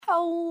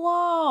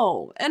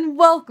Hello, and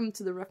welcome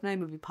to the Rough Night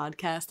Movie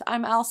Podcast.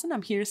 I'm Allison.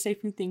 I'm here to say a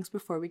few things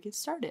before we get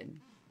started.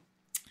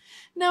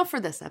 Now,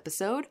 for this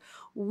episode,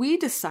 we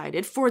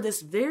decided for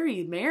this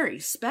very merry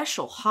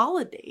special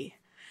holiday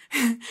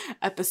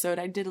episode,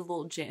 I did a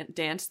little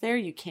dance there.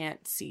 You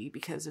can't see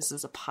because this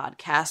is a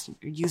podcast and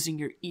you're using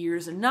your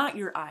ears and not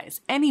your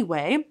eyes.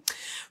 Anyway,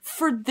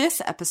 for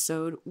this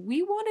episode,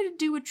 we wanted to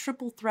do a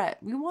triple threat.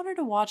 We wanted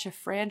to watch a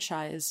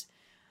franchise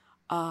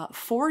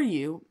for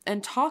you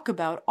and talk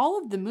about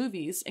all of the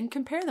movies and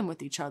compare them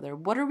with each other.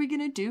 What are we going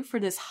to do for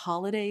this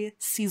holiday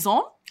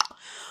season?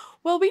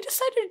 Well, we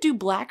decided to do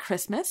Black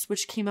Christmas,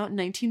 which came out in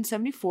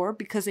 1974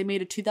 because they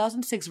made a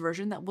 2006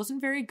 version that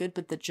wasn't very good,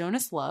 but that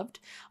Jonas loved.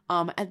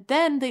 And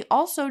then they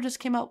also just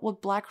came out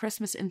with Black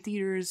Christmas in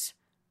theaters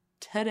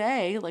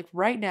today, like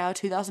right now,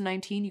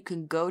 2019. You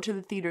can go to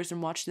the theaters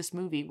and watch this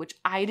movie, which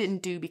I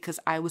didn't do because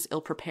I was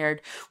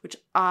ill-prepared, which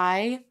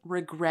I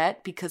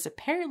regret because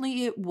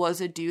apparently it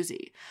was a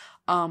doozy.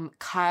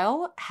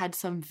 Kyle had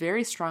some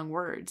very strong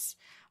words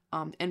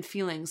and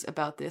feelings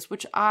about this,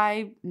 which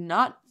I,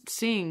 not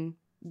seeing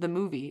the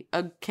movie,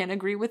 can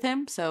agree with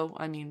him. So,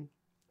 I mean,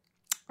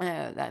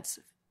 that's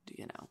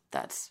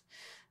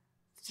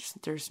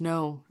just, there's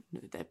no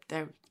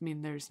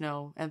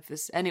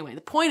emphasis. Anyway,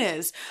 the point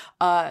is,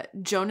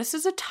 Jonas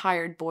is a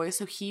tired boy,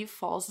 so he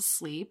falls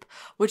asleep,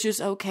 which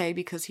is okay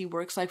because he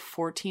works like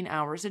 14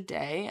 hours a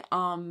day.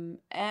 We're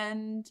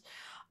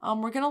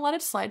gonna let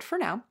it slide for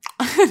now.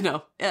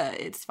 No,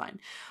 it's fine.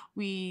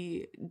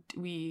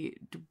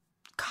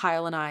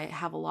 Kyle and I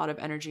have a lot of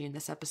energy in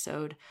this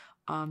episode.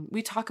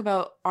 We talk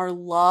about our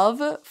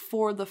love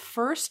for the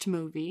first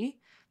movie,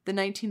 the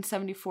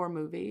 1974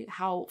 movie,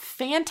 how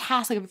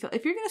fantastic it feels.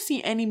 If you're going to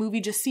see any movie,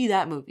 just see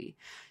that movie.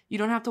 You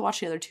don't have to watch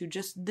the other two.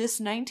 Just this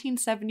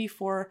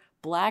 1974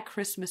 Black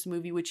Christmas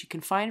movie, which you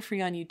can find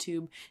free on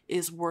YouTube,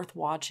 is worth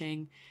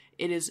watching.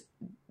 It is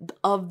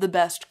of the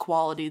best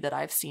quality that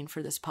I've seen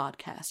for this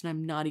podcast, and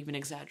I'm not even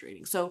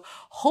exaggerating. So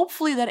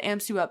hopefully that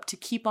amps you up to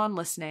keep on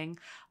listening.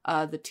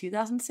 The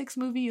 2006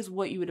 movie is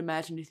what you would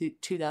imagine the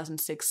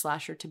 2006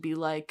 slasher to be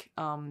like.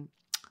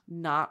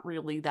 Not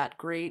really that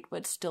great,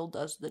 but still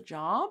does the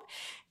job.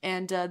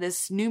 And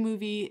this new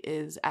movie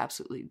is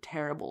absolutely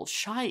terrible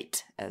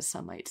shite, as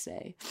some might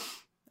say.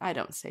 I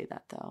don't say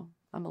that, though.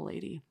 I'm a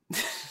lady.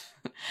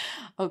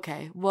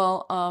 Okay,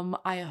 well,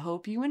 I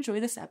hope you enjoy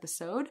this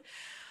episode.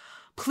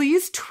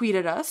 Please tweet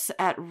at us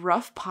at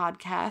Rough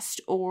Podcast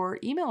or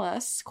email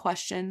us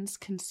questions,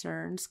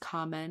 concerns,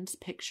 comments,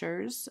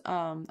 pictures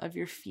of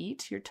your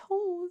feet, your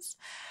toes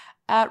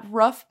at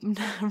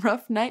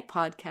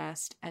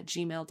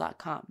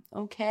roughnightpodcast@gmail.com.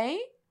 Okay?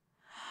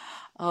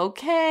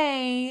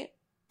 Okay.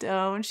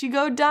 Don't you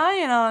go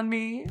dying on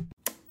me.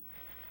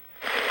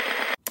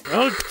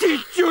 I'll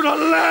teach you to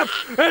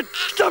laugh at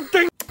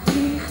something.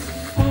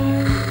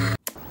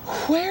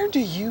 Where do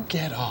you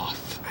get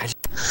off?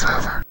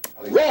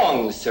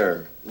 Wrong,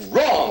 sir.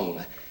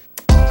 Wrong.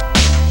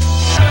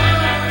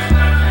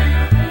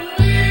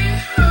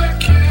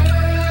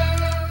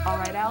 All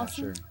right,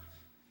 Allison. Sure.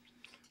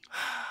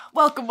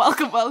 Welcome.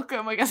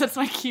 I guess that's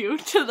my cue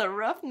to the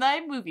Rough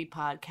Night Movie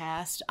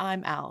Podcast.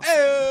 I'm Allison.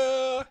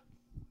 Hey.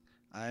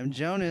 I'm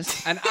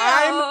Jonas. And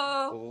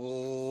I'm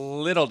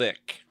Little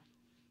Dick.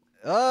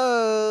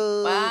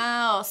 Oh.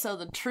 Wow, so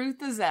the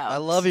truth is out. I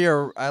love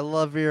your rap,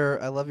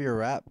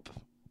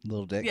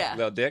 Little Dick. Yeah.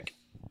 Little Dick.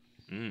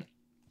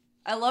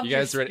 I love you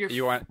guys. Ready? Your...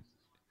 You want?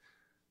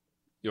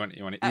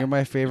 You're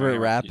my favorite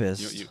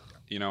rapist.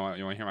 You know what?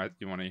 You want to hear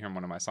You want to hear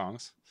one of my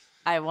songs?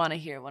 I want to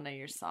hear one of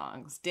your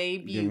songs.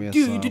 Debut.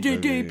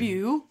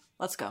 Debut.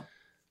 Let's go.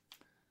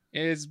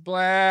 It's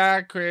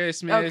Black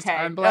Christmas. Okay.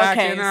 I'm black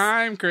and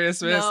I'm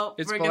Christmas. No,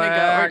 it's we're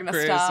Black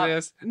gonna stop.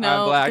 Christmas.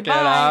 No, I'm black goodbye.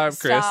 and I'm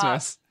Stop.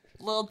 Christmas.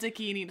 Little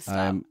Dicky, you need to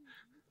stop.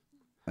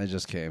 I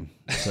just came.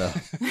 So,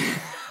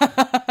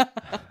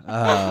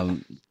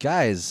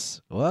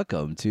 guys,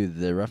 welcome to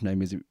the Rough Night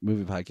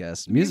Movie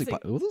Podcast.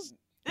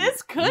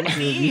 This could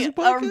be a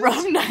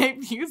Rough Night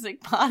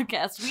music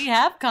podcast. We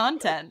have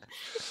content.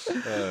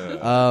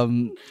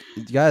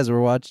 Guys,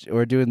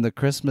 we're doing the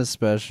Christmas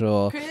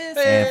special. Christmas.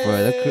 And for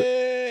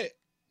the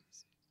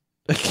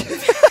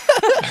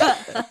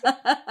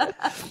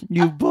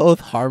you both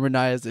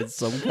harmonized in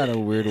some kind of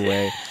weird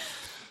way.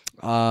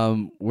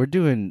 We're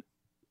doing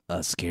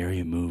a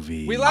scary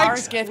movie. We like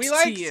you.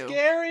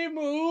 scary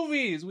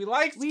movies. We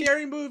like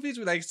scary movies.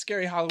 We like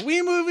scary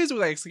Halloween movies. We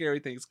like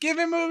scary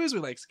Thanksgiving movies. We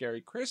like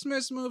scary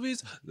Christmas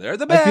movies. They're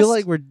the best. I feel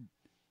like we're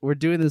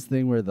doing this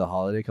thing where the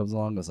holiday comes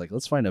along. It's like,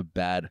 let's find a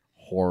bad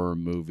horror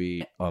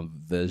movie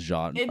of the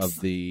genre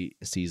of the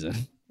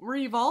season. We're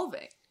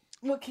evolving.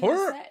 What can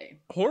horror, I say?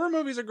 Horror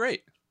movies are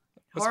great.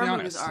 Let's horror be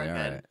movies honest. are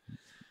good. Right.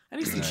 I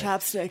need some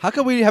chapstick. How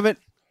come we haven't?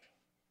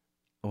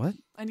 What?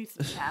 I need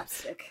some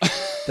chapstick.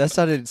 That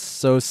sounded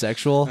so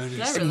sexual. Did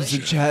I really?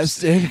 Some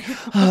chapstick.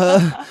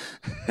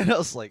 And I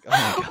was like, oh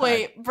my God.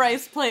 Wait,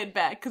 Bryce, play it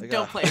back.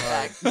 Don't play it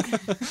back.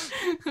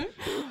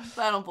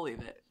 I don't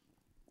believe it.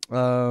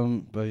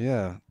 But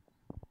yeah.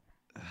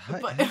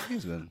 How have you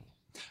been?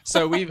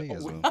 So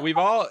we've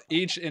all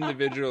each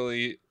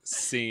individually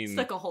seen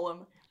Stuck a hole in.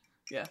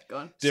 Yeah, go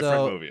on.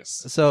 different movies.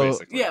 So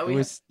basically. Yeah,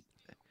 we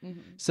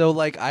So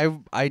like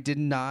I did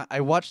not.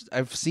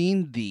 I've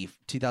seen the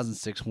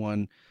 2006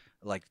 one.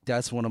 Like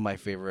that's one of my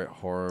favorite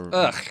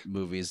horror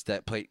movies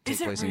that take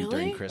Is it place really?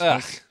 during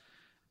Christmas.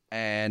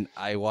 And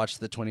I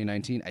watched the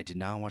 2019. I did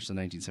not watch the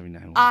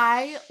 1979 one.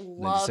 I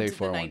loved the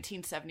 1974 one.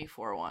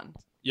 1974 one.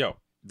 Yo,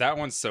 that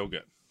one's so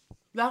good.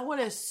 That one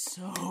is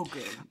so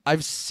good.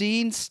 I've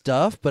seen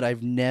stuff, but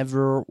I've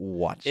never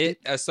watched it.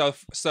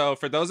 So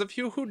for those of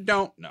you who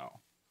don't know,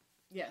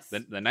 Yes. the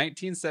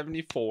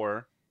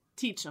 1974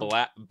 Teach them.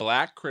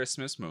 Black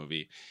Christmas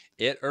movie,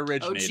 it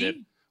originated.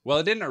 OG? Well,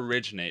 it didn't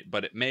originate,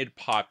 but it made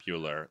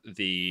popular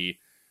the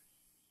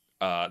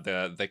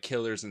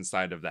killers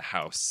inside of the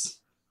house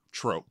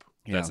trope.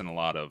 Yeah. That's in a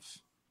lot of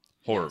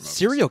horror movies.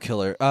 Serial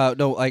killer.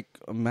 No, like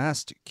a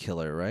masked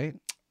killer, right?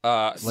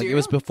 Like it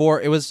was Serial?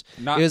 before. It was.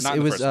 Not it was. not It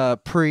the was first one.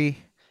 pre.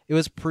 It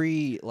was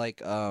pre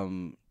like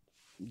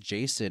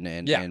Jason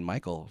and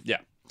Michael. Yeah.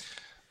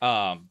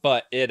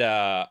 But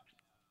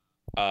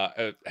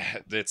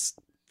it's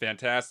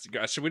fantastic.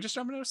 Should we just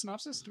jump into a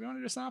synopsis? Do we want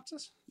to do a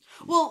synopsis?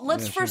 Well,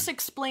 let's Yeah, first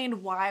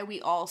explain why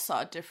we all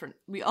saw different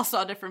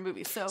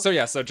movies.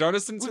 So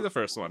Jonas didn't see the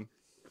first one.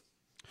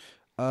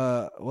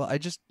 Well, I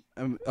just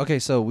okay.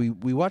 So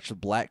we watched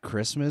Black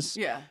Christmas.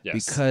 yeah.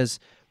 Yes. Because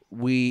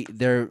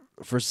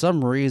for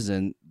some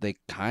reason they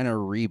kind of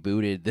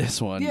rebooted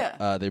this one.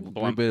 Yeah. They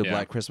rebooted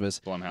Black Christmas.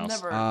 Blumhouse.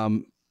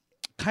 Never.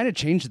 Kind of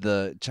changed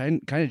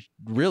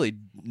really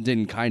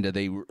didn't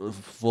they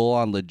full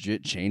on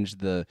legit changed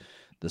the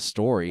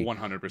story.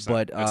 100%.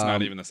 But, it's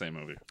not even the same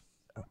movie.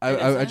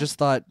 I just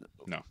thought,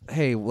 No.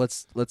 hey,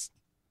 let's.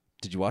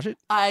 Did you watch it?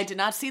 I did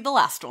not see the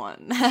last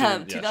one. She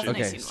didn't- 2018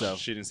 Okay, so- one.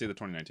 She didn't see the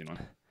 2019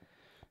 one.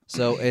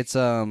 So it's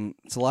a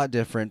lot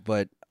different,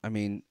 but I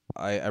mean,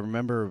 I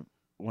remember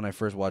when I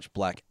first watched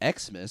Black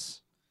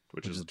Xmas,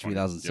 which is the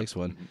 2006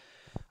 one.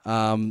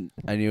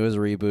 I knew it was a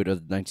reboot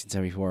of the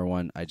 1974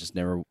 one. I just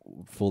never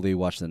fully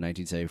watched the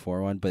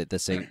 1974 one, but the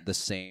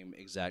same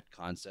exact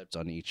concept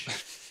on each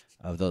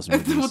of those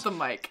movies. With the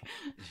mic.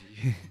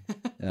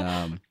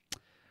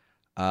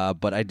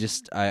 But I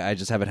just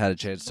haven't had a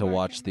chance to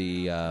watch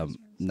the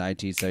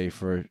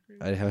 1974.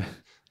 I have.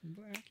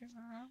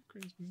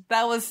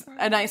 That was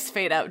a nice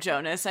fade out,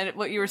 Jonas.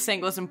 What you were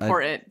saying was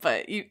important,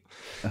 but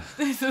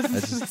this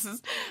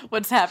is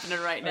what's happening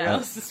right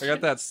now. I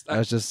got that. I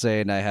was just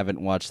saying I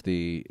haven't watched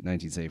the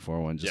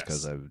 1974 one just Yes.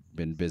 because I've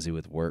been busy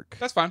with work.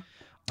 That's fine.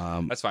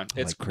 That's fine.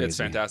 It's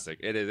crazy. fantastic.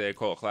 It is a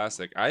cult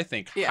classic. I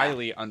think Yeah.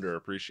 highly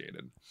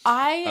underappreciated.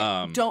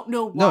 I don't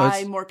know No, why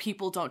it's- more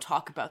people don't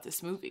talk about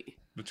this movie.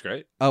 It's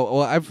great. Oh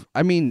well,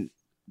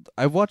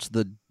 I've watched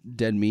the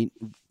Dead Meat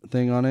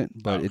thing on it,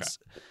 but Oh, okay.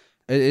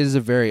 it is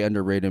a very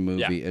underrated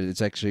movie. Yeah. And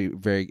it's actually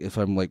very. If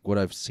I'm like what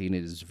I've seen,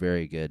 it is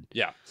very good.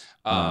 Yeah.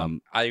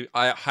 Um,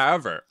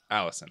 However,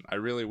 Allison, I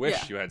really wish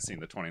Yeah. you had seen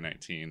the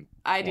 2019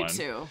 I do one,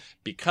 too.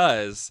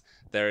 because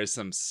there is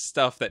some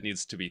stuff that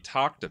needs to be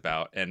talked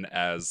about, and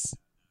as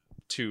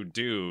two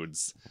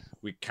dudes,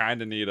 we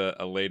kind of need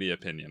a lady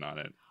opinion on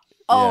it.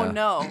 Oh Yeah.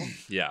 no.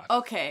 Yeah.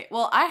 Okay,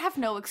 well, I have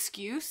no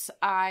excuse.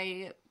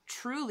 I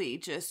truly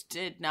just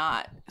did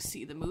not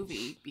see the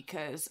movie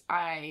because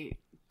I,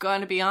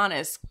 gonna be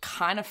honest,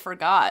 kind of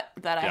forgot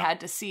that I Yeah. had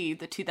to see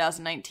the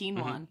 2019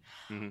 one.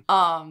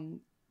 Mhm.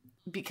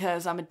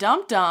 Because I'm a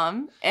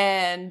dum-dum,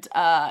 and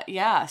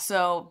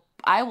so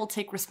I will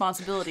take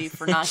responsibility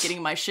for not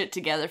getting my shit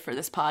together for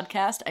this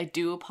podcast. I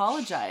do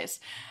apologize.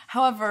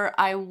 However,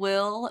 I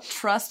will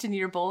trust in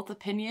your both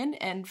opinion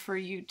and for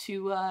you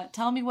to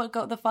tell me what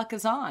the fuck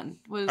is on.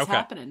 What is Okay.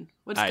 happening?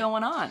 What's Aight.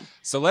 going on?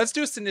 So let's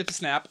do a snip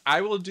snap.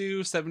 I will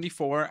do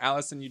 74.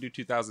 Allison, you do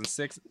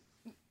 2006.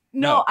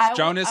 No,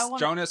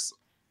 Jonas.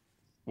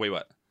 Wait,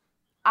 what?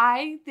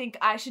 I think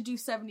I should do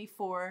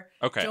 74.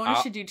 Okay, Jonas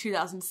I'll- should do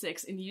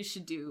 2006, and you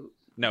should do.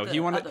 No, the he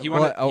wanted. other He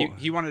one. wanted. Well,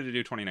 he wanted to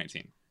do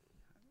 2019.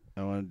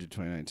 I want to do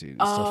 2019.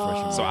 It's still fresh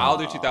in my So mind. I'll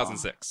do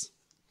 2006.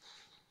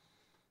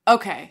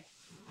 Okay,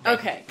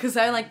 because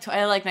I like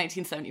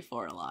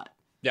 1974 a lot.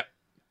 Yep.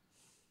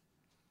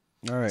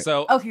 All right.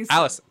 So, Okay, so-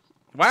 Allison,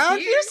 why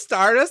don't you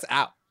start us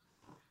out?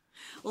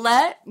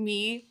 Let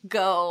me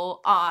go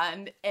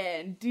on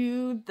and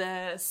do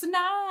the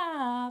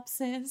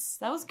synopsis.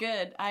 That was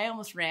good. I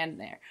almost ran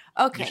there.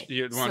 Okay.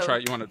 You want to try?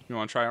 You want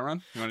to try a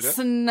run? You want to do it?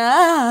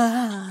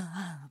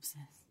 Synopsis.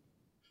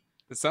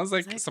 It sounds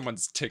like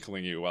someone's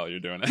tickling you while you're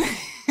doing it.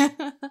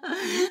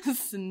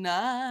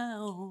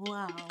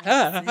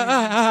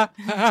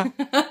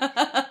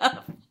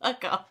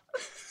 Fuck off.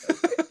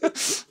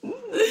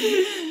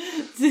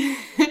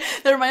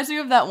 That reminds me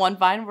of that one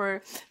Vine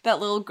where that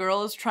little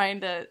girl is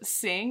trying to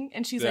sing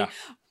and she's Yeah. like,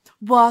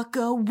 walk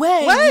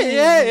away.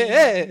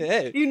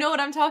 Hey. You know what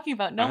I'm talking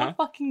about. No one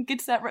fucking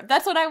gets that right.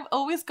 That's what I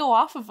always go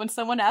off of when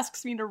someone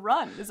asks me to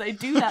run, is I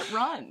do that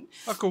run.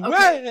 Fuck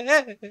away.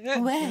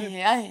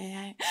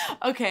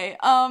 Okay,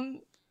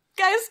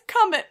 guys,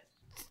 comment.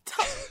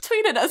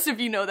 Tweet at us if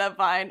you know that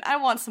Vine. I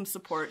want some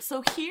support.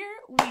 So here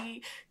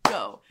we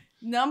go.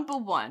 Number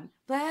 1,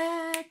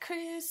 Black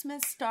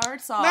Christmas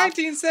starts off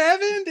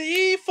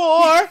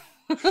 1974.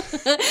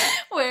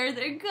 where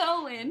they're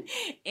going,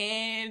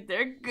 and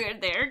they're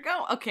good. They're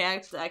going. Okay, I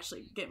have to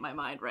actually get my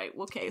mind right.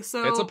 Okay,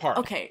 so it's a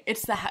party. Okay,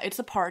 it's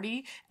a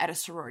party at a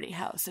sorority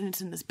house, and it's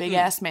in this big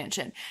ass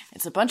mansion.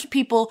 It's a bunch of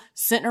people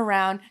sitting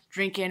around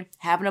drinking,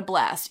 having a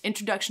blast.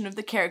 Introduction of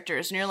the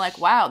characters, and you're like,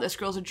 wow, this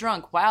girl's a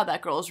drunk. Wow,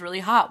 that girl is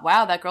really hot.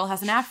 Wow, that girl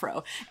has an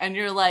afro. And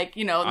you're like,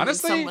 you know,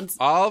 honestly,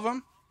 all of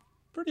them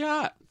pretty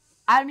hot.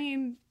 I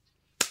mean,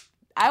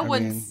 I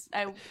would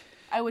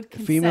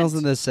consent. Females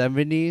in the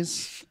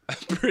 70s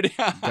pretty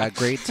hot. got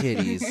great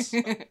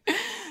titties.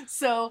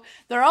 So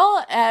they're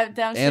all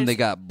downstairs. And they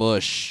got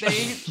bush.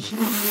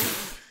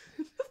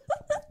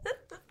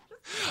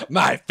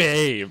 My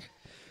fave.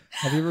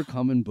 Have you ever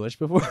come in bush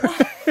before?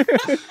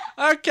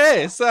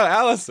 Okay, so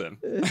Allison.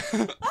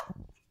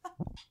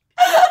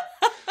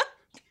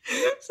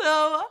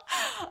 So,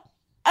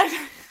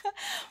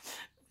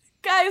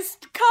 guys,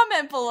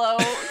 comment below.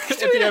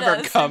 If you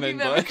ever come in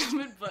bush.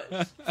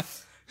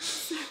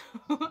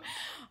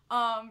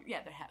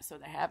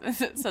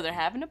 They're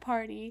having a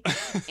party,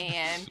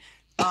 and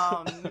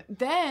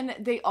then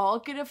they all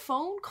get a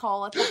phone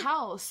call at the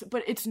house,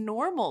 but it's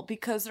normal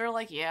because they're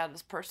like, yeah,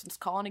 this person's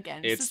calling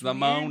again. It's the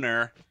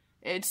moaner.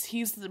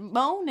 He's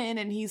moaning,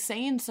 and he's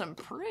saying some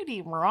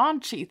pretty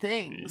raunchy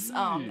things,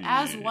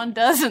 as one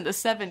does in the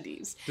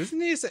 70s.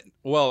 Doesn't he say?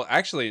 Well,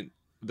 actually,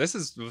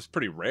 was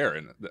pretty rare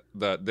in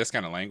this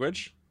kind of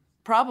language.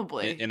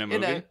 Probably in a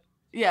movie.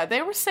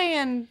 They were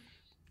saying.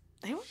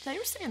 They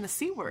were saying the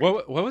C word.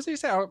 What was he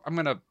saying? I'm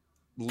gonna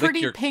lick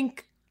pretty your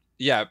pink.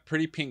 Yeah,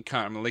 pretty pink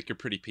cunt. I'm gonna lick your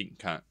pretty pink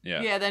cunt.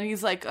 Yeah. Yeah. Then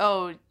he's like,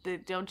 "Oh,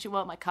 don't you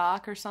want my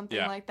cock or something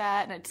like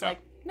that?" And it's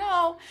like,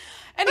 no.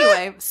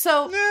 Anyway,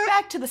 so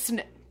back to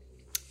the.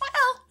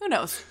 Well, who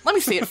knows? Let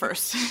me see it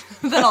first,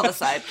 then I'll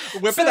decide.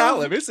 Whip it out.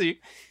 Let me see.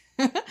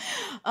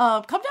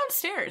 Come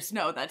downstairs.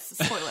 No, that's a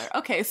spoiler.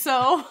 Okay,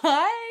 so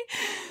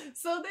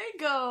they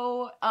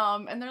go,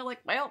 and they're like,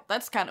 well,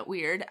 that's kind of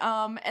weird.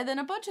 And then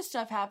a bunch of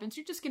stuff happens.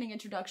 You're just getting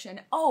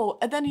introduction. Oh,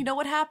 and then you know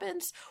what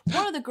happens?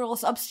 One of the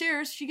girls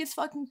upstairs, she gets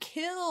fucking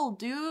killed,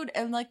 dude.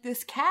 And like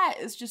this cat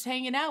is just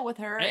hanging out with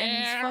her, and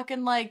he's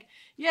fucking like,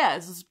 yeah,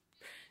 it's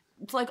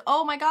like,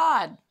 oh my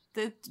god.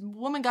 The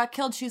woman got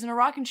killed. She's in a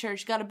rocking chair.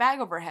 She got a bag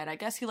over her head. I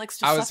guess he likes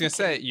to suffocate. I was going to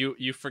say,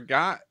 you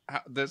forgot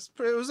how this.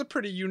 It was a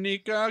pretty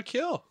unique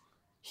kill.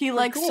 He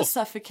likes to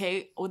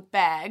suffocate with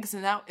bags,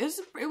 and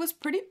it was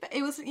pretty.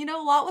 It was, you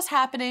know, a lot was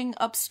happening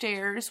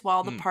upstairs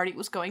while the party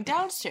was going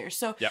downstairs.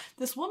 So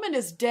this woman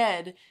is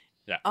dead,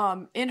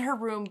 in her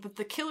room, but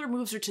the killer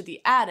moves her to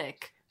the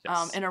attic,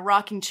 in a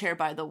rocking chair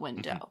by the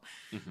window.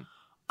 Mm-hmm.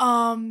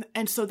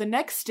 And so the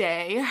next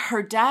day,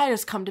 her dad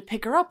has come to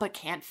pick her up, but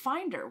can't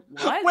find her.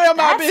 What? Where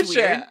my bitch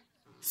at?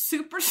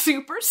 Super,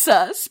 super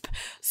susp.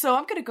 So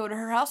I'm gonna go to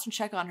her house and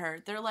check on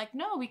her. They're like,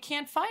 no, we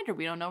can't find her.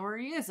 We don't know where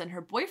he is. And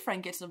her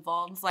boyfriend gets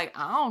involved and is like,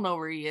 I don't know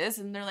where he is.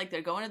 And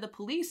they're going to the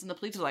police. And the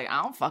police are like,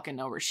 I don't fucking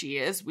know where she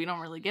is. We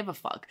don't really give a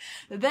fuck.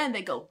 And then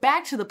they go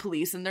back to the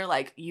police and they're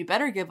like, you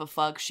better give a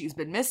fuck. She's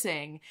been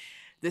missing.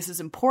 This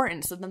is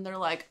important. So then they're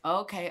like,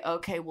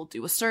 okay, we'll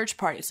do a search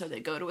party. So they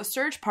go to a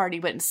search party,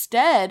 but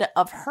instead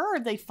of her,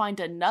 they find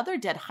another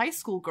dead high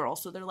school girl.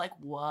 So they're like,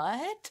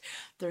 what?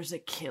 There's a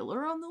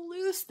killer on the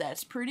loose?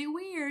 That's pretty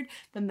weird.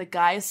 Then the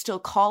guy is still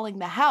calling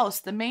the house,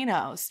 the main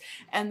house.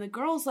 And the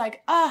girl's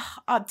like,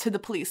 to the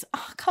police,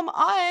 come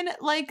on.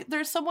 Like,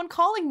 there's someone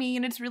calling me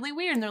and it's really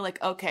weird. And they're like,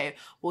 okay,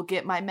 we'll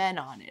get my men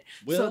on it.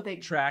 We'll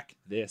track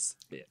this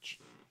bitch.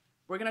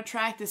 We're going to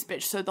track this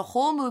bitch. So the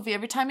whole movie,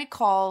 every time he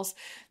calls,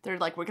 they're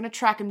like, we're going to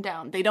track him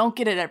down. They don't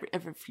get it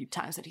every few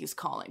times that he's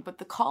calling. But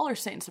the caller's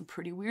saying some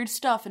pretty weird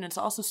stuff. And it's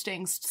also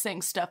saying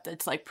stuff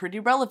that's like pretty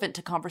relevant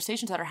to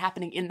conversations that are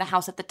happening in the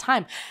house at the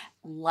time.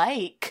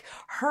 Like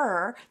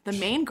her, the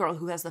main girl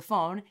who has the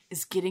phone,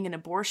 is getting an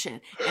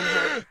abortion. And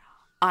her...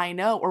 I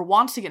know, or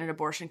wants to get an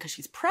abortion because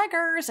she's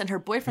preggers, and her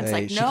boyfriend's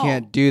like, no. She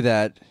can't do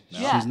that. No.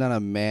 Yeah. She's not a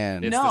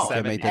man. It's no.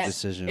 Can't make that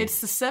decision. It's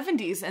the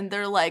 70s, and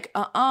they're like,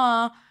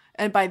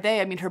 And by they,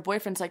 I mean her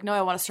boyfriend's like, no,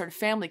 I want to start a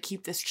family,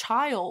 keep this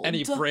child. And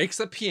he breaks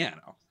a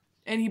piano.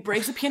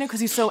 Because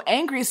he's so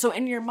angry. So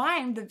in your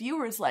mind, the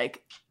viewer's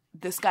like,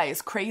 this guy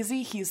is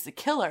crazy. He's the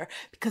killer.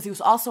 Because he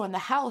was also in the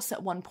house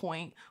at one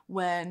point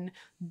when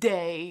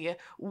they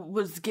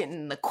was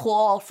getting the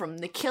call from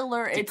the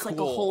killer. It's like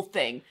a whole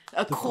thing.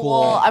 A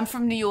call. I'm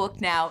from New York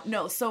now.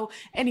 No. So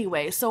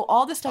anyway, so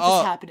all this stuff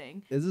is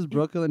happening. Is this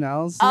Brooklyn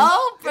Allison?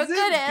 Oh,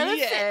 Brooklyn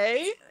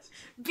Allison.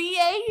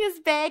 BA is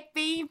back,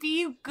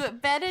 baby.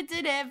 Good, better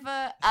than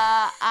ever.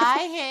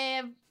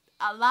 I have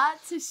a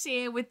lot to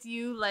share with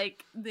you,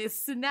 like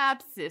this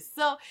synopsis.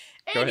 So,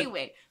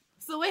 anyway,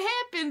 So what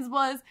happens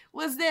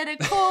was that a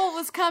call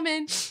was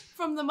coming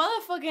from the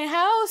motherfucking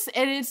house,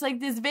 and it's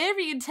like this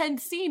very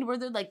intense scene where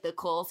they're like, the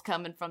call's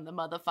coming from the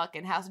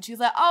motherfucking house, and she's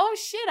like, oh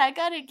shit, I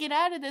gotta get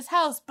out of this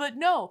house, but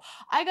no,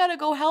 I gotta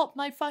go help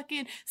my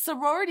fucking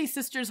sorority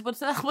sisters,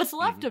 what's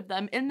left of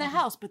them in the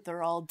house, but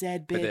they're all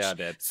dead, bitch. But they are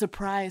dead.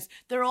 Surprise,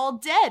 they're all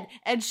dead,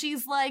 and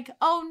she's like,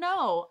 oh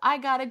no, I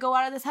gotta go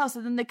out of this house,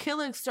 and then the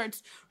killer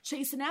starts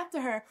chasing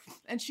after her,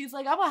 and she's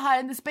like, I'm gonna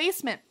hide in this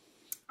basement.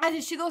 And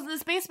then she goes in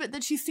this basement,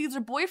 then she sees her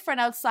boyfriend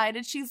outside,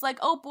 and she's like,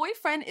 oh,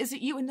 boyfriend, is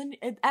it you? And then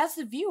as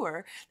the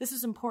viewer, this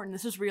is important,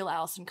 this is real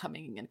Allison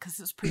coming in, because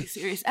it's pretty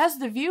serious. As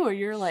the viewer,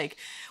 you're like,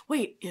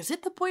 wait, is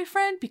it the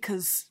boyfriend?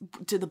 Because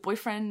did the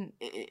boyfriend,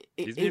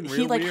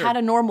 he like weird. had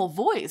a normal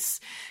voice,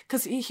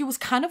 because he was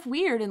kind of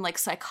weird and like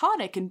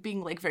psychotic and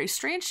being like very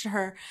strange to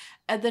her.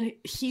 And then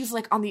he's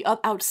like on the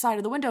outside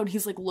of the window, and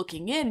he's like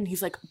looking in, and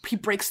he's like, he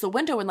breaks the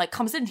window and like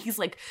comes in. He's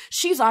like,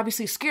 she's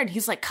obviously scared.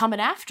 He's like coming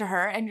after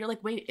her, and you're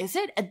like, wait, is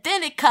it? And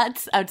then it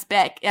cuts. Oh, it's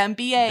back.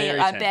 MBA.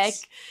 I'm back.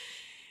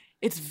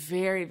 It's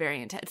very,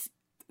 very intense.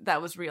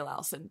 That was real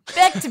Allison.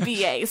 Back to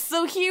BA.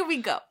 So here we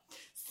go.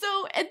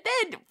 So, and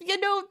then,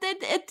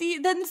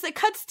 then it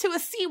cuts to a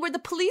scene where the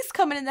police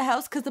come in the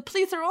house, because the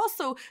police are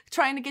also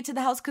trying to get to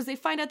the house, because they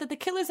find out that the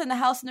killer's in the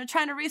house, and they're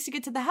trying to race to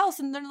get to the house,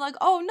 and they're like,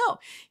 oh no,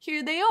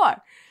 here they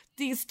are.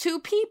 These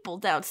two people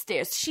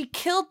downstairs. She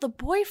killed the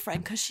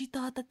boyfriend because she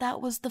thought that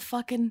was the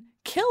fucking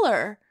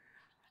killer.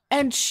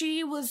 And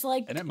she was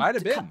like... And it might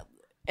have been.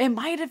 It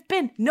might have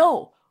been.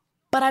 No,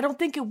 but I don't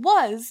think it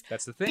was.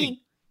 That's the thing.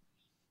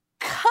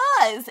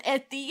 Because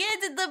at the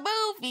end of the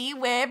movie,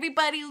 where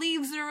everybody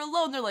leaves her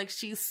alone, they're like,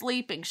 she's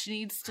sleeping. She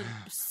needs to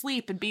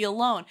sleep and be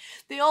alone.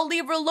 They all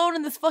leave her alone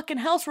in this fucking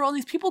house where all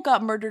these people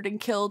got murdered and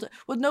killed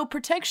with no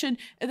protection.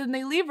 And then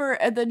they leave her,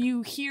 and then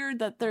you hear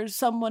that there's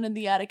someone in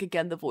the attic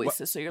again, the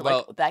voices. So you're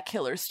like, that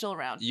killer's still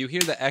around. You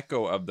hear the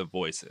echo of the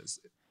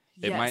voices.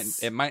 Yes.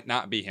 It might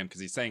not be him,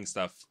 because he's saying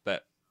stuff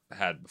that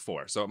had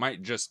before. So it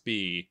might just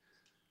be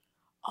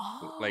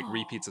like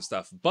repeats of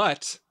stuff.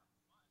 But...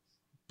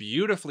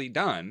 beautifully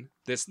done.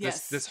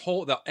 This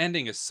whole, the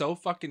ending is so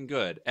fucking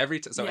good. Every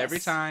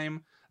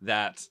time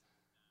that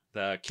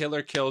the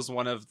killer kills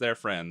one of their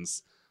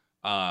friends,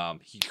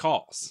 he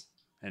calls,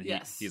 and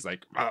he's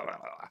like, blah, blah,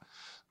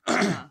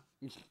 blah.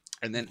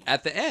 And then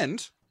at the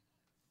end,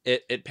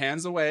 it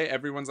pans away.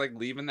 Everyone's like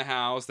leaving the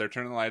house. They're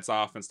turning the lights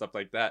off and stuff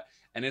like that.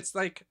 And it's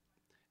like,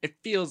 it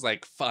feels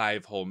like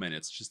 5 whole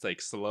minutes, just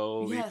like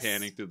slowly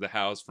panning through the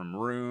house from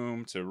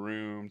room to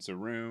room to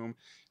room.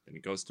 Then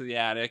it goes to the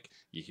attic.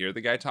 You hear the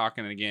guy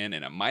talking again,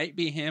 and it might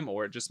be him,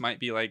 or it just might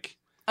be like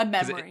a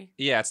memory.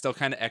 It's still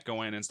kind of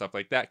echoing and stuff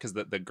like that, because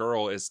the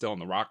girl is still in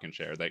the rocking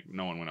chair. Like,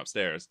 no one went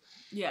upstairs.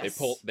 Yes.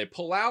 They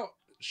pull out,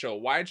 show a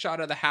wide shot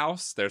of the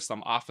house. There's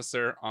some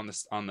officer on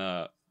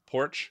the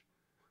porch,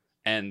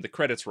 and the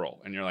credits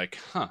roll, and you're like,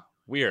 huh,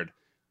 weird.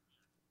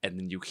 And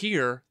then you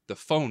hear the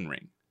phone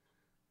ring.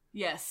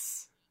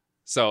 Yes.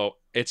 So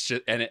it's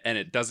just and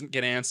it doesn't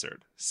get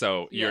answered.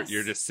 So you're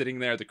just sitting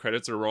there. The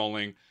credits are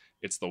rolling.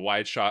 It's the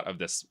wide shot of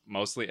this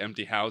mostly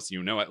empty house.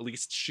 You know, at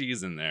least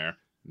she's in there.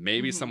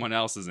 Maybe someone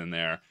else is in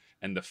there,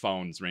 and the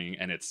phone's ringing,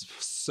 and it's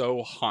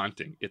so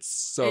haunting.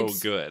 It's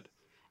good.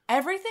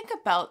 Everything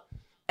about,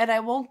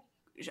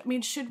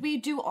 and should we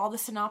do all the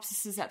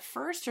synopsises at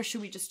first, or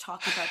should we just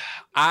talk about?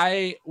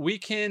 We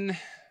can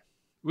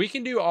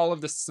do all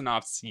of the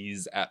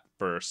synopses at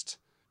first,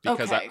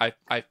 because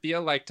I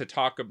feel like to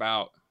talk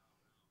about,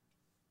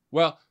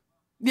 well.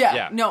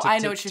 Yeah, I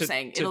know what you're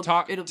saying. It'll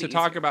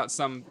talk about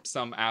some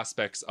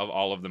aspects of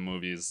all of the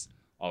movies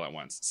all at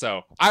once.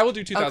 So I will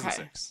do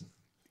 2006.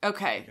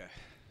 Okay.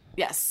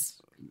 Yes.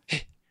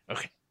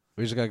 Okay.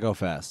 We just gotta go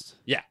fast.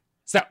 Yeah.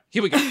 So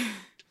here we go.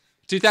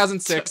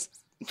 2006.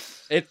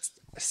 It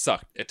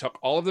sucked. It took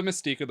all of the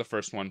mystique of the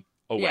first one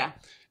away. Yeah.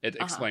 It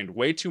explained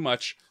way too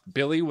much.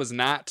 Billy was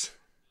not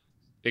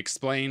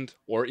explained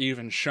or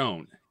even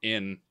shown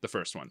in the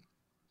first one.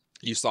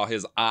 You saw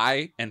his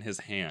eye and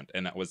his hand,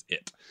 and that was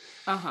it.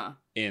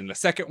 In the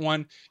second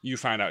one, you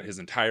found out his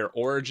entire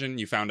origin.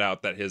 You found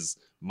out that his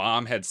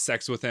mom had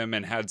sex with him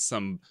and had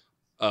some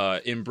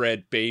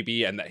inbred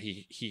baby, and that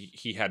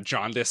he had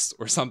jaundice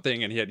or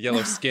something, and he had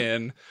yellow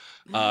skin.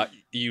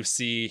 You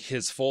see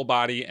his full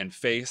body and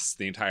face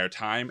the entire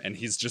time, and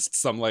he's just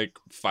some like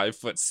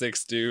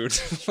 5'6" dude.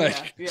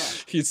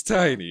 He's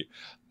tiny.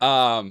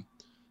 Awful.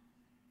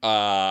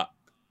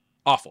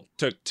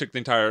 Took the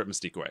entire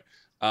mystique away.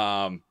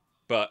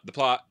 But the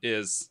plot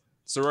is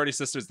sorority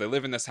sisters. They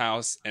live in this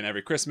house, and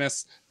every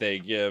Christmas they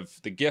give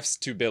the gifts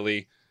to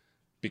Billy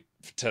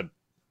to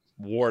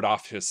ward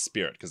off his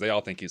spirit, because they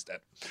all think he's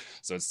dead.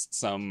 So it's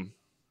some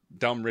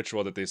dumb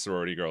ritual that these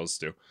sorority girls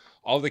do.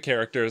 All the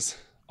characters,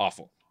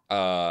 awful.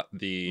 No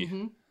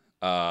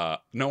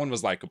one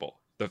was likable.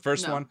 The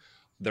first one,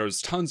 there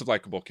was tons of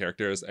likable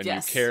characters, and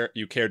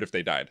you cared if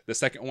they died. The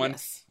second one,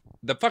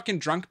 the fucking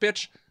drunk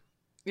bitch,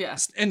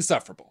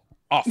 insufferable.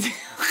 Awful.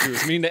 She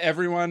was mean to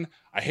everyone.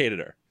 I hated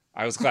her.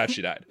 I was glad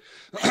she died.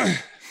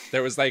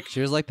 There was like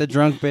she was like the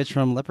drunk bitch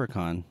from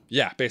Leprechaun.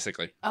 Yeah,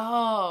 basically.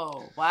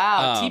 Oh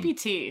wow,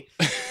 TPT.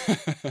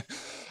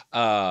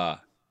 But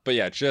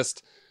yeah,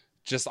 just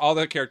all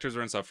the characters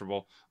are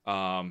insufferable.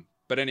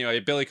 But anyway,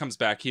 Billy comes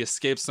back. He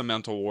escapes the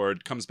mental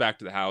ward, comes back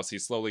to the house. He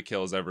slowly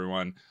kills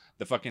everyone.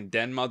 The fucking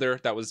den mother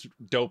that was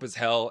dope as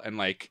hell and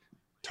like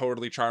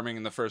totally charming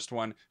in the first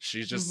one.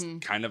 She's just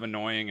kind of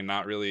annoying and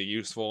not really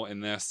useful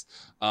in this.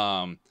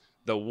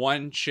 The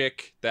one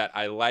chick that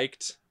I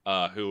liked,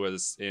 who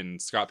was in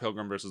Scott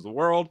Pilgrim versus the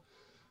World,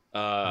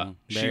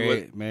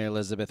 Mary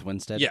Elizabeth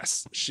Winstead.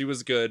 Yes, she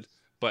was good,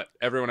 but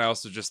everyone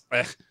else was just.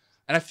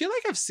 And I feel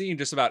like I've seen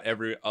just about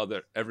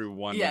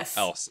everyone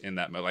else in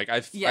that movie. Like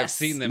I've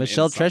seen them.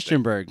 Michelle in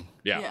Trachtenberg.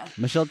 Yeah,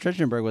 Michelle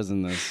Trachtenberg was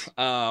in this.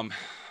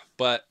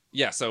 But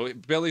yeah, so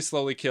Billy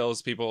slowly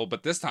kills people,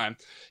 but this time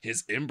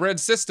his inbred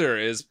sister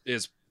is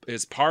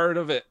part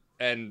of it,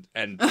 and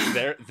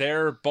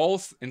they're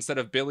both, instead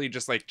of Billy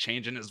just like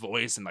changing his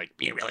voice and like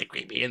being really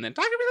creepy and then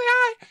talking really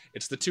high,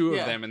 it's the two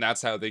of them, and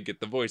that's how they get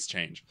the voice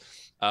change.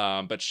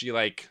 But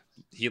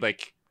he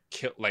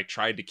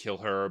tried to kill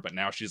her, but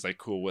now she's like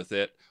cool with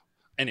it.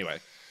 Anyway,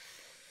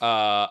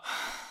 yeah,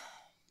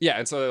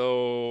 and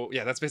so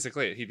yeah, that's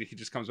basically it. He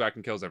just comes back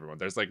and kills everyone.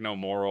 There's like no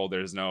moral.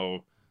 There's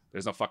no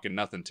fucking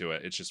nothing to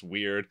it. It's just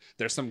weird.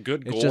 There's some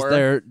good gore. It's just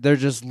they're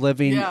just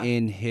living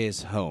in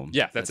his home.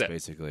 Yeah, that's it.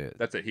 Basically it.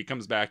 That's it. He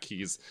comes back.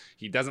 He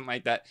doesn't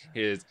like that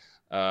his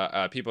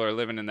people are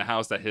living in the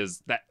house that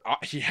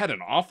he had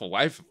an awful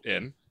life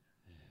in.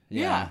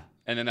 Yeah.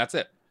 And then that's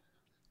it.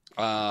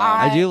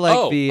 I do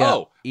like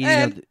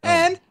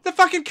and the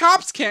fucking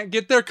cops can't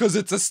get there because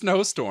it's a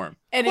snowstorm.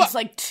 And it's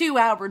like 2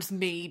 hours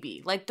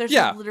maybe. Like there's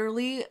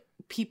literally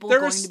people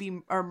going to be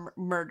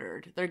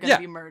murdered. They're going to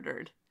be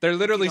murdered. They're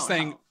literally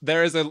saying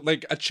there is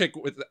a chick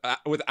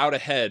without a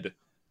head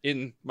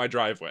in my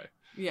driveway.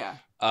 Yeah.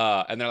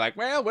 And they're like,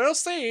 well, we'll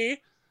see.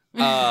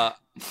 But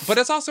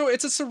it's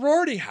a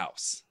sorority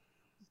house.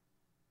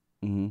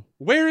 Mm-hmm.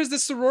 Where is the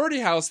sorority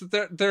house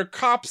that there are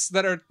cops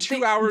that are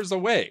 2 hours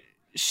away?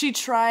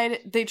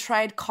 They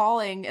tried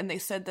calling and they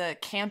said the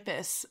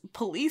campus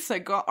police are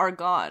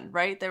gone,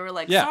 right? They were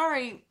like,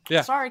 sorry,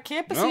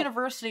 campus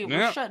university,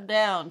 we're shut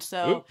down.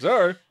 So oops,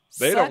 sorry.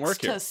 They don't work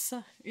here.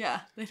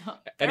 They don't.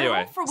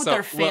 Anyway, with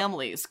their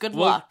families. Good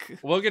luck.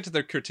 We'll get to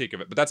their critique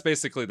of it, but that's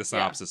basically the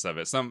synopsis of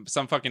it. Some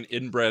fucking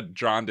inbred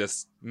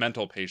jaundice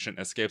mental patient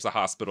escapes a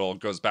hospital,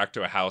 goes back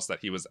to a house that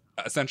he was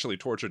essentially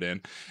tortured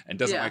in, and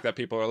doesn't like that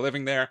people are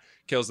living there,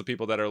 kills the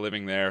people that are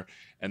living there,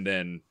 and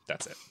then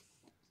that's it.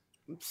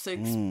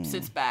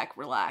 Sits back,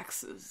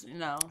 relaxes,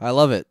 I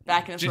love it.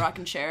 back in his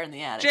rocking chair in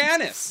the attic.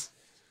 Janice.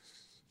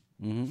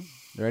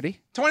 Ready?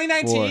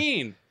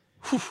 2019.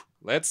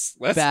 Let's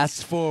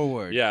fast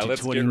forward. Yeah, to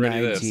let's get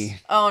ready to this.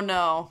 Oh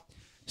no.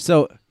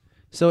 So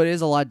it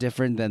is a lot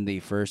different than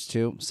the first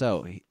two.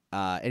 So,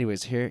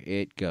 anyways, here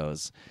it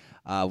goes.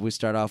 We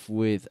start off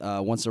with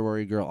one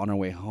sorority girl on her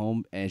way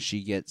home, and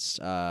she gets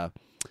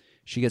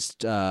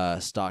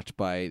stalked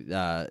by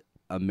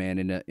a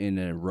man in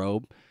a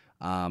robe.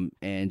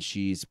 And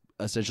she's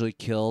essentially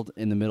killed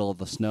in the middle of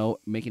the snow,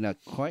 making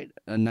quite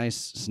a nice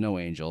snow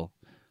angel.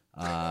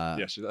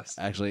 Yeah, she does.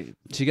 Actually,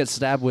 she gets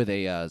stabbed with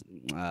a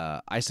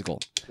icicle,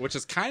 which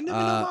is kind of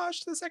an homage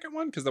to the second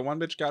one because the one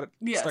bitch got it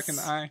stuck in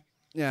the eye.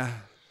 Yeah.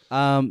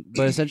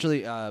 But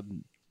essentially, all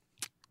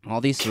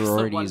these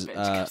sororities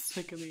are.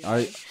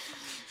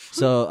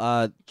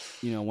 So,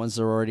 one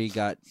sorority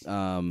got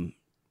one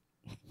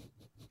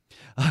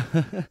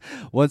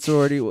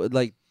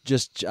sorority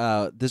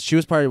she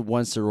was part of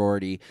one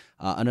sorority.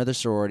 Another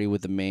sorority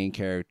with the main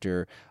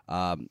character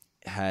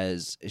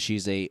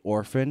she's a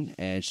orphan,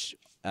 and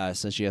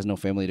since she has no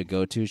family to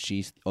go to,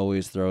 she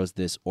always throws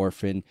this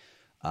orphan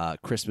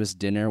Christmas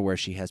dinner where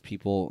she has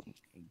people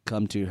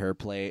come to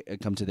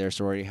their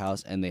sorority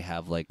house, and they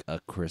have like a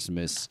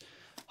Christmas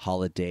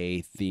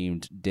holiday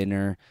themed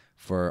dinner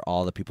for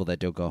all the people that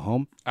don't go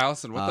home.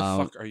 Allison, what the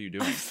fuck are you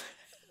doing?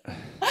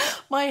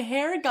 My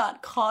hair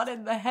got caught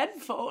in the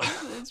headphones.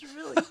 It's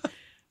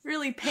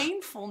really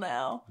painful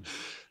now.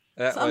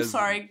 I'm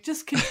sorry.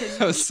 Just continue.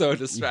 That was so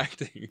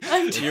distracting.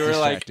 You were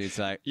like,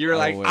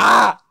 wait.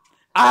 ah.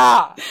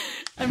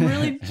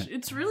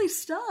 It's really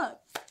stuck.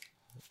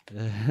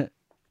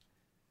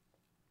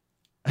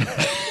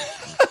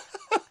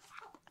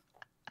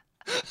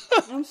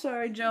 I'm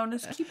sorry,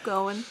 Jonas. Keep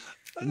going.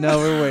 No,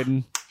 we're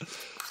waiting.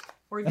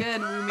 We're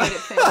good. We made it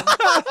famous.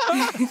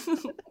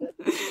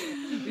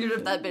 You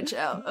ripped that bitch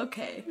out.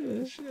 Okay.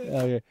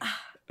 Okay.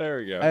 There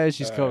we go.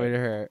 She's combing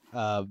her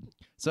hair.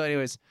 So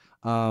anyways,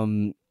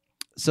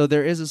 so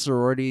there is a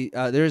sorority,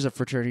 there is a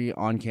fraternity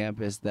on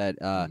campus that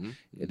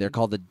they're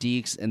called the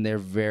Deeks, and they're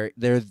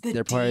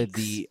part of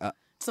the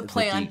it's a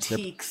play on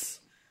Teeks.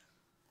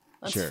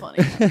 That's sure. funny.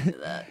 I do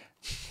that.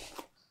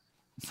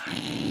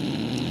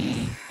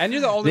 And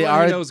you're the only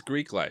one who knows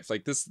Greek life.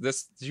 Like this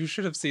you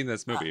should have seen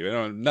this movie. We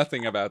know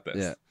nothing about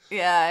this.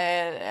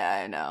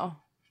 Yeah, I know.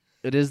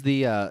 It is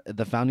the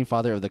founding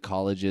father of the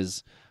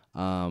college's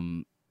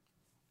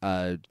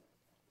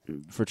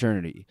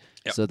fraternity.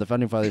 Yep. So the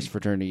Founding Fathers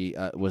fraternity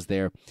was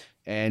there,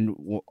 and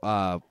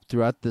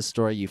throughout this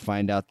story, you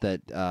find out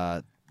that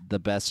the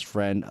best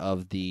friend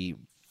of the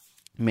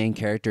main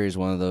character is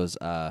one of those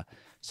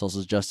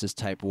social justice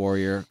type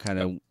warrior kind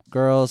of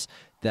girls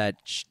that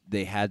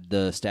they had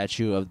the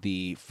statue of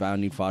the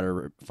founding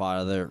father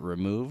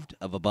removed,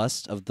 of a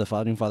bust of the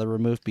founding father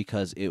removed,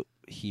 because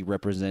he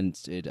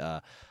represented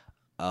a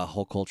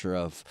whole culture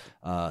of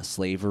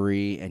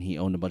slavery, and he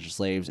owned a bunch of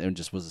slaves and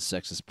just was a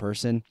sexist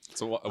person.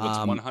 So it's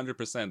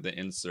 100% the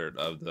insert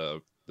of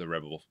the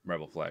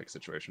rebel flag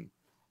situation.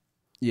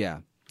 Yeah.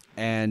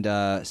 And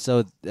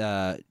so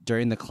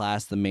during the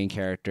class, the main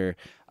character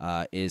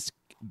is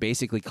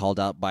basically called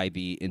out by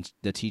the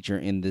teacher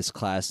in this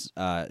class,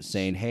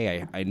 saying,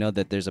 "Hey, I know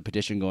that there's a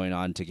petition going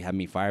on to have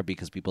me fired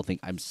because people think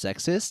I'm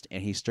sexist,"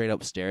 and he straight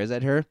up stares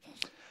at her,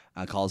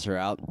 calls her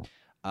out.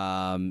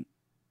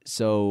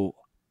 So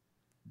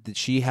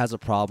she has a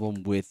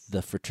problem with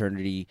the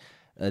fraternity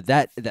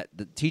that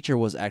the teacher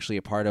was actually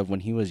a part of when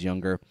he was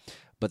younger.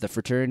 But the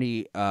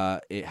fraternity,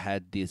 it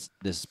had this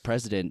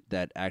president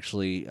that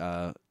actually,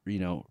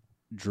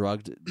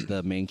 drugged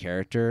the main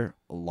character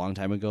a long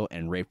time ago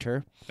and raped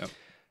her. Yep.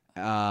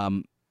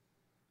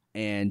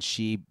 And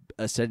she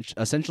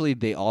essentially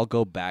they all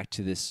go back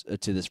to this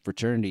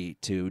fraternity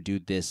to do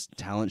this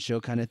talent show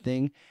kind of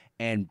thing,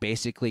 and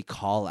basically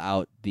call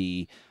out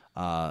the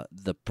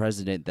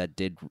president that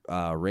did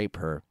rape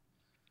her,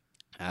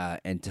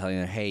 and telling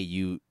her, "Hey,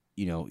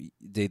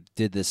 they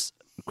did this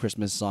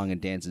Christmas song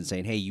and dance and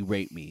saying, 'Hey, you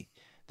raped me.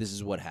 This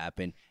is what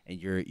happened, and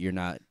you're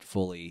not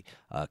fully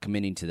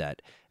committing to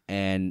that.'"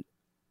 And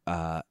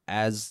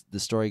as the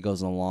story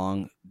goes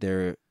along,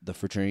 the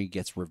fraternity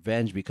gets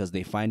revenge because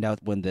they find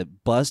out when the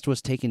bust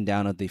was taken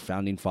down of the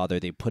founding father,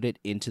 they put it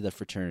into the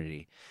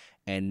fraternity,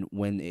 and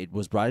when it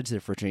was brought into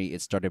the fraternity,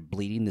 it started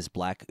bleeding this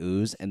black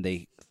ooze, and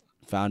they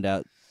found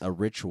out a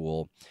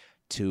ritual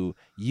to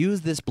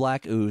use this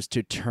black ooze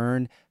to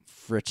turn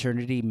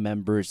fraternity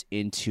members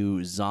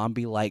into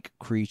zombie-like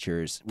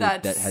creatures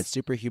that had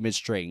superhuman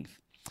strength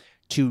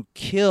to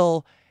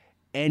kill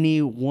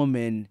any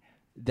woman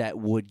that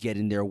would get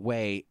in their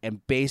way.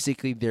 And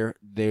basically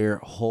their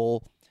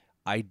whole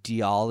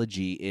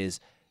ideology is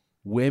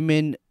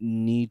women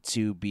need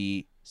to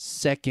be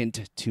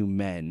second to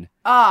men.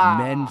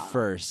 Men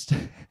first.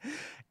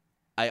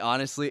 I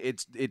honestly,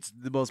 it's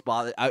the most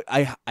bother.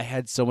 I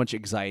had so much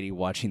anxiety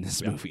watching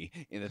this movie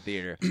in the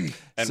theater.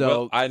 And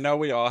so I know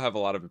we all have a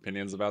lot of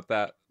opinions about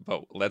that,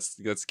 but let's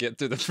get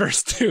through the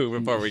first two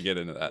before we get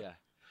into that. Yeah.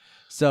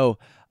 So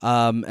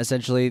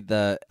essentially,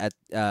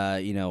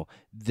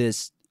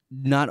 this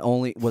not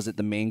only was it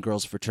the main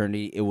girls'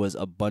 fraternity, it was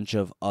a bunch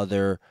of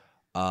other.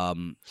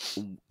 Not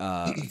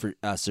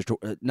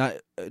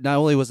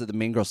only was it the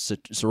main girls'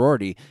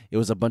 sorority, it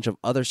was a bunch of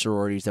other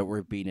sororities that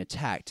were being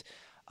attacked.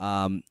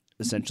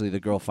 Essentially, the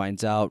girl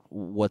finds out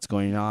what's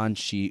going on.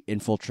 She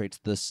infiltrates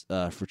this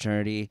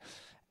fraternity.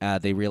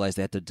 They realize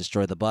they have to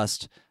destroy the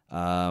bust,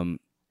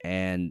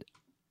 and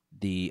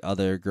the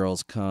other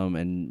girls come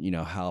and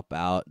help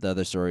out. The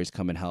other sororities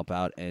come and help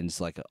out, and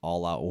it's like an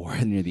all-out war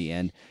near the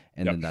end.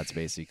 And then that's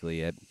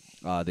basically it.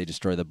 They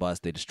destroy the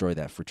bust. They destroy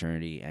that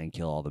fraternity and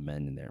kill all the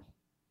men in there.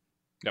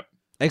 Yep.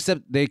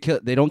 Except they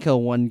don't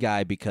kill one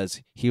guy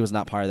because he was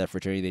not part of that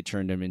fraternity. They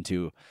turned him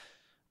into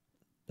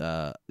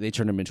a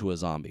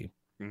zombie.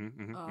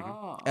 Mm-hmm, mm-hmm,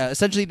 Oh.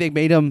 Essentially, they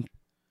made them.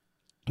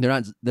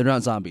 They're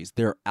not zombies.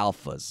 They're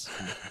alphas.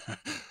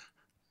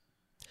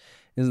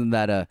 Isn't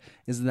that a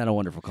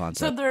wonderful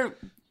concept?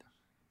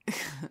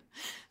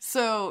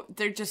 So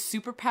they're just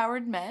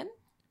superpowered men?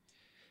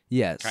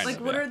 Yes. Kind Like,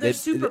 of, what yeah. are their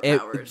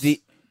superpowers?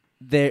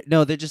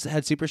 They just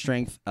had super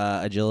strength,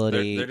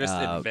 agility. They're just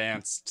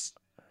advanced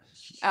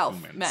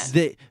Elf humans.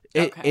 men.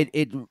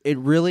 It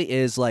really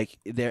is like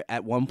there.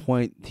 At one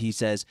point, he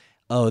says,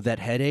 "Oh, that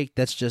headache.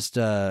 That's just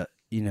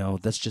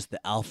that's just the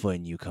alpha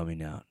in you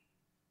coming out."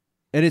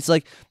 And it's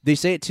like they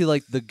say it to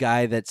like the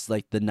guy that's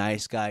like the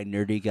nice guy,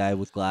 nerdy guy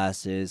with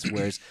glasses,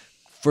 wears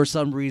for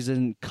some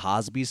reason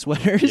Cosby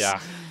sweaters.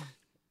 Yeah.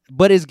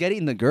 But is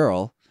getting the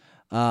girl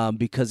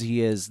because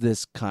he is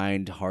this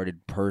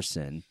kind-hearted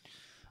person.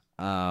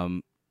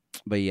 But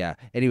yeah.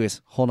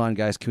 Anyways, hold on,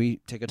 guys. Can we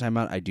take a time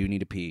out? I do need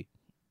to pee.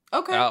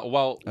 Okay.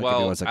 Well, give me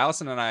 1 second.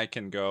 Allison and I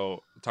can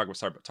go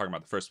start talking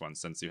about the first one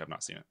since you have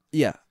not seen it.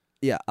 Yeah.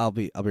 I'll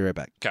be right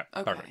back. Okay.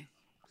 Okay. Perfect.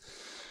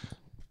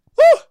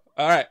 Woo!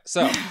 All right.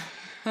 So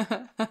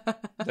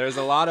there's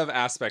a lot of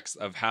aspects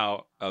of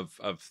how of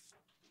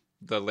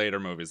the later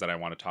movies that I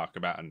want to talk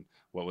about and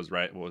what was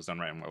right, what was done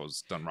right, and what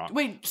was done wrong.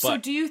 Wait, so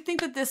do you think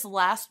that this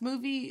last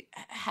movie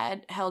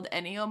had held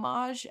any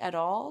homage at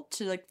all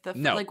to like the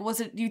No. like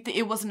was it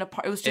it wasn't a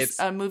part, it was just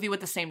a movie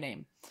with the same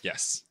name?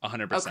 Yes,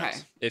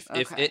 100%.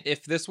 Okay.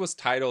 If this was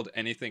titled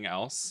anything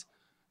else,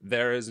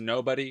 there is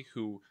nobody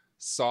who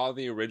saw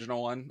the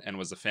original one and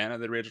was a fan of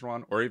the original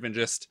one, or even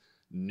just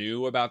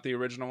knew about the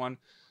original one.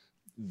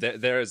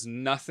 There is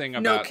nothing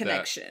about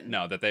connection.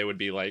 that they would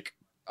be like,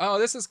 oh,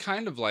 this is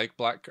kind of like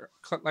Black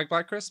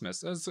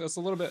Christmas. It's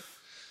a little bit.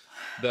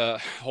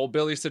 the whole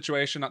Billy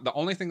situation. The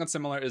only thing that's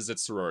similar is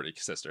it's sorority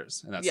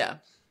sisters, and that's it.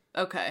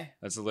 Okay.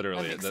 That's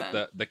literally it.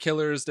 The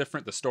killer is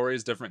different. The story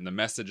is different. The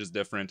message is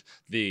different.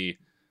 The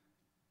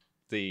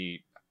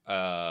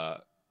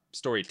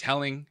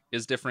storytelling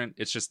is different.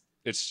 It's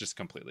just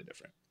completely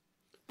different.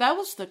 That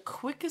was the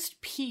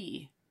quickest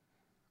pee.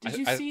 Did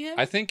you see him?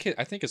 I think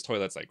his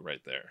toilet's like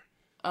right there.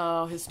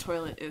 Oh, his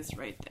toilet is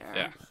right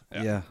there.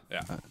 Yeah.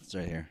 It's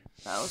right here.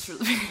 That was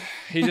really.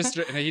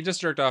 he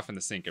just jerked off in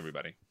the sink.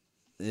 Everybody.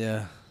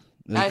 Yeah.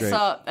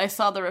 I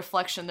saw the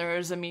reflection. There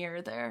was a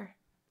mirror there.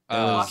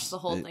 I watched the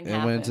whole thing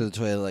happen. It went into the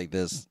toilet like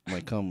this. My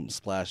cum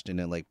splashed in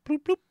it like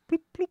bloop, bloop,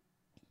 bloop, bloop.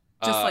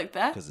 Just like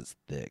that? Because it's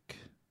thick.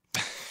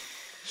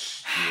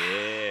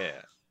 Yeah.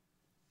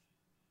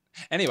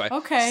 Anyway,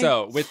 okay.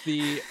 So with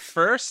the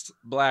first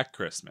Black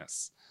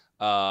Christmas,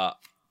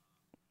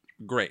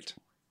 great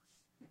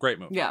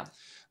movie. Yeah.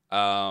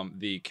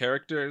 The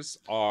characters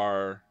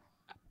are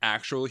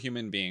actual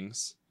human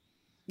beings.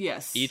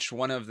 Yes. Each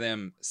one of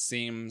them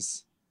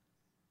seems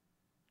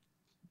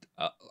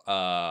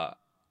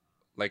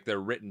like they're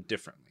written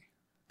differently.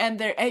 And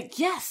they're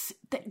yes,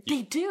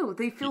 they do.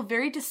 They feel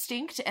very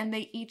distinct, and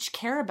they each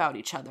care about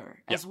each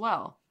other as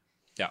well.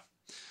 Yeah.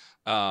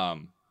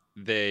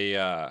 They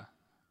a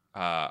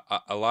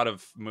lot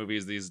of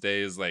movies these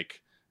days,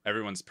 like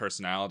everyone's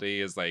personality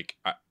is like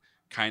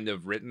kind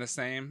of written the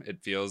same.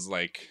 It feels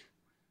like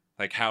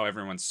how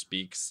everyone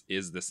speaks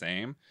is the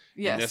same.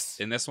 Yes.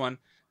 In this one,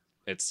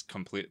 it's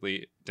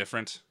completely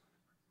different.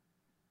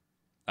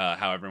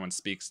 How everyone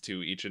speaks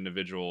to each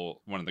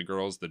individual one of the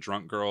girls. The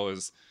drunk girl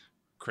is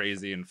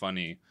crazy and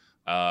funny.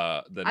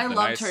 I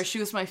loved her. She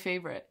was my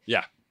favorite.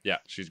 Yeah,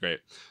 she's great.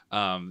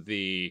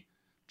 The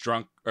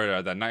drunk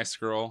or the nice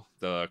girl,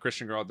 the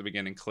Christian girl at the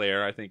beginning,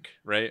 Claire, I think,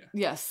 right?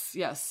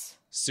 Yes.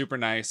 Super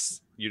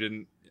nice. You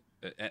didn't,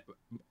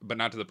 but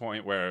not to the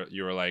point where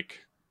you were like,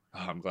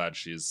 oh, I'm glad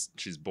she's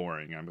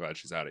boring. I'm glad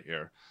she's out of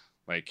here.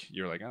 Like,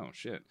 you're like, oh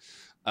shit.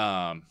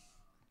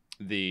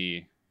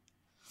 The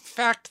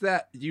fact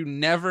that you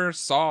never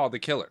saw the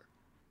killer.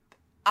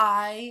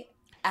 I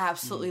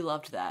absolutely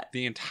loved that.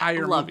 The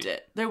entire loved movie.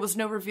 It. There was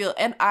no reveal,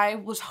 and I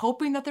was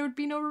hoping that there would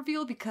be no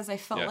reveal because I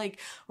felt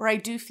I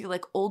do feel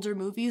like older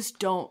movies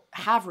don't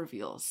have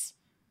reveals.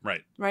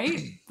 Right.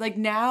 Like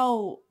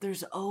now,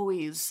 there's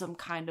always some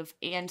kind of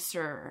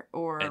answer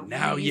or and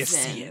now reason. You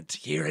see it.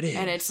 Here it is.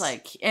 And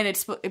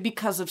it's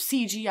because of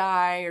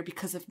CGI or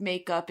because of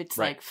makeup. It's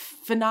like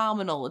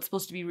phenomenal. It's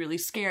supposed to be really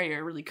scary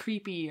or really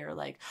creepy or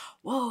like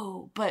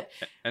whoa. But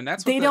and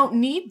that's they don't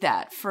need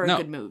that for a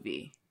good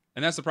movie.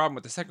 And that's the problem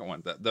with the second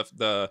one.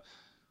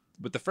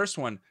 With the first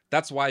one,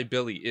 that's why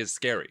Billy is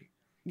scary.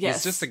 Yes.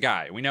 He's just a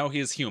guy. We know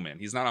he's human.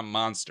 He's not a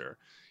monster.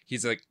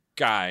 He's a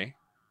guy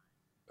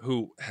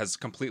who has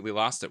completely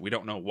lost it. We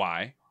don't know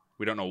why.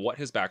 We don't know what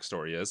his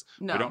backstory is.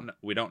 No.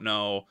 We don't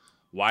know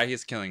why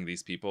he's killing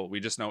these people. We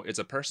just know it's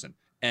a person.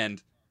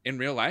 And in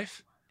real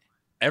life,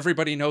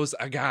 everybody knows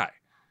a guy.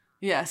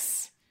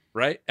 Yes.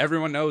 Right?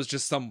 Everyone knows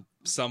just some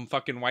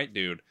fucking white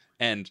dude.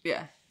 And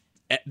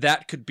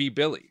that could be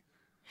Billy.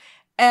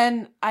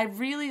 And I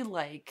really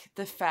like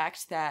the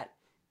fact that,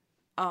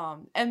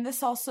 and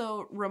this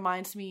also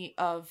reminds me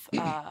of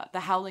The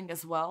Howling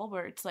as well,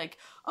 where it's like,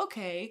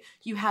 okay,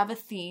 you have a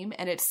theme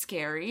and it's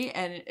scary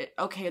and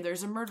okay,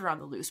 there's a murder on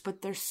the loose,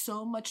 but there's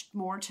so much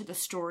more to the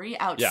story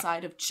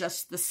outside of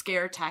just the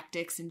scare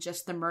tactics and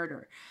just the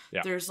murder.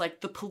 Yeah. There's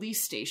like the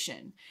police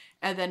station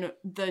and then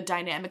the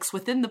dynamics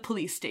within the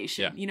police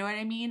station, you know what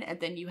I mean? And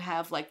then you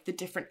have like the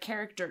different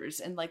characters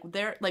and like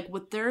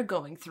what they're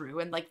going through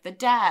and like the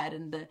dad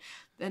and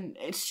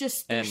it's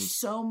just, there's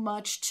so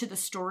much to the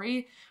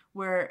story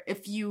where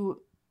if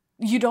you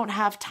don't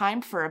have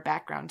time for a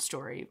background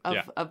story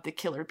of the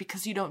killer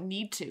because you don't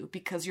need to,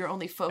 because you're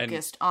only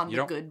focused on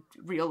the good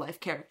real life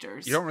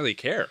characters. You don't really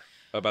care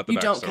about the backstory.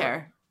 You don't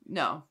care.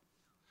 No.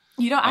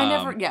 You don't, I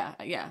never,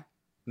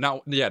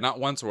 Not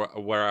once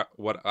where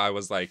what I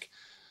was like,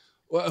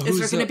 well, is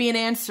there going to be an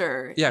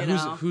answer? Yeah,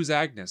 who's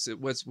Agnes?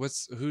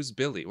 Who's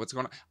Billy? What's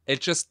going on? It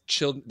just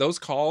chilled. Those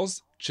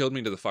calls chilled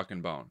me to the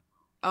fucking bone.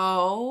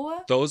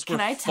 Oh, those were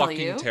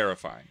fucking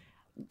terrifying.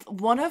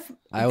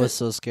 I was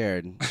so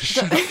scared.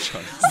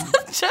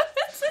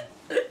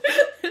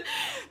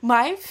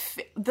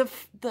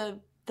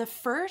 The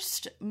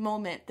first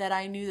moment that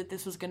I knew that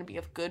this was going to be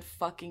a good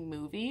fucking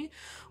movie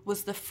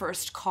was the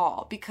first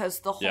call, because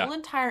the whole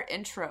entire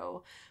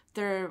intro,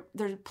 they're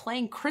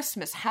playing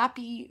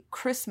happy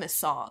Christmas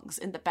songs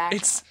in the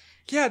background.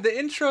 The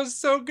intro's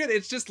so good.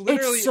 It's just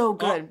literally so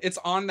good. It's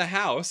on the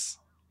house.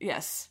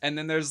 Yes. And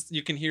then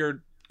you can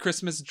hear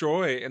Christmas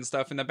joy and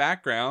stuff in the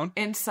background.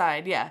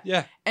 Inside,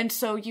 yeah. And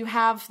so you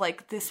have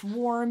like this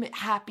warm,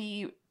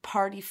 happy,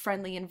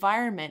 party-friendly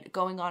environment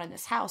going on in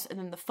this house, and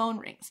then the phone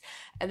rings,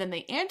 and then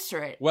they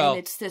answer it, and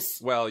it's this...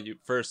 Well, you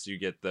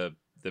get the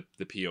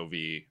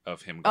POV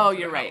of him going Oh, to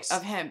you're the right. house.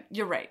 Of him.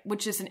 You're right.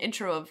 Which is an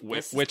intro of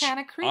this which is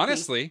kind of creepy.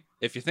 Honestly,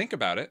 if you think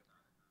about it,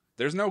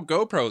 there's no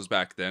GoPros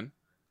back then.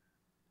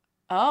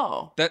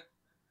 Oh.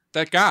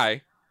 That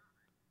guy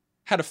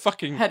had a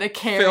fucking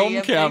film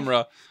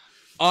camera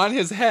on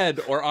his head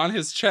or on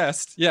his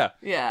chest. Yeah.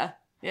 Yeah.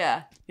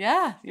 Yeah.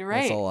 Yeah. You're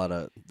right. That's a lot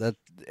of that.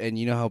 And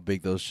you know how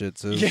big those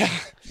shits is? Yeah.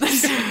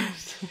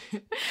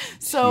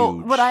 So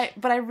Huge. but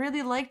I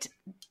really liked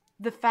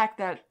the fact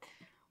that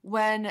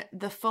when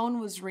the phone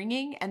was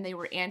ringing and they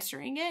were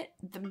answering it,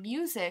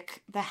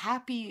 the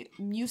happy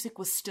music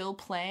was still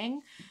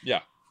playing.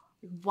 Yeah.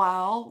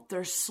 While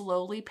they're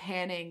slowly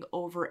panning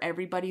over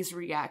everybody's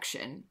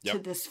reaction to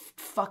this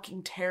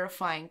fucking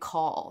terrifying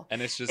call.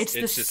 And it's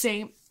the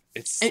same.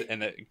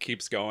 And it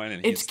keeps going,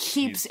 and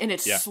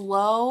it's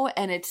slow,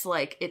 and it's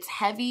like it's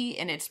heavy,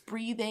 and it's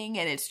breathing,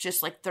 and it's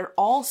just like they're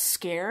all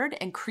scared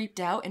and creeped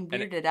out and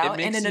weirded out.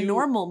 And in a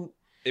normal,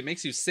 it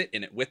makes you sit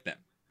in it with them.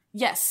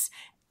 Yes,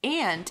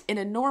 and in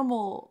a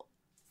normal,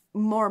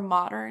 more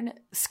modern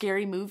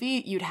scary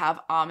movie, you'd have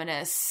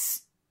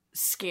ominous,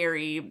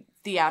 scary,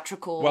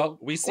 theatrical,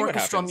 we see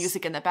orchestral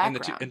music in the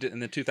background in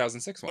the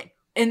 2006 one.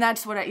 And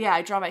that's what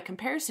I draw my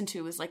comparison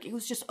to, is like it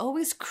was just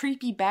always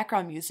creepy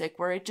background music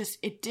where it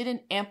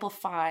didn't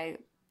amplify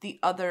the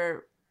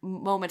other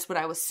moments what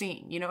I was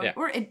seeing, you know,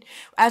 or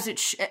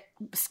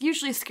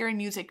usually scary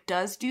music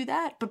does do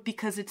that, but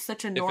because it's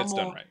such a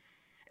normal,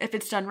 if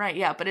it's done right,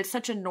 yeah, but it's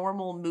such a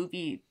normal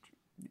movie,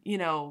 you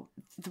know,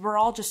 we're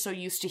all just so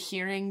used to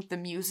hearing the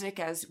music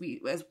as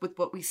with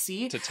what we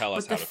see to tell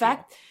us but how to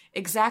feel.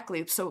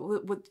 Exactly.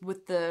 So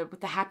with the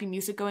happy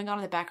music going on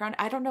in the background,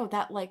 I don't know,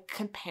 that like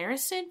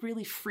comparison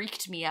really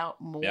freaked me out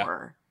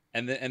more.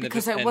 Yeah.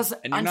 Because it was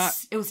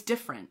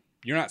different.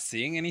 You're not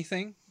seeing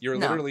anything. You're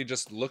literally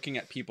just looking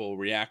at people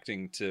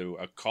reacting to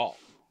a call.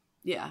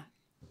 Yeah.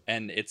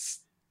 And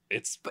it's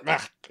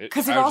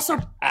because it also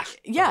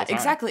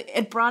exactly,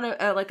 it brought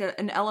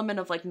an element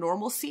of like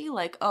normalcy,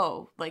 like,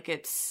 oh, like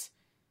it's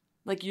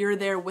like you're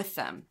there with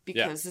them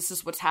because this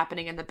is what's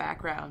happening in the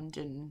background.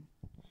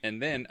 And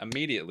then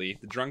immediately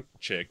the drunk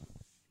chick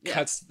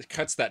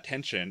cuts that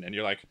tension, and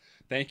you're like,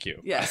 thank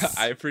you. Yes.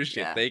 I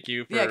appreciate it. Thank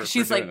you for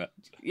she's doing like that.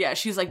 Yeah,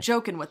 she's like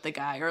joking with the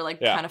guy or like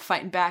kind of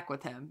fighting back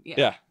with him.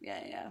 Yeah.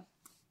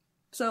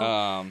 So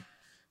I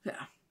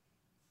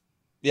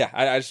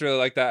just really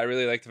like that. I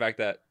really like the fact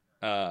that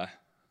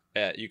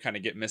you kind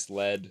of get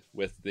misled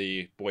with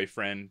the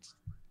boyfriend,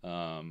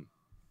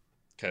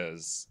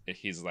 because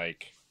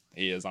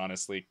he is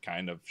honestly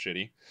kind of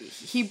shitty.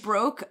 He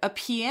broke a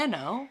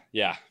piano.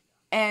 Yeah.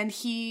 And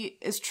he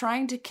is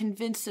trying to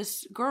convince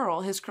this girl,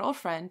 his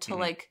girlfriend, to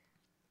like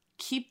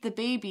keep the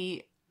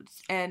baby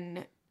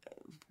and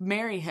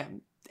marry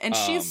him. And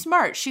she's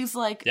smart. She's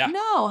like,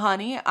 no,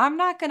 honey, I'm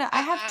not going to.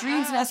 I have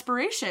dreams and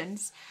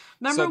aspirations.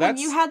 Remember when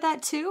you had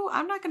that too?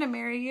 I'm not going to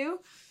marry you.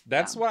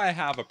 That's why I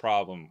have a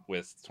problem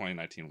with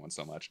 2019 one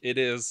so much. It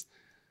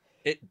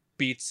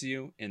beats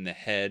you in the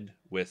head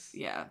with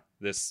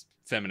this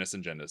feminist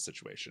agenda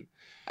situation.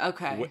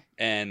 Okay.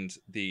 And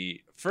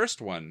the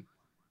first one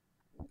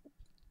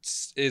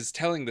is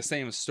telling the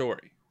same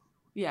story.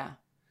 Yeah.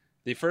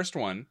 The first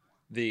one,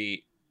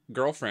 the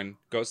girlfriend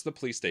goes to the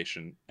police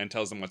station and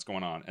tells them what's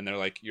going on, and they're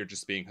like, you're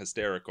just being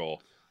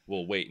hysterical,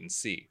 we'll wait and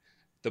see.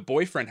 The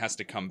boyfriend has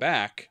to come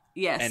back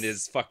and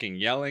is fucking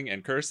yelling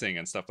and cursing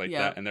and stuff like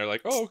that, and they're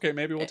like, oh, okay,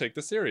 maybe we'll take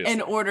this seriously. In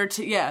order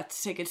to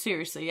take it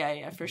seriously.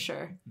 Yeah, for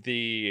sure.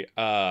 The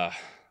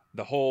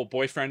whole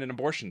boyfriend and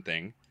abortion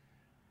thing,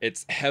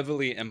 it's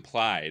heavily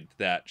implied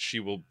that she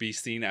will be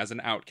seen as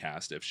an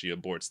outcast if she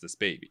aborts this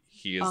baby.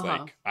 He is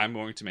like, I'm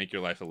going to make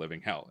your life a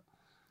living hell,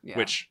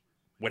 which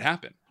would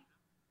happen.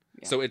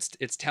 Yeah. So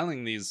it's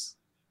telling these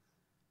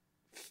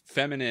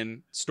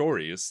feminine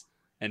stories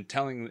and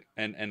telling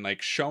and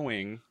like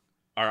showing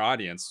our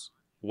audience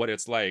what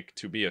it's like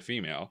to be a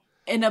female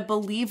in a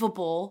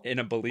believable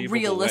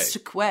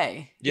realistic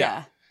way.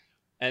 Yeah.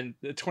 And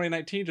the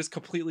 2019 just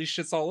completely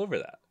shits all over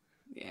that.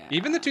 Yeah.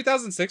 Even the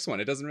 2006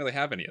 one, it doesn't really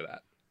have any of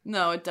that.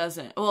 No, it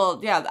doesn't. Well,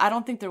 yeah, I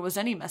don't think there was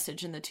any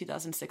message in the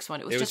 2006 one.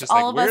 It was just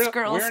all of us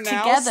girls together. We're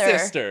now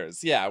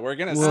sisters. Yeah, we're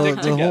going to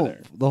stick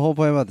together. The whole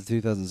point about the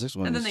 2006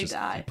 one and is then they just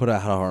die. Put out a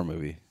horror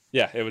movie.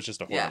 Yeah, it was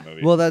just a horror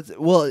movie.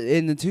 Well,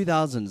 in the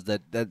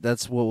 2000s,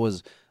 that's what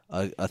was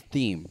a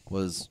theme,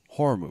 was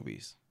horror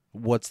movies.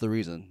 What's the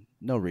reason?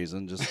 No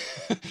reason, just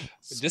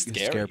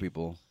scare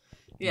people.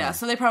 Yeah,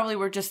 so they probably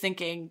were just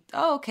thinking,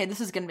 oh, okay,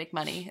 this is going to make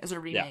money as a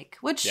remake.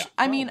 Which,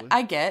 I mean,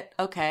 I get,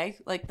 okay.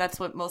 Like, that's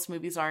what most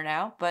movies are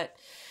now. But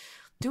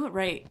do it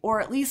right. Or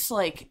at least,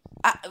 like...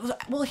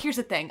 well, here's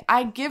the thing.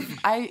 I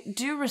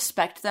do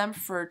respect them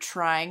for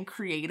trying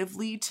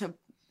creatively to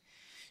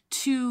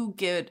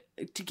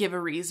give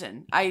a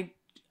reason. I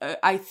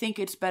think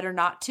it's better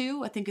not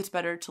to. I think it's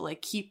better to,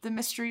 like, keep the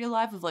mystery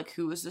alive of, like,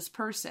 who is this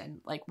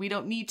person? Like, we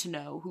don't need to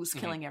know who's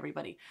killing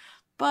everybody.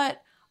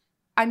 But...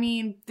 I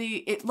mean,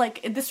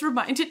 this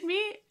reminded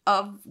me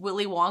of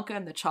Willy Wonka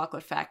and the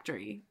Chocolate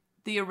Factory.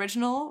 The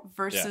original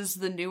versus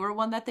the newer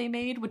one that they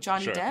made with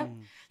Johnny Depp.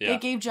 Yeah. They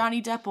gave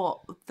Johnny Depp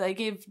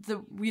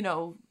the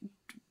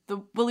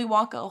Willy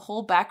Wonka a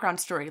whole background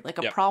story, like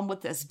a problem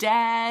with his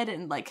dad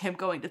and like him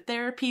going to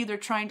therapy. They're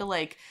trying to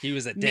like he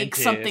was a make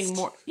dentist. Something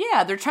more.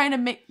 Yeah, they're trying to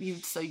make you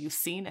so you've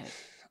seen it.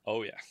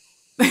 Oh yeah.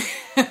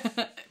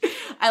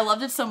 I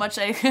loved it so much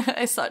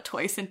I saw it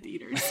twice in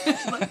theaters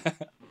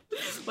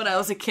when I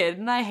was a kid,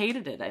 and I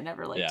hated it. I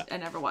never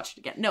watched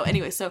it again. No,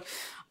 anyway, so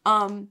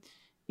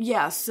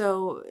yeah,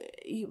 so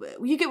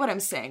you get what I'm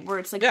saying, where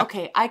it's like,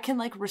 okay, I can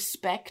like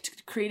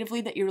respect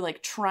creatively that you're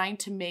like trying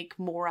to make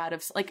more out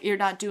of, like, you're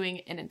not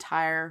doing an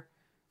entire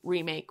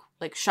remake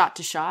like shot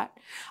to shot.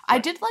 Right. I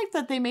did like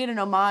that they made an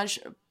homage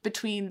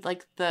between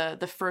like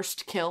the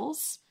first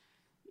kills,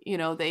 you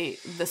know, the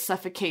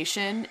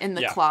suffocation in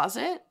the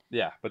closet.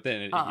 Yeah, but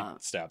then he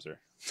stabs her.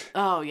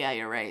 Oh yeah,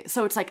 you're right.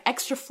 So it's like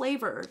extra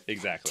flavor.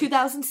 Exactly.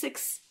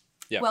 2006.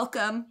 Yep.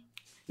 Welcome.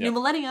 Yep. New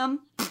millennium.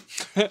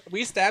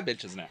 We stab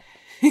bitches now.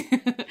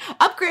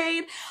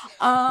 Upgrade.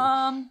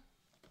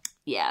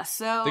 Yeah,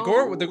 so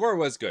the gore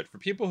was good for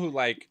people who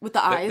like with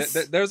the eyes.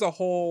 There's a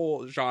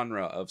whole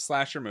genre of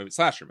slasher movies.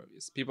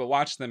 People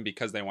watch them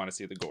because they want to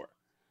see the gore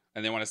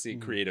and they want to see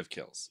creative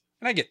kills,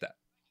 and I get that.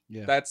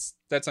 Yeah, that's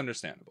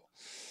understandable.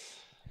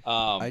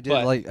 I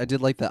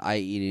did like the eye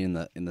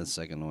eating in the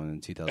second one in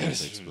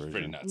 2006 version.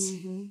 Pretty nuts.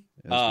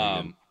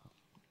 Mm-hmm.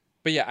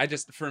 But yeah,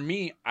 for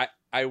me,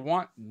 I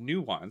want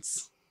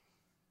nuance.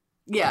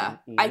 Yeah,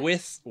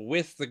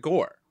 with the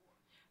gore,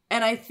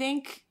 and I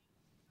think,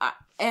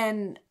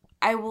 and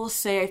I will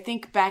say, I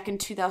think back in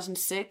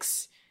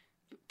 2006,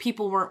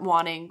 people weren't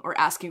wanting or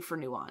asking for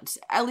nuance.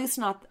 At least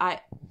not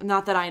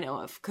that I know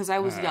of, because I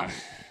was young.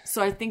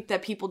 So I think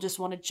that people just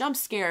wanted jump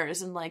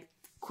scares and like,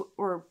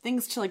 or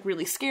things to like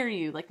really scare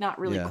you, like not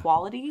really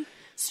quality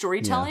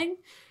storytelling.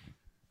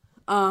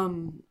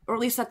 Or at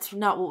least that's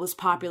not what was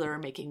popular or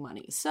making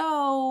money.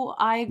 So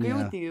I agree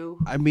with you.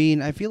 I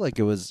mean, I feel like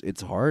it was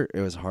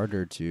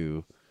harder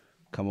to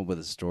come up with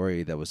a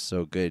story that was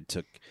so good. It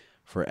took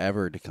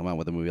forever to come out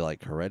with a movie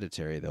like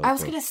Hereditary, though. I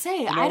was gonna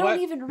say, I don't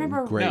even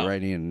remember. Great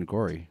writing and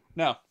gory.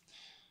 No,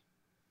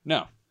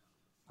 I'm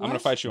gonna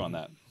fight you on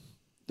that.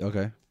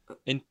 Okay.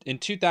 In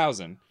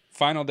 2000,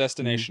 Final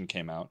Destination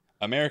came out.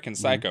 American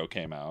Psycho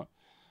came out.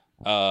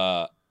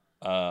 Oh,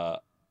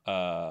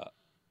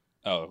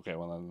 okay.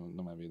 Well,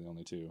 that might be the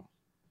only two.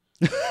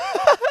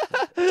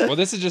 Well,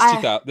 this is just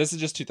 2000. This is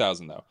just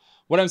 2000, though.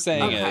 What I'm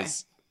saying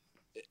is,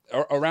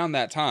 around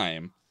that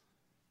time,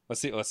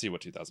 let's see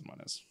what 2001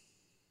 is.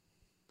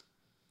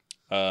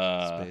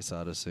 Space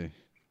Odyssey.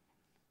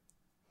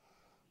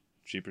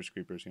 Jeepers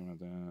Creepers came out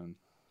then.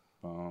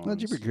 Well,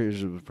 Jeepers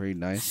Creepers was pretty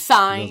nice.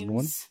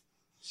 Signs.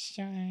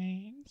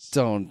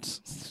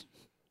 Don't.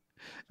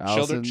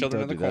 Allison,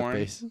 Children don't of the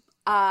Corn.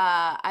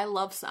 I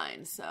love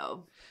Signs,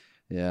 so.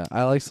 Yeah,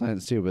 I like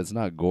Signs too, but it's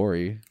not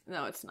gory.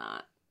 No, it's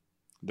not.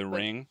 The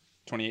Ring,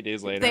 28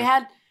 Days Later. They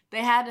had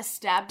to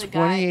stab the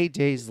guy. 28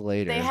 Days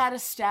Later. They had to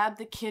stab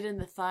the kid in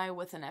the thigh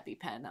with an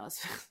EpiPen. That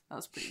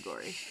was pretty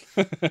gory.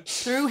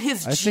 Through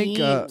his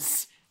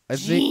jeans. I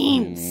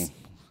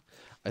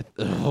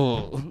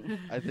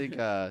think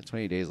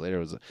 28 Days Later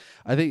was.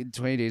 I think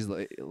 28 Days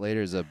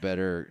Later is a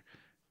better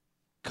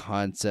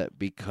concept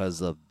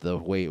because of the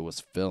way it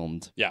was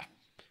filmed. Yeah.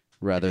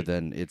 Rather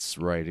than its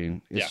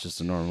writing, it's just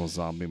a normal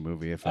zombie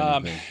movie. If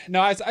anything,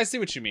 no, I see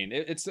what you mean.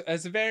 It's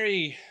a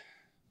very,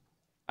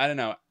 I don't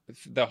know,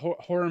 the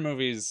horror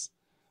movies.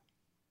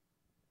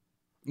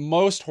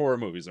 Most horror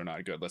movies are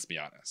not good. Let's be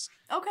honest.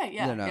 Okay,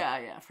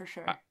 yeah, for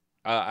sure.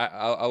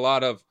 A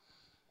lot of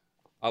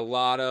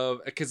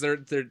because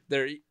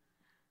they're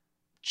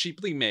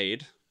cheaply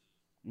made,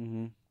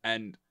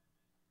 and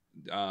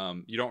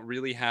you don't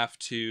really have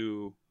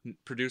to.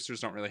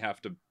 Producers don't really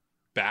have to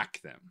back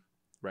them.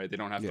 Right, they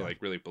don't have to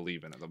like really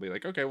believe in it. They'll be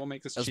like, okay, we'll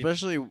make this cheap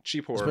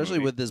horror especially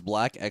movie. With this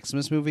Black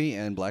Xmas movie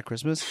and Black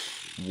Christmas,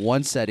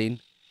 one setting,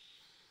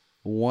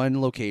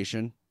 one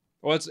location.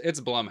 Well,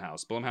 it's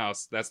Blumhouse.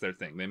 Blumhouse, that's their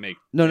thing. They make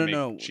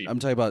no. Cheap. I'm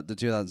talking about the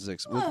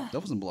 2006. That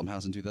wasn't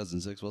Blumhouse in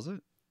 2006, was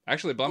it?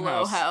 Actually,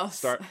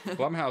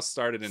 Blumhouse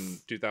started in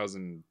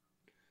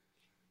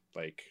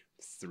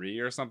 2003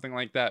 or something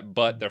like that.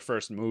 But their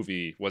first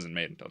movie wasn't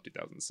made until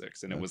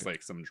 2006, and it was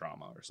like some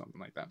drama or something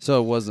like that. So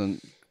it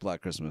wasn't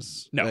Black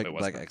Christmas. No, it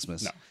wasn't. Black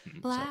Xmas. No.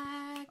 Black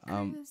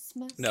Christmas.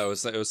 No,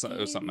 it was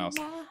something else.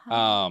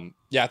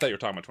 Yeah, I thought you were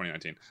talking about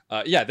 2019.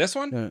 Yeah, this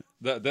one,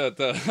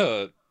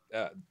 the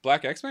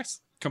Black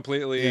Xmas,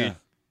 completely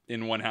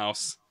in one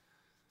house.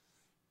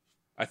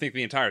 I think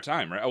the entire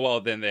time, right?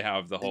 Well, then they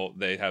have the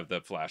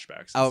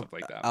flashbacks and stuff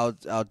like that.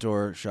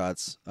 Outdoor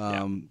shots.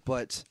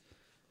 But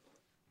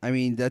I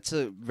mean, that's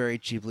a very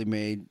cheaply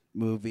made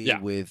movie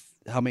with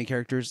how many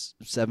characters?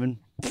 7?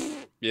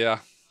 Yeah.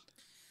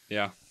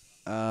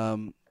 I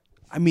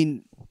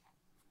mean,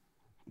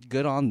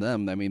 good on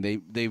them. I mean,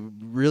 they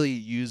really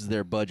used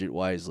their budget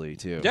wisely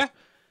too. Yeah.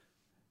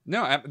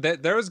 No,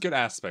 there was good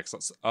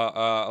aspects. A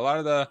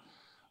lot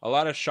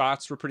of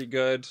shots were pretty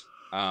good.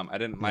 I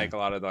didn't like a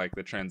lot of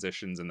the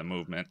transitions and the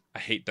movement. I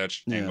hate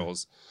Dutch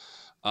angles.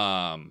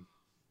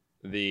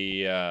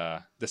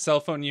 The cell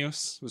phone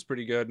use was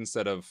pretty good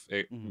instead of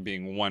it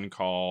being one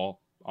call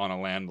on a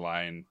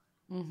landline.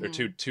 There are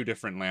two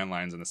different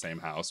landlines in the same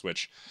house,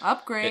 which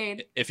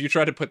upgrade. If you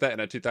try to put that in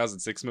a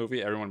 2006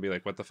 movie, everyone would be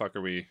like, "What the fuck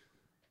are we?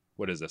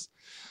 What is this?"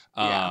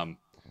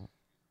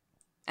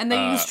 And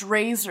they used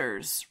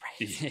razors.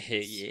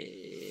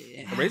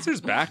 Yeah.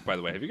 Razor's back, by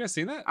the way. Have you guys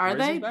seen that? Are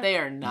they? Back? They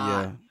are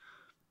not.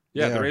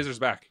 Yeah, They the are. Razor's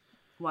back.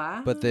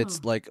 Wow. But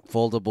it's like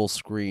foldable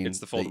screen. It's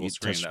the foldable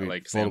screen that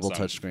like foldable Samsung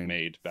touchscreen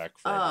made back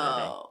forever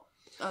ago.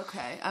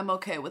 Okay. I'm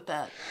okay with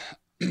that.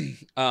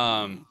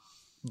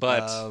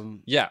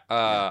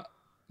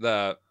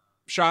 The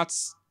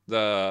shots,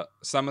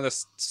 some of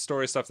the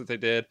story stuff that they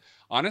did.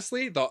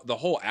 Honestly, the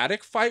whole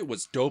attic fight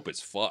was dope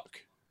as fuck.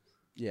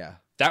 Yeah.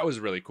 That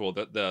was really cool.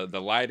 The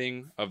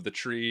lighting of the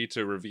tree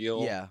to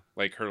reveal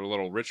like her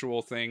little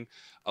ritual thing.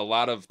 A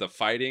lot of the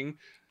fighting.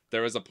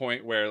 There was a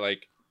point where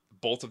like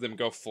both of them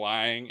go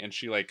flying and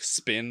she like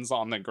spins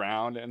on the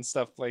ground and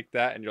stuff like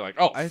that. And you're like,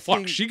 oh,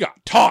 fuck, she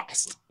got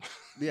tossed.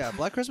 Yeah,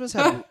 Black Christmas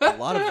had a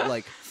lot of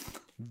like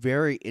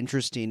very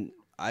interesting,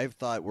 I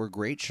thought were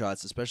great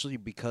shots, especially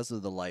because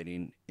of the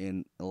lighting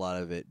in a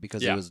lot of it.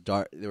 Because it was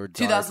dark. There were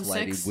dark 2006?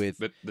 lighting with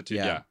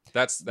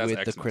that's with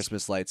Xmas. the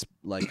Christmas lights,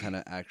 like kind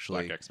of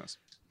actually Black Xmas.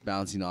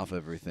 bouncing off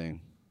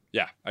everything.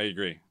 Yeah, I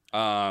agree.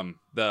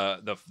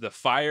 The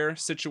fire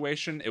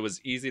situation, it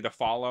was easy to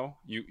follow.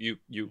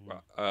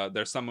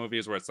 There's some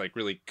movies where it's like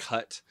really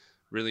cut,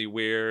 really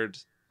weird,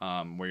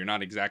 where you're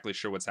not exactly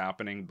sure what's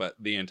happening, but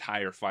the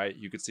entire fight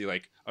you could see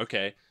like,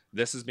 okay,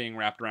 this is being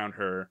wrapped around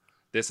her,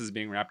 this is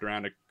being wrapped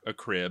around a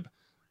crib,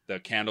 the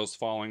candles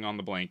falling on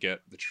the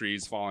blanket, the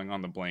trees falling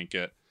on the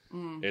blanket,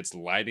 it's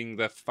lighting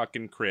the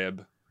fucking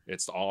crib,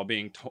 it's all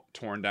being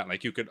torn down.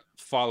 Like you could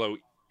follow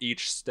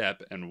each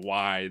step and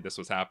why this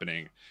was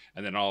happening,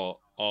 and then all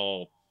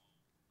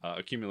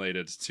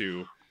accumulated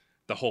to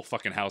the whole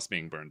fucking house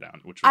being burned down,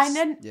 which was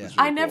really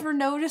I cool. never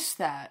noticed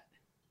that.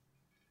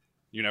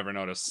 You never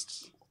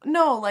noticed?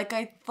 No, like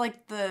I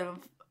like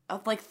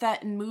that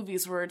in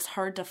movies where it's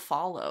hard to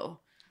follow.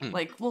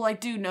 Like, well, I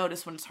do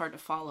notice when it's hard to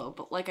follow,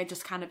 but like I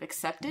just kind of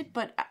accept it.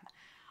 But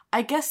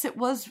I guess it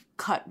was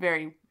cut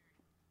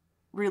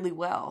really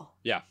well.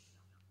 Yeah.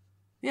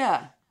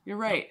 Yeah, you're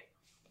right.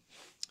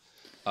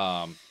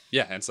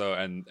 Yeah, and so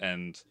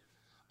and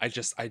I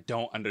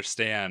don't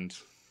understand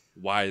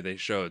why they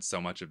showed so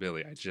much of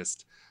Billy.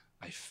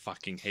 I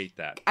fucking hate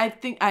that. I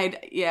think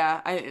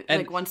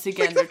like once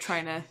again they're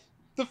trying to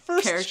the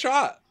first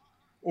shot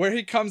where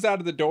he comes out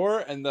of the door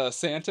and the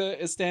Santa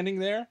is standing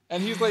there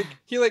and he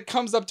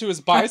comes up to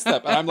his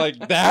bicep and I'm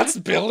like, that's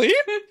Billy?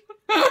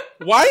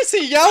 Why is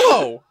he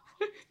yellow?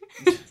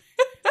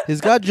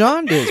 He's got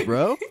jaundice,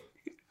 bro.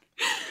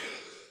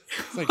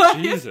 It's like, why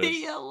Jesus. is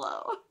he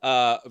yellow?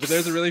 But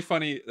there's a really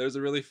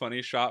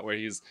funny shot where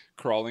he's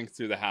crawling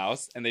through the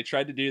house, and they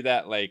tried to do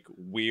that like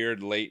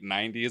weird late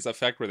 90s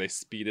effect where they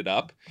speed it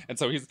up, and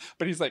so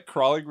he's like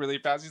crawling really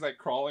fast. He's like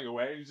crawling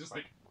away. And he's just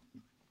like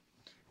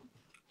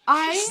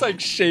just like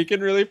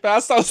shaking really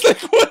fast. I was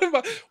like,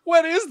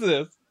 what is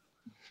this?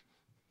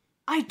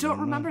 I don't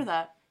remember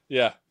that.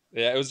 Yeah,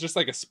 it was just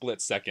like a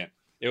split second.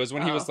 It was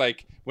when he was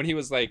like it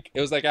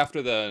was like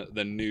after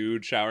the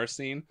nude shower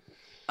scene.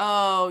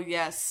 Oh,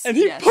 yes. And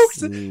he pokes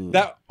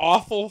that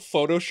awful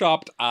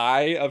photoshopped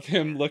eye of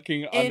him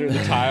looking under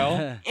the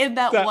tile. In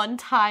that one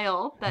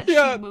tile that she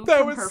moved that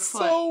from was her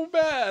foot. so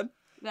bad.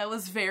 That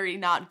was very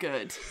not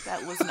good.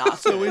 That was not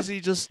So good. he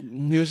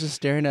was just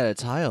staring at a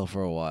tile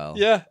for a while.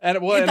 Yeah, and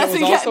it was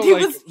also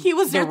he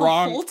was there the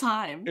whole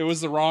time. It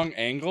was the wrong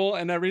angle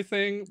and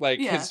everything. Like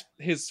his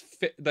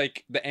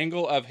like the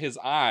angle of his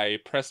eye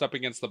pressed up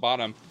against the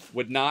bottom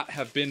would not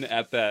have been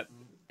at that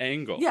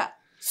angle. Yeah.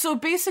 So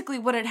basically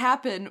what had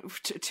happened,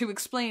 to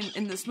explain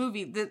in this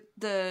movie,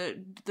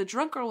 the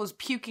drunk girl was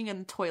puking in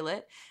the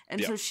toilet,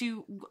 and so she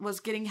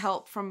was getting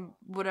help from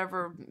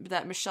whatever,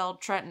 that Michelle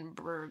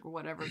Trachtenberg,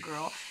 whatever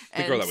girl.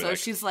 And girl that we so like.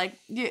 she's like,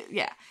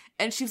 yeah.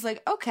 And she's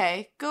like,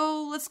 okay,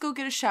 let's go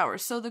get a shower.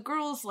 So the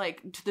girl's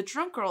like, the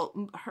drunk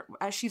girl,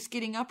 as she's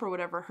getting up or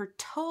whatever, her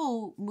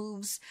toe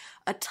moves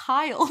a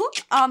tile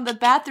on the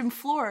bathroom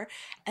floor.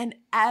 And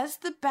as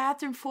the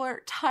bathroom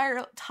floor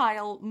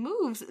tile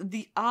moves,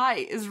 the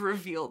eye is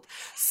revealed.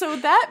 So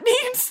that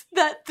means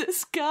that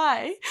this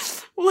guy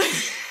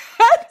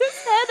had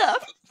his head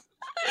up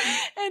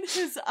and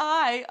his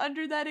eye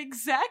under that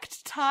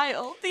exact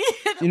tile,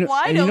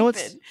 wide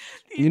open.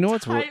 You know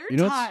what's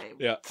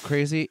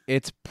crazy?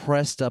 It's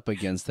pressed up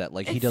against that.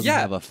 Like he doesn't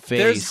have a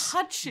face.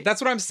 That's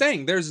what I'm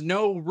saying. There's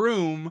no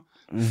room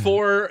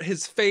for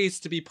his face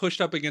to be pushed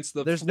up against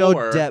the There's floor.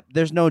 No depth.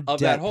 There's no of depth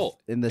that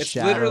hole. In the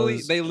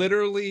shadows. They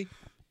literally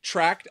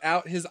tracked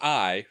out his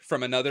eye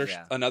from another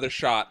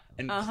shot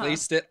and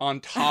placed it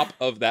on top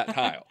of that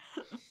tile.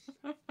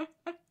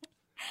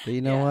 But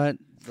you know what?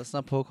 Let's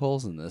not poke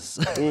holes in this.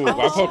 Ooh, I'm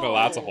poking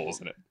lots of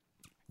holes in it.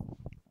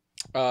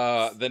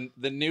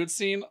 The nude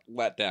scene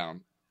let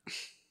down.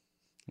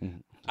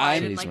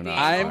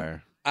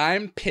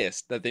 I'm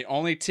pissed that the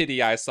only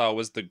titty I saw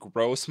was the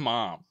gross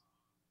mom.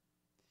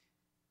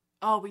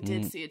 Oh, we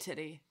did see a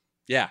titty.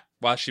 Yeah,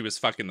 while she was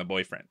fucking the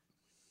boyfriend.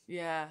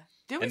 Yeah.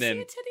 Did we see a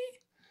titty?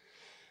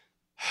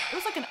 It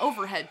was like an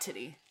overhead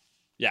titty.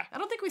 Yeah. I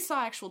don't think we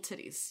saw actual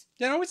titties.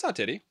 Yeah, no, we saw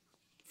titty.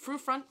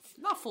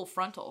 Not full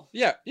frontal.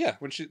 Yeah.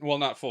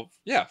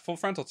 Full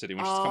frontal titty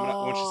when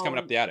she's coming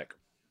up the attic.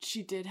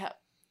 She did have.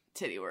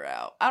 titty were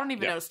out. I don't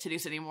even notice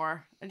titties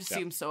anymore. I just see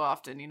them so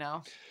often, you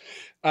know.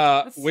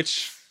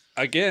 Which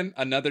again,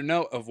 another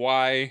note of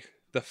why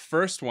the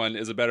first one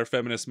is a better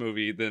feminist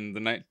movie than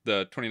the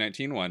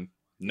 2019 one.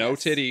 No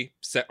titty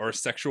or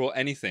sexual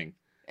anything.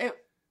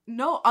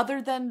 No,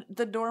 other than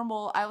the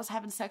normal I was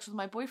having sex with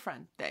my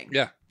boyfriend thing.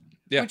 Yeah.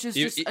 Yeah. Which is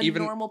just a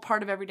normal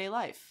part of everyday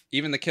life.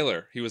 Even the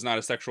killer, he was not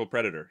a sexual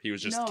predator. He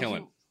was just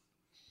killing.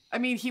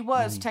 He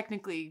was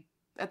technically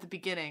at the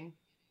beginning.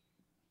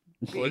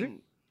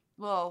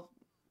 Well,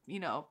 you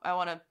know, I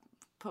want to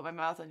put my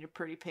mouth on your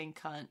pretty pink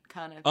cunt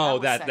kind of. Oh,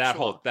 that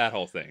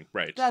whole thing,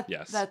 right? That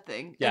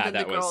thing. Yeah, and then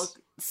that the girl, was.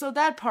 So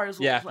that part is.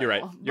 Yeah, you're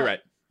right. You're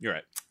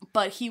right.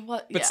 But he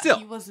was. But still,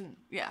 he wasn't.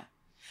 Yeah.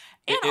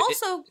 And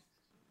also,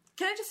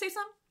 can I just say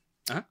something?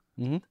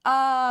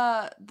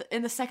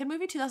 In the second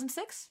movie,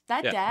 2006,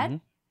 that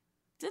dad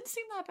didn't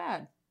seem that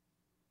bad.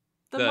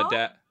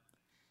 The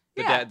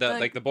dad,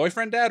 like the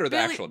boyfriend dad or the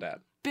actual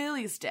dad?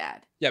 Billy's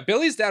dad. Yeah,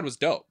 Billy's dad was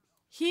dope.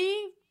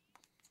 He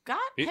got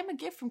him a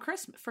gift for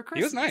Christmas.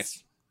 He was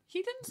nice.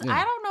 He didn't.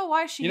 I don't know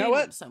why she hated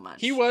him so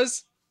much. He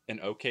was an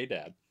okay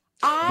dad.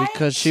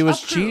 Because she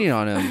was cheating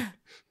on him.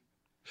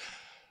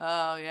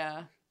 Oh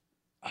yeah.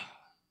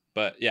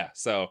 But yeah,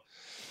 so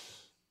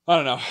I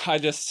don't know. I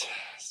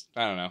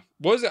don't know.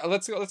 What was it?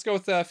 Let's go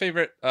with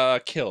favorite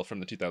kill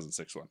from the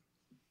 2006 one.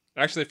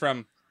 Actually,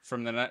 from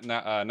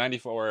the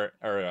 94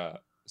 or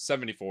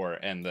 74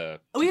 and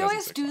the. We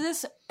always do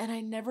this, and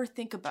I never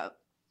think about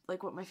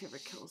like what my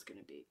favorite kill is going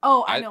to be.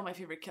 Oh, I know my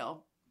favorite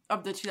kill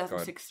of the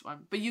 2006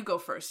 one, but you go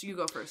first. You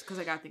go first because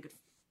I got to think of.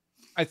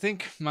 I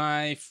think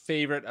my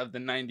favorite of the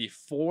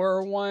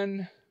 94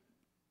 one.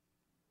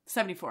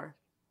 74.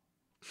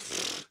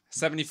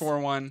 74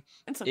 one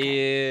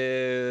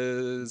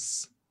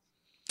is.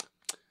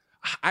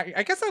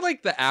 I guess I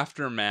like the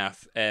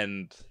aftermath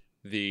and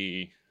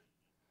the.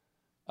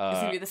 It's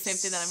gonna be the same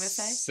thing that I'm gonna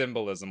say.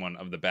 Symbolism one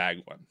of the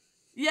bag one.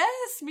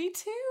 Yes, me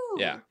too.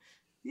 Yeah.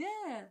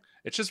 Yeah.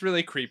 It's just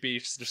really creepy,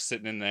 just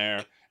sitting in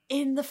there.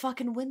 In the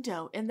fucking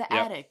window, in the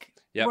attic,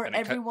 where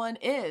everyone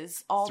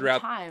is all the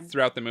time.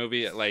 Throughout the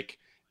movie,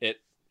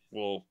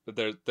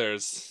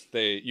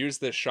 they use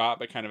this shot,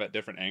 but kind of at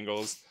different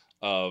angles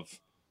of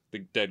the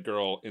dead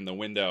girl in the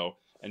window,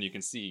 and you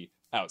can see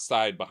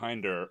outside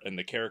behind her and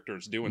the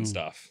characters doing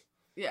stuff.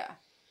 Yeah.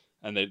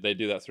 And they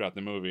do that throughout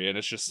the movie, and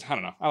it's just, I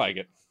don't know, I like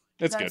it.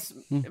 It's good.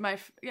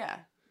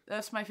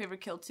 That's my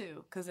favorite kill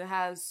too, because it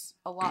has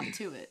a lot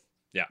to it.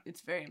 Yeah.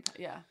 It's very,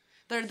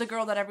 They're the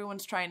girl that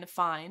everyone's trying to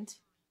find.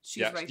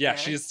 She's right there. Yeah,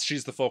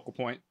 she's the focal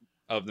point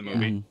of the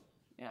movie.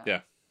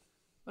 Yeah.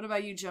 What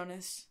about you,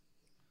 Jonas?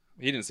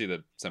 He didn't see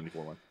the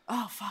 74 one.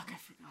 Oh, fuck, I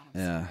forgot.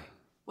 Yeah.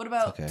 What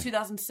about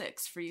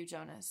 2006 for you,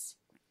 Jonas?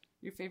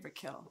 Your favorite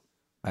kill?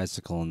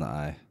 Icicle in the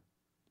eye.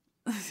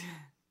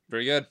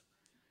 Very good.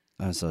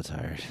 I'm so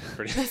tired.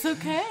 That's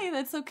okay.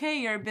 That's okay.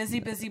 You're a busy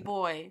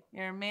boy.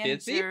 You're a manager.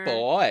 Busy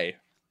boy.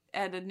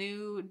 At a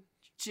new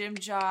gym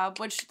job,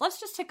 which let's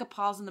just take a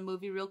pause in the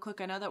movie real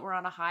quick. I know that we're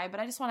on a high, but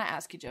I just want to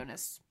ask you,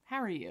 Jonas, how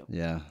are you?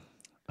 Yeah.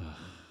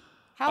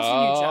 How's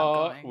your new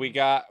job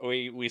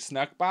going? We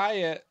snuck by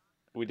it.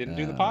 We didn't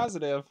do the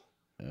positive.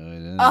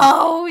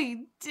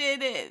 We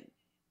did it.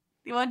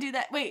 You want to do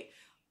that? Wait.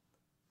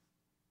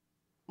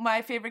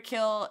 My favorite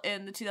kill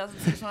in the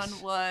 2006 one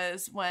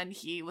was when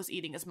he was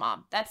eating his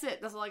mom. That's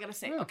it. That's all I gotta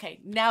say. Okay,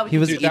 now he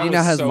was eating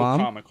his mom.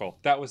 Comical.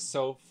 That was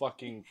so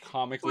fucking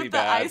comically with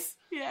bad. The ice.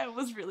 Yeah, it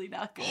was really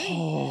not good.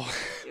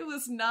 It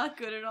was not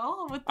good at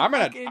all. With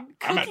the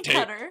cookie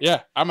cutter.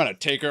 Yeah, I'm gonna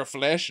take her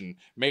flesh and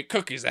make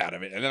cookies out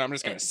of it, and then I'm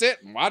just gonna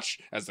sit and watch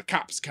as the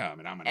cops come,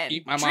 and I'm gonna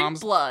eat my mom's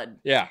blood.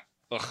 Yeah.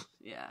 Ugh.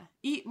 Yeah,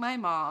 eat my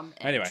mom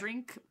and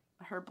drink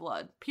her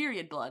blood.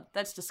 Period blood.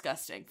 That's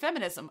disgusting.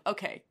 Feminism.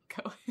 Okay,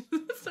 go.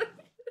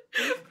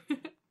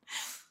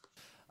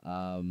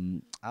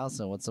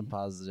 Allison, what's some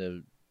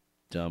positive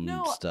dumb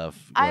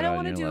stuff I don't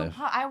want to do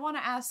I want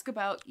to ask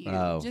about you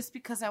just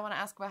because I want to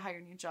ask about how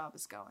your new job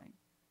is going.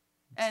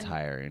 It's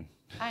tiring.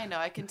 I know,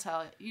 I can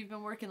tell. You've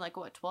been working like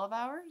 12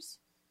 hours?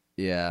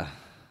 Yeah.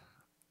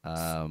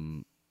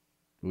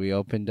 We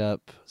opened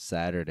up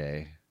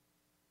Saturday.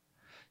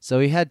 So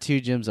we had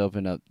 2 gyms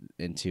open up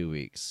in 2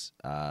 weeks.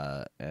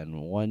 So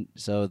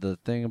the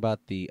thing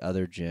about the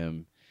other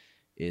gym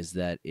is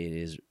that it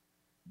is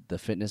the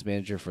fitness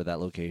manager for that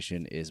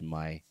location is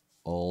my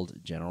old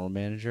general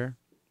manager.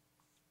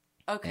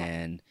 Okay.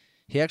 And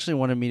he actually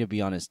wanted me to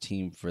be on his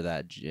team for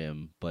that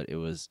gym, but it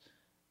was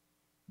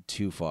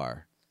too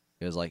far.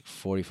 It was like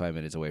 45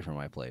 minutes away from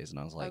my place. And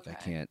I was like, I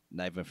can't,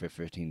 not even for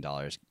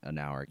 $15 an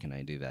hour can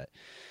I do that.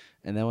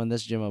 And then when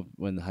this gym,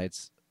 when the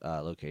Heights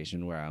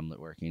location where I'm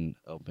working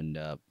opened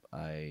up,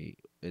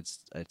 it's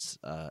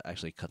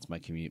actually cuts my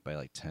commute by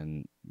like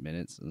 10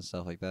 minutes and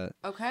stuff like that.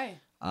 Okay.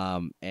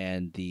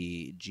 And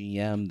the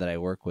GM that I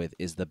work with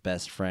is the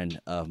best friend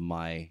of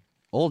my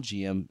old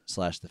GM /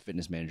 the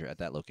fitness manager at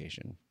that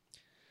location.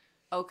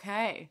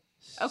 Okay.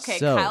 So,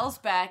 Kyle's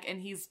back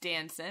and he's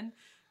dancing.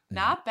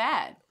 Not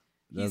bad.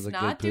 He's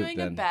not doing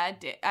a bad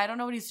day. I don't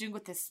know what he's doing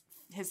with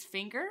his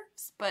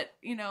fingers, but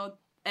you know,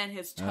 and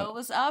his toe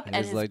is up, and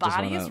his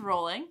body is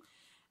rolling,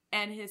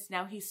 and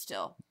now he's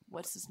still.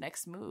 What's his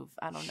next move?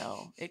 I don't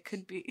know. It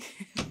could be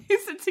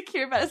he's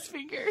insecure about his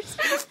fingers.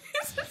 He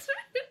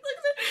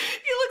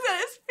looks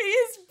at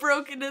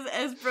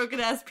his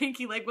broken ass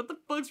pinky. Like, what the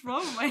fuck's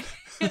wrong with my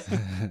hand?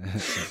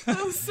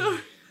 That was so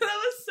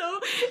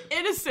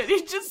innocent.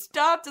 He just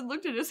stopped and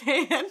looked at his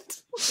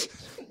hand. Like,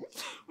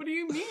 what do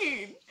you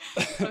mean?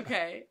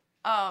 Okay.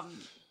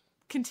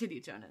 Continue,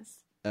 Jonas.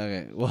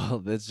 Okay.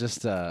 Well, it's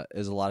just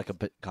there's a lot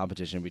of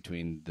competition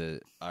between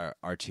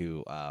our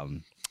two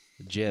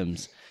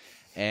gyms.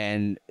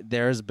 And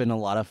there's been a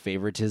lot of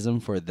favoritism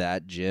for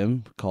that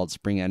gym called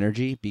Spring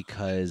Energy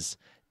because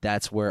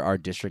that's where our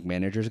district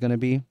manager is going to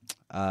be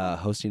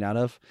hosting out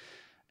of,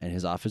 and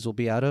his office will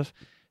be out of.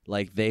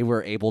 Like, they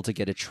were able to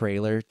get a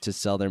trailer to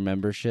sell their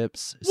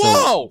memberships.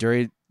 Whoa!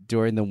 So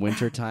during the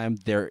winter time,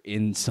 they're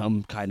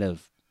inside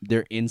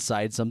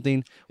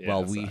something,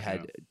 while we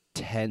had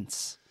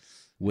tents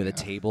with a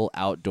table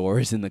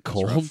outdoors in the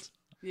cold.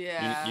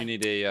 Yeah, you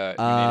need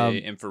a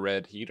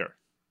infrared heater.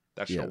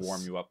 That should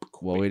warm you up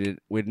quick. Well,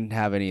 we didn't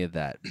have any of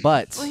that,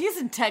 but well, he's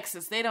in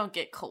Texas. They don't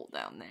get cold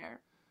down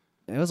there.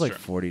 It was like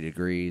 40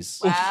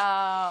 degrees.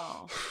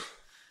 Wow.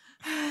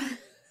 I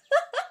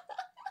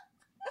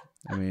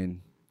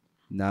mean,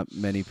 not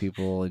many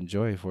people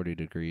enjoy 40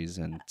 degrees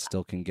and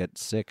still can get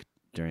sick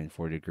during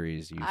 40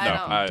 degrees. You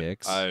fucking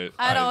dicks. I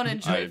don't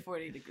enjoy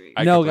 40 degrees.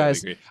 No,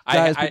 guys,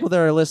 people that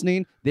are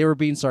listening, they were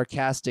being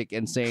sarcastic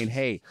and saying,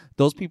 "Hey,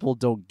 those people we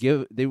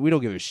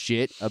don't give a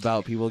shit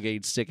about people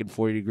getting sick in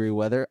 40-degree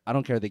weather. I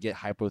don't care if they get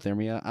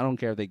hypothermia. I don't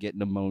care if they get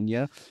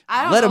pneumonia.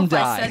 Let them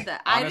die." I said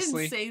that.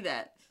 Honestly, I didn't say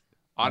that.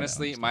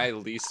 Honestly, my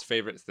least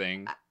favorite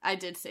thing. I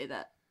did say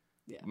that.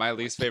 Yeah. My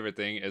least favorite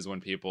thing is when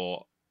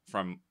people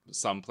from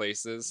some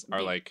places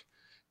are like,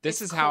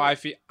 This is how I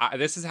feel.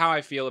 This is how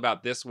I feel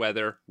about this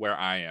weather where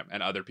I am,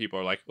 and other people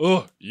are like,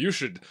 "Oh,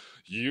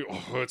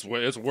 it's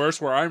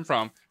worse where I'm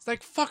from." It's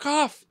like, fuck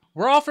off.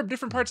 We're all from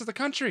different parts of the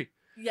country.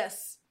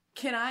 Yes.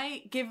 Can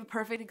I give a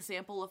perfect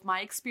example of my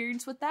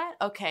experience with that?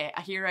 Okay,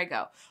 here I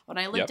go. When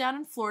I lived down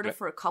in Florida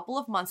for a couple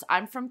of months,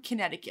 I'm from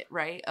Connecticut,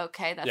 right?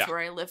 Okay, that's where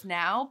I live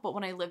now. But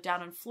when I lived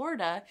down in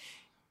Florida,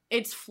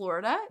 it's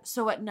Florida,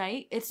 so at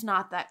night it's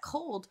not that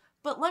cold.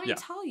 But let me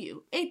tell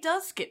you, it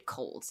does get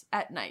cold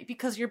at night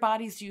because your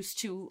body's used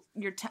to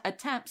a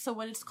temp. So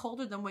when it's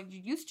colder than what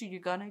you're used to, you're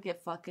going to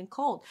get fucking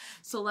cold.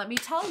 So let me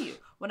tell you,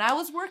 when I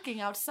was working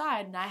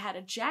outside and I had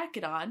a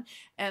jacket on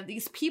and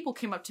these people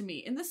came up to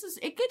me, and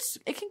it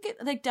can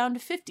get like down to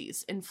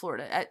 50s in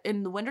Florida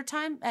in the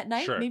wintertime at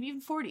night, maybe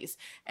even 40s.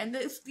 And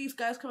these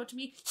guys come up to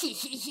me,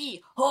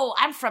 oh,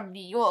 I'm from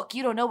New York.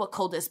 You don't know what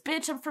cold is.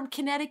 Bitch, I'm from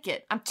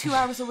Connecticut. I'm 2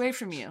 hours away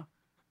from you.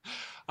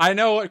 I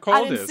know what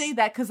cold is. I didn't say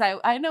that because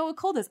I know what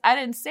cold is. I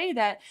didn't say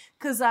that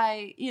because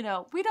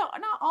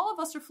not all of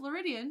us are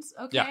Floridians,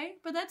 okay? Yeah.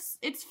 But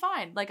it's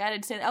fine. Like, I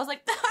didn't say that. I was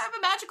like, I have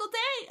a magical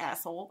day,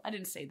 asshole. I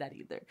didn't say that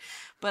either.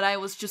 But I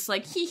was just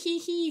like,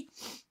 he.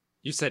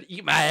 You said,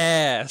 eat my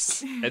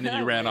ass. And then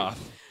you ran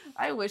off.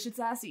 I wish it's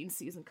ass eating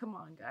season. Come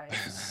on,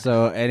 guys.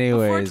 So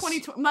anyways. Before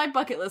 2020, my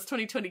bucket list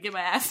 2020, get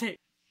my ass ate.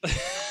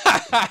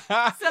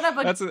 set up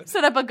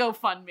a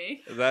GoFundMe.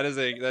 That is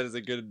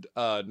a good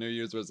New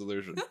Year's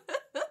resolution.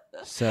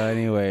 So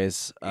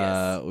anyways,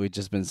 we've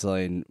just been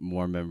selling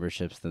more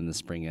memberships than the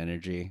Spring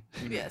Energy.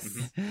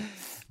 Yes.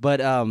 But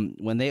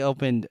when they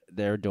opened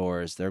their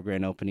doors, their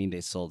grand opening,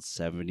 they sold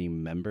 70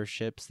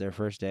 memberships their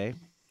first day.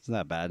 It's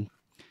not bad.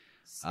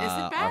 Is it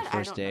bad? Our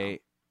first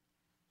day,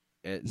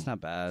 it's not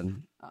bad.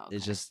 Oh, okay.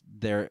 It's just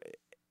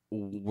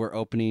we're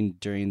opening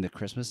during the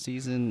Christmas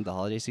season, the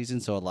holiday season,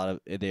 so a lot of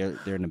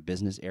they're in a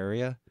business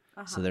area,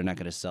 so they're not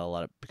going to sell a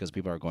lot because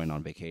people are going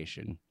on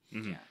vacation.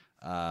 Mm-hmm. Yeah.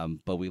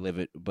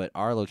 But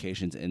our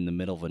location's in the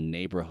middle of a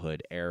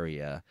neighborhood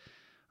area.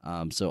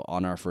 So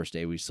on our first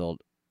day, we sold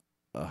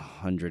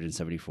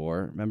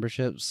 174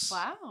 memberships.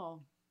 Wow.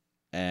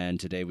 And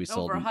today we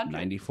sold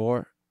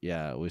 94.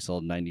 Yeah, we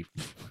sold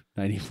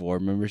 94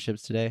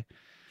 memberships today.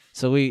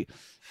 So we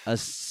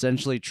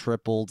essentially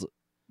tripled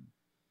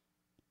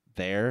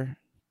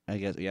I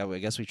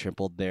guess we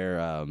tripled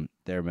their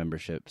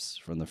memberships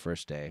from the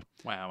first day.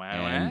 Wow.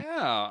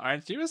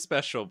 Aren't you a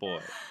special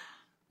boy?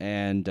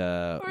 And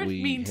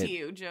we mean to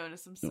you,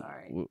 Jonas. I'm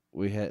sorry.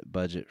 We hit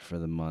budget for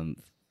the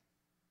month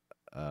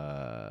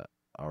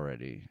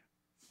already.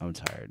 I'm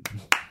tired.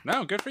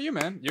 No, good for you,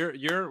 man.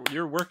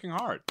 You're working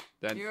hard.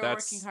 You're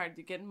working hard.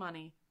 You're getting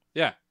money.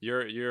 Yeah,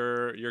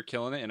 you're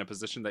killing it in a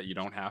position that you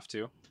don't have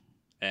to,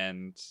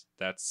 and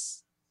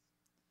that's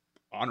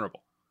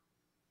honorable.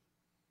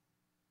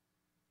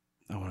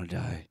 I want to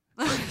die.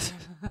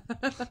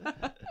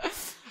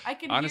 I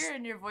can hear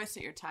in your voice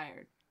that you're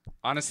tired.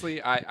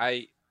 Honestly,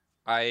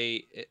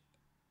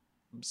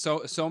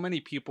 so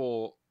many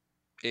people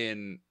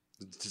in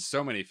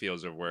so many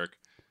fields of work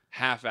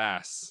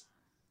half-ass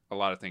a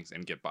lot of things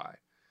and get by.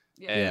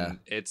 Yeah. And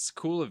it's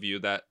cool of you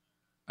that,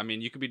 I mean,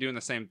 you could be doing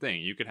the same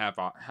thing. You could have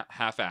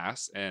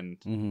half-ass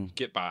and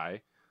get by,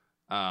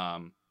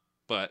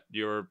 but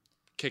you're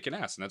kicking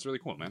ass, and that's really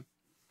cool, man.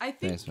 I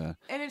think, thanks, man.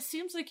 And it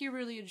seems like you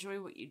really enjoy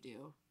what you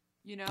do.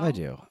 You know, I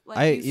do.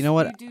 Like you know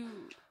what? You do,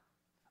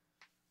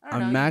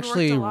 I'm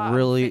actually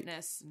really.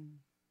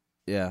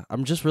 Yeah,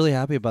 I'm just really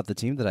happy about the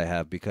team that I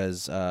have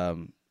because,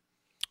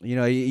 you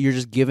know, you're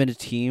just given a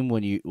team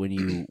when you when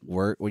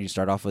you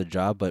start off with a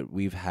job. But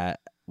we've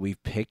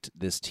picked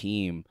this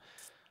team.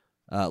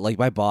 Like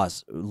my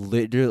boss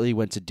literally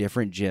went to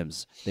different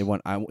gyms.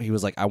 He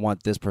was like, I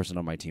want this person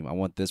on my team. I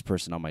want this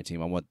person on my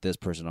team. I want this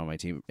person on my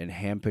team, and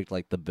handpicked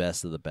like the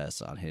best of the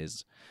best on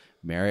his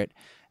merit.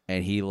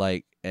 And he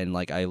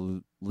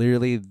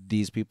literally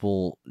these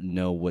people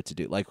know what to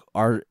do. Like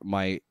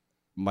my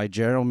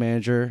general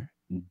manager,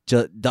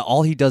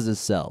 all he does is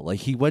sell. Like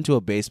he went to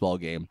a baseball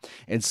game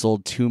and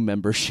sold 2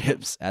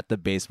 memberships at the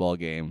baseball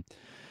game.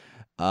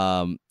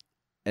 And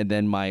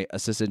then my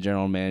assistant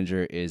general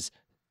manager is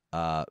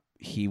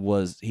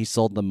he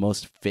sold the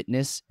most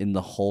fitness in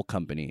the whole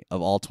company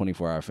of all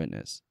 24-hour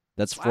fitness.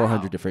 That's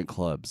 400 different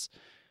clubs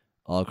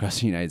all across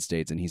the United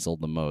States, and he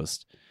sold the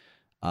most.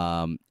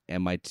 And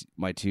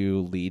my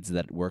 2 leads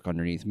that work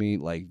underneath me,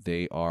 like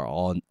they are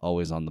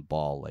always on the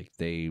ball. Like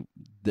they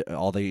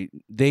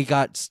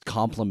got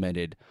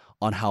complimented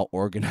on how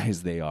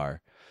organized they are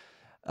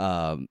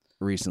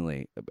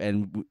recently,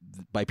 and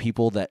by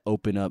people that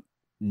open up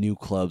new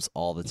clubs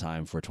all the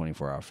time for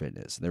 24-hour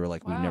fitness. They were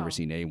like, we've never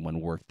seen anyone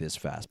work this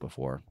fast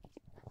before.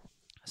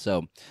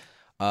 So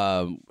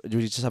we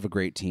just have a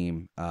great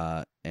team,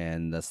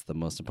 and that's the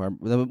most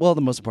important. Well,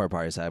 the most important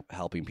part is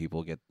helping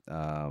people get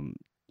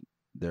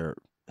their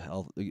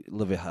health,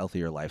 live a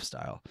healthier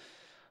lifestyle,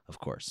 of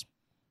course.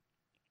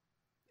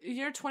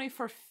 You're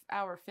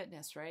 24-hour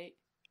fitness, right?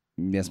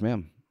 Yes,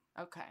 ma'am.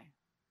 Okay.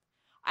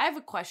 I have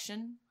a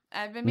question.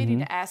 I've been meaning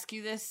to ask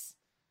you this,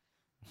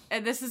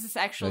 and this is this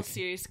actual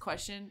serious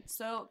question.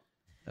 So,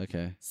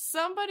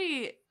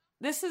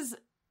 this is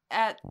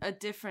at a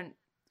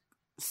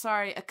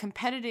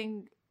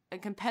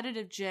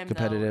competitive gym.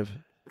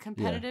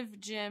 Competitive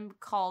gym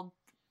called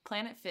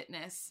Planet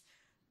Fitness.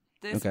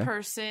 This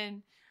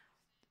person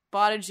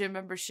bought a gym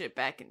membership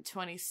back in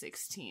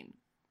 2016.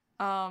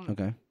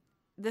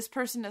 This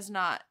person has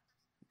not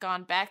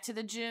gone back to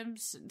the gym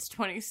since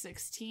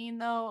 2016,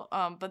 though,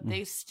 but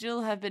they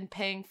still have been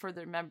paying for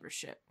their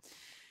membership.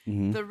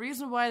 The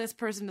reason why this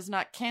person does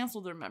not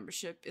cancel their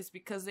membership is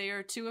because they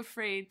are too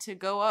afraid to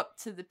go up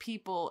to the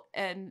people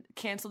and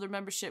cancel their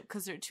membership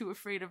because they're too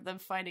afraid of them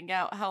finding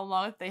out how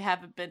long they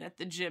haven't been at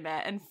the gym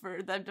at, and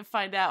for them to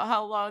find out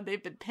how long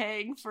they've been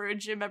paying for a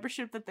gym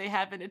membership that they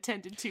haven't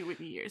attended to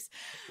in years.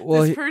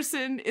 Well, this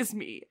person is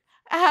me.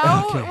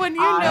 How when you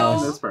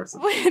know this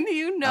person.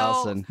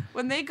 Allison.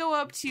 When they go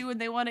up to you and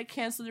they want to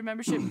cancel their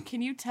membership,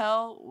 can you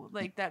tell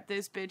like that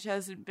this bitch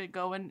hasn't been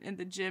going in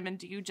the gym, and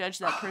do you judge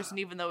that person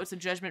even though it's a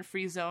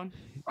judgment-free zone?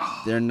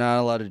 They're not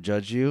allowed to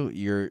judge you.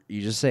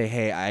 You just say,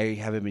 hey, I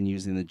haven't been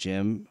using the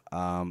gym.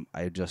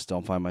 I just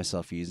don't find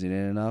myself using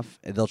it enough.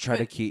 And they'll try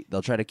to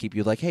keep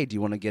you like, hey, do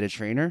you want to get a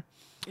trainer?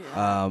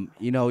 Yeah.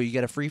 You know, you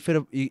get a free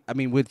fit.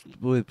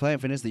 With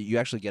Planet Fitness, that you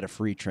actually get a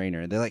free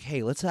trainer, and they're like,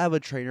 hey, let's have a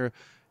trainer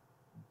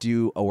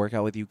do a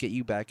workout with you, get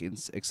you back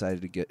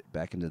excited to get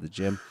back into the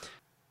gym.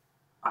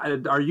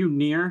 Are you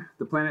near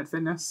the Planet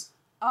Fitness?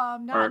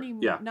 Not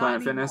anymore. Yeah,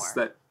 Planet Fitness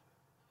that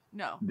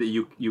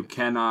you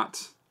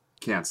cannot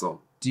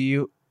cancel. Do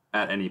you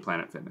at any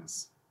Planet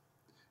Fitness?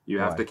 You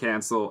have to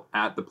cancel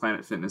at the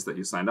Planet Fitness that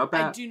you signed up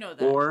at. I do know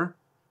that.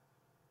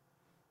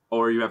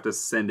 Or you have to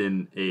send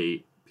in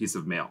a piece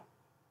of mail.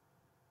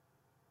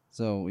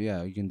 So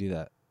yeah, you can do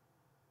that.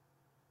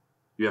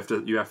 You have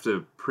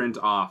to print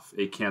off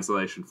a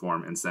cancellation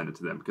form and send it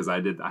to them, because I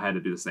had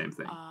to do the same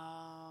thing.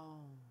 Oh.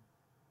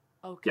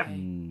 Okay.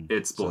 Yeah.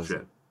 It's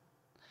bullshit.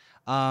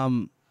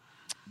 But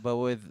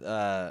with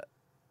if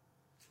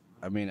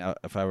I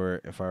were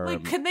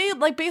like, can they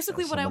like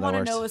basically what I want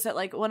to know is that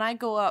like when I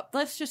go up,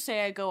 let's just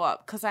say I go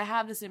up because I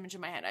have this image in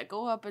my head. I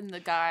go up and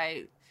the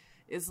guy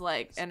is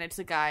like, and it's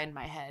a guy in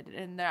my head,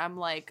 and I'm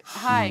like,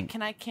 hi,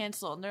 can I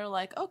cancel? And they're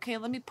like, okay,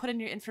 let me put in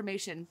your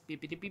information.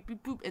 Beep, beep, beep,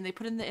 beep, boop. And they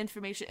put in the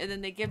information, and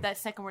then they give that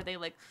second where they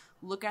like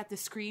look at the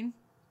screen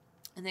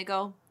and they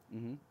go,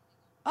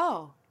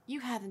 oh,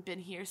 you haven't been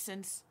here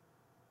since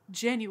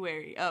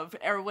January of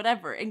or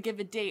whatever, and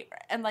give a date.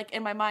 And like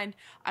in my mind,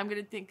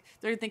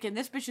 they're thinking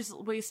this bitch is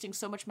wasting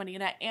so much money,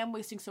 and I am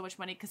wasting so much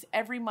money because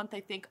every month I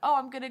think, oh,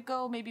 I'm gonna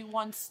go maybe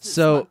once this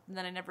month, and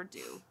then I never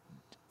do.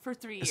 For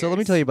 3 years. So let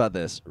me tell you about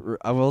this.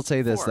 I will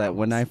say this, that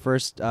when I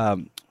first,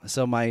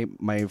 so my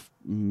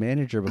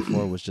manager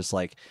before was just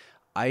like,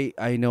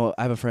 I know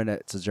I have a friend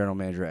that's a general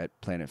manager at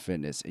Planet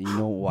Fitness, and you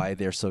know why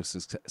they're so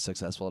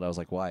successful? And I was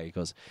like, why? He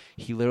goes,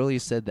 he literally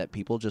said that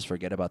people just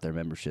forget about their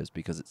memberships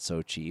because it's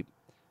so cheap,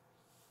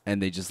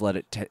 and they just let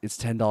it. It's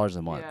 $10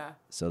 a month,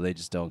 so they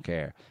just don't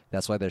care.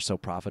 That's why they're so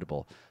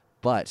profitable.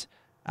 But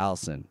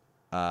Allison,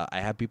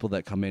 I have people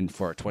that come in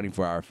for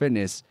 24-hour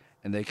fitness.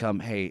 And they come,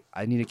 hey,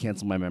 I need to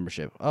cancel my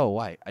membership. Oh,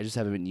 why? I just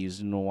haven't been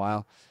used it in a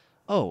while.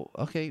 Oh,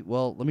 okay.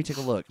 Well, let me take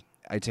a look.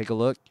 I take a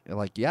look.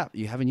 Like, yeah,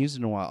 you haven't used it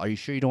in a while. Are you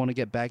sure you don't want to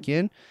get back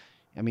in?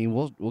 I mean,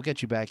 we'll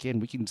get you back in.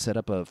 We can set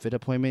up a fit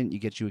appointment. You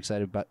get you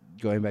excited about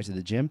going back to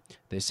the gym.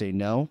 They say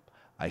no.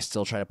 I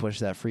still try to push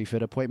that free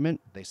fit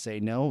appointment. They say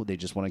no. They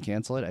just want to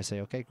cancel it. I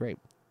say, okay, great.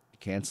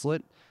 Cancel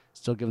it.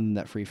 Still give them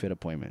that free fit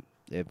appointment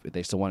if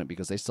they still want it,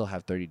 because they still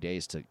have 30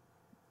 days to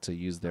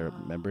use their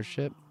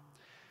membership.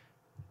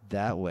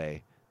 That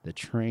way, the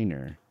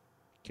trainer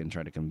can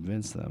try to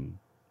convince them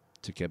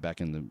to get back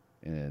into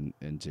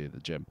the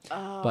gym.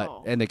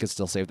 And they can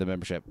still save the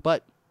membership.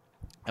 But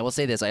I will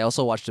say this. I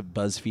also watched a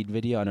BuzzFeed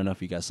video. I don't know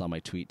if you guys saw my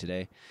tweet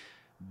today.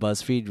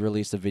 BuzzFeed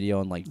released a video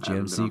on like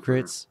gym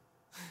secrets.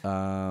 It's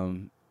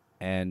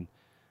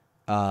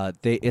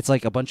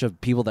like a bunch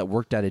of people that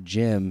worked at a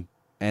gym,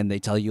 and they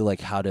tell you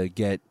like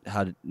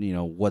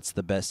what's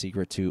the best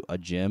secret to a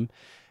gym.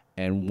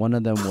 And one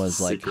of them was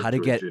like how to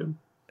get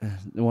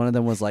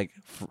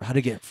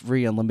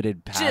free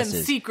unlimited passes.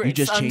 Gym secrets you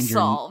just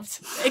unsolved.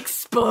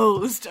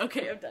 Exposed.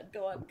 Okay, I'm done.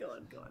 Go on.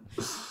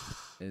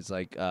 It's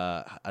like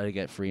how to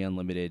get free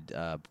unlimited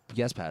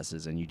guest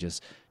passes, and you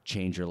just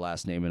change your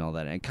last name and all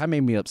that. And it kind of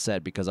made me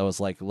upset because I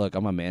was like, look,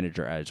 I'm a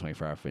manager at a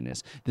 24-Hour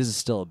Fitness. This is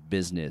still a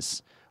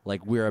business.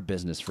 Like, we're a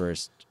business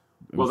first.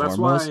 Well, that's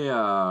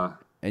why...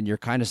 And you're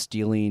kind of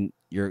stealing...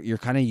 You're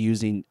kind of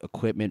using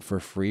equipment for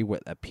free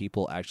that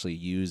people actually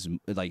use,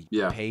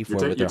 pay for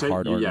with their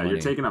hard-earned money.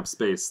 You're taking up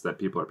space that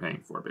people are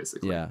paying for,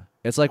 basically. Yeah.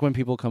 It's like when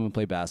people come and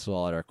play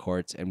basketball at our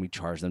courts and we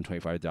charge them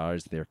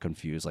 $25, they're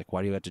confused. Like,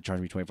 why do you have to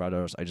charge me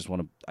 $25?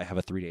 I have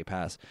a 3-day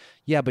pass.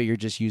 Yeah, but you're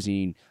just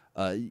using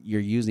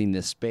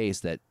this space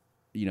that,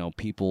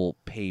 people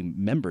pay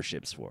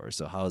memberships for.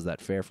 So how is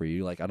that fair for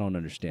you? Like, I don't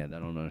understand. I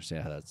don't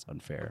understand how that's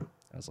unfair.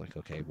 I was like,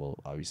 okay, well,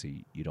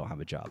 obviously you don't have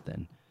a job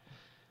then.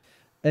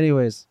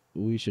 Anyways,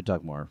 we should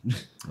talk more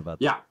about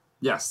that. Yeah.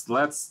 Yes.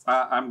 Let's.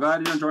 I'm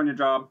glad you're enjoying your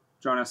job,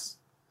 Jonas.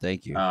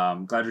 Thank you.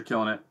 Glad you're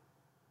killing it.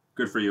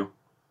 Good for you.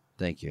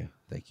 Thank you.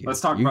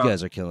 Let's talk. You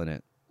guys are killing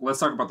it. Let's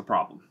talk about the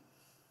problem.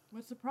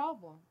 What's the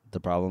problem?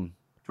 The problem?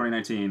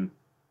 2019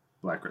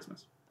 Black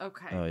Christmas.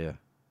 Okay. Oh yeah.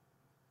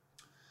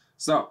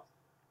 So,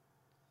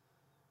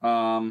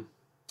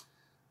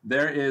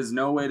 there is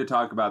no way to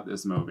talk about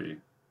this movie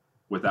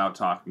without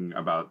talking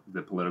about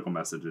the political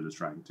message it is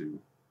trying to,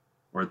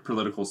 or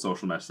political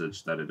social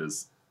message that it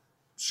is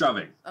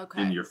shoving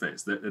in your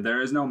face.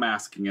 There is no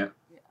masking it.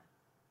 Yeah.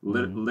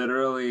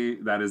 Literally,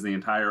 that is the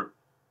entire...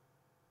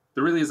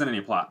 There really isn't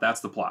any plot. That's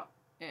the plot.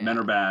 Yeah. Men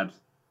are bad.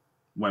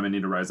 Women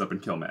need to rise up and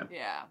kill men.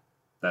 Yeah.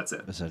 That's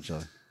it.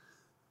 Essentially.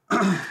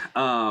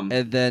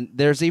 And then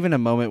there's even a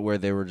moment where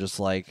they were just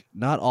like,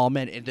 not all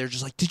men. And they're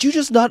just like, did you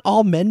just not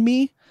all men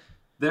me?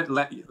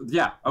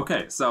 Yeah.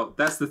 Okay. So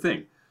that's the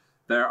thing.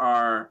 There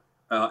are...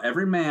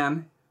 every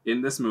man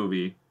in this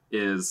movie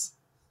is...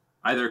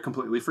 either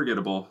completely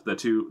forgettable, the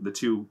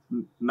two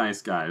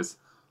nice guys,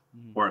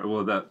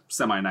 or the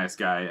semi-nice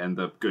guy and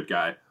the good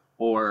guy,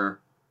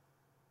 or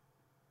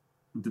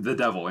the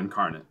devil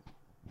incarnate.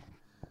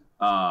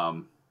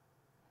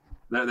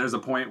 There's a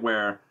point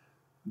where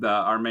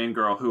our main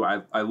girl, who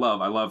I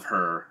love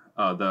her,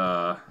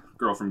 the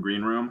girl from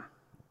Green Room.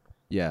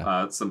 Yeah.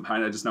 I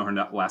just know her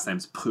last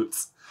name's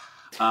Poots.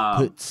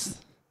 Poots.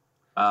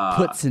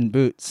 Puts in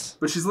boots.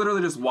 But she's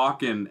literally just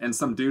walking, and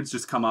some dudes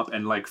just come up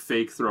and like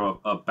fake throw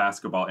a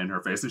basketball in her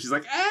face, and she's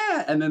like,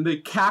 ah! And then they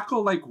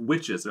cackle like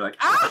witches. They're like,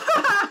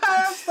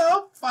 ah!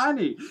 So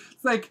funny.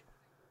 It's like,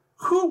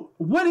 who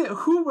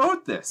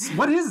wrote this?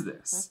 What is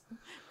this?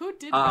 Who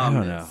did I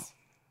don't know.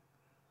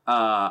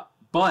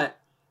 But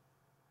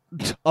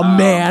a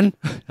man.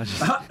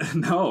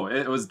 No,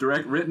 it was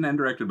written and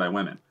directed by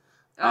women.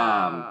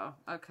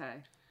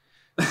 Okay.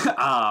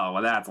 Oh,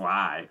 well, that's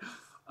why.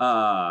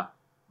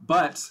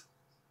 But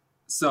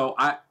so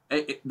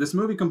this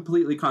movie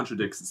completely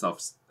contradicts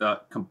itself.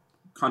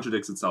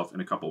 Contradicts itself in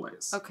a couple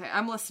ways. Okay,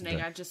 I'm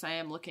listening. Okay. I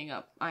am looking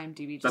up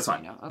IMDb. That's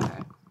fine. So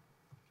okay.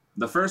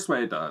 The first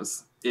way it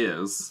does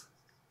is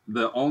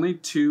the only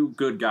two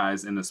good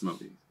guys in this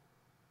movie.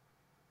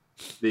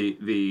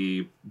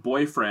 The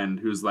boyfriend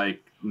who's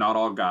like, not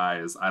all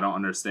guys. I don't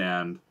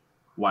understand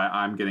why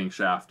I'm getting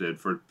shafted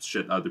for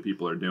shit other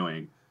people are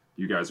doing.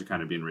 You guys are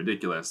kind of being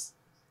ridiculous.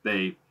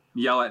 They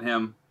yell at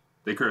him.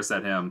 They curse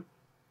at him,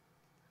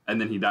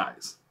 and then he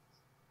dies.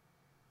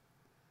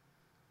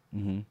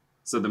 Mm-hmm.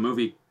 So the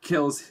movie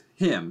kills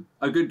him,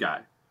 a good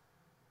guy,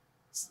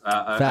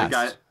 a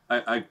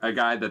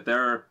guy that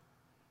they're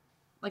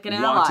like an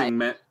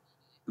wanting ally.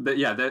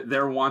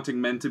 They're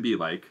wanting men to be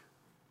like,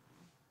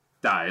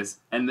 dies,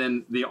 and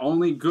then the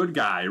only good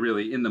guy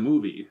really in the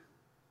movie,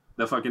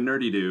 the fucking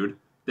nerdy dude,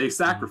 they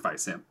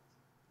sacrifice him.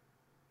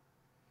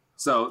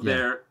 So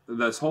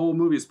this whole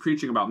movie is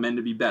preaching about men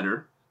to be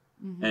better.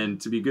 Mm-hmm. And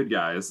to be good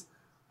guys,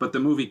 but the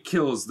movie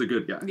kills the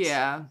good guys.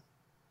 Yeah.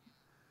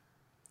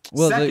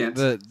 Well,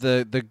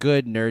 the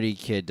good nerdy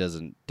kid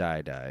doesn't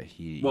die.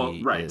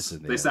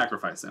 They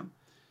sacrifice him.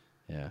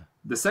 Yeah.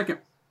 The second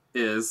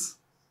is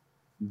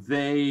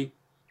they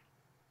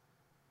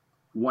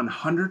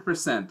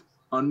 100%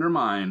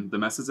 undermine the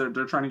message that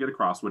they're trying to get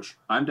across, which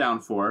I'm down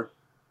for.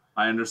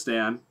 I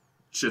understand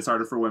shit's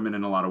harder for women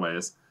in a lot of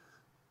ways.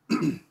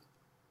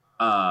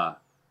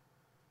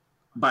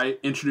 by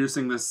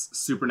introducing this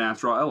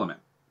supernatural element.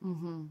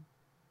 Mm-hmm.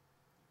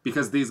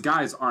 Because these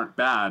guys aren't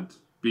bad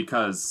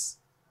because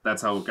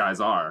that's how guys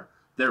are.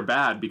 They're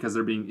bad because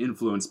they're being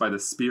influenced by the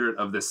spirit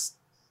of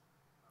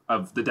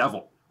the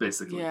devil,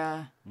 basically.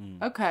 Yeah.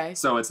 Okay.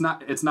 So it's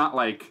not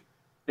like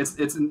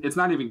it's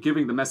not even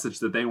giving the message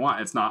that they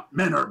want. It's not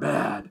men are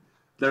bad.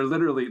 They're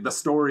literally, the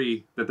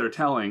story that they're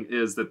telling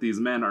is that these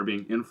men are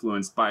being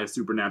influenced by a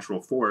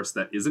supernatural force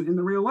that isn't in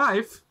the real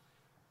life.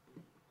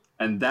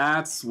 And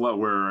that's what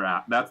we're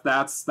at.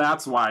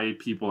 That's why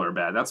people are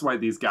bad. That's why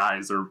these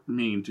guys are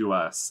mean to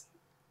us.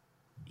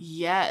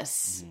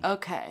 Yes.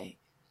 Okay.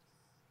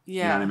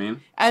 Yeah. You know what I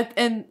mean?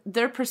 And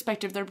their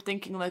perspective, they're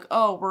thinking like,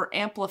 oh, we're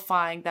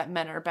amplifying that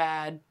men are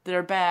bad.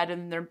 They're bad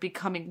and they're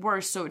becoming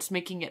worse, so it's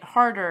making it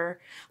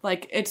harder.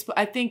 Like,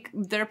 I think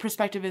their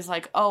perspective is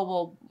like, oh,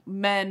 well,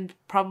 men,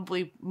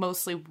 probably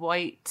mostly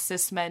white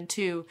cis men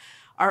too,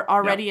 are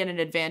already at an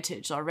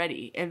advantage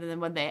already. And then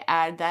when they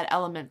add that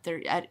element,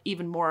 they're at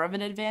even more of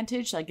an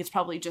advantage. Like, it's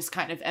probably just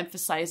kind of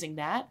emphasizing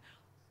that.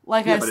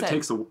 Like I said,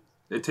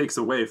 it takes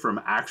away from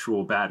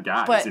actual bad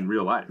guys in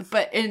real life.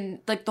 But in,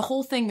 like, the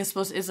whole thing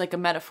is like a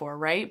metaphor,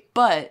 right?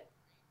 But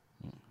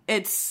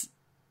it's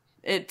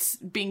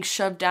being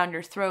shoved down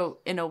your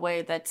throat in a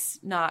way that's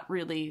not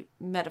really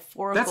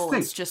metaphorical.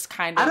 It's just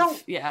kind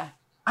of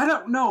I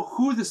don't know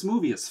who this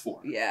movie is for.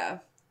 Yeah.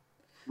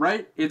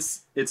 Right?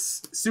 It's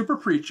super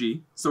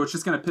preachy, so it's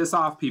just going to piss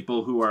off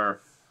people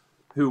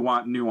who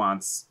want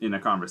nuance in a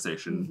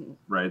conversation,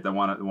 right? That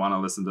want to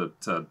listen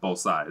to both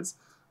sides.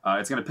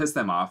 It's going to piss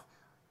them off.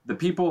 The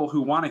people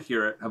who want to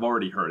hear it have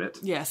already heard it.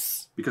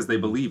 Yes. Because they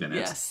believe in it.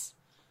 Yes.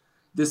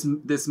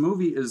 This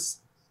movie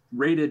is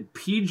rated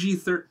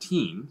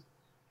PG-13.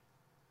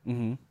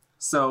 Mm-hmm.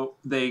 So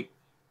they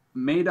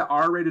made an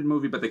R-rated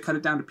movie, but they cut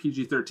it down to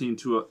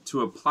PG-13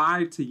 to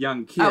apply to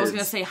young kids. I was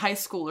going to say high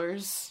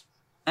schoolers.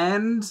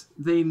 And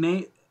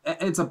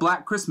it's a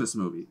Black Christmas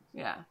movie.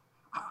 Yeah.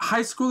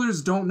 High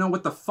schoolers don't know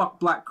what the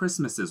fuck Black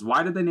Christmas is.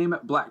 Why did they name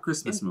it Black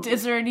Christmas movie?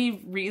 Is there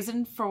any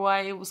reason for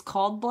why it was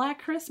called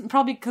Black Christmas?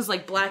 Probably because,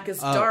 like, black is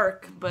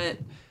dark, but...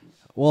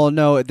 Well,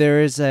 no,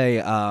 there is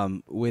a,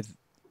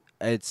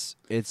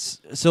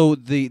 so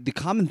the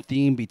common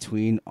theme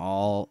between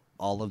all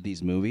of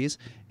these movies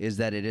is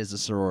that it is a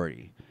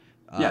sorority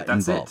that's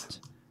involved.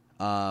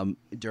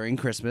 During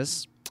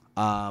Christmas.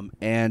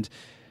 And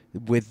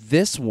with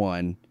this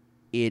one,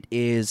 it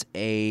is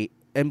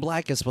and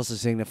black is supposed to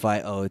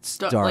signify, it's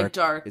dark. Like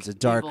dark. It's a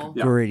dark, evil.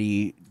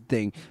 gritty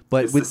thing.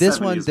 But it's with the this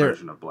one,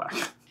 version of black.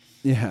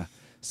 Yeah.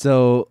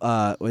 So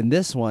in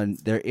this one,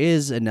 there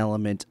is an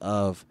element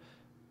of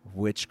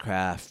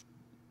witchcraft,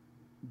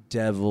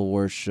 devil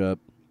worship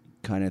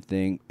kind of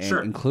thing, and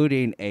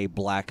including a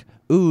black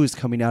ooze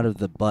coming out of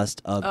the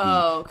bust of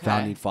the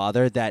founding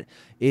father that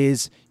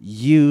is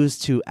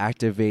used to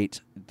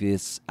activate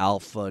this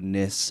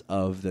alpha-ness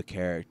of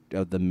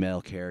the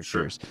male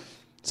characters. Sure.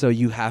 So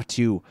you have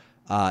to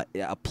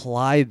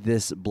apply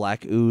this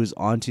black ooze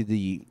onto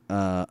the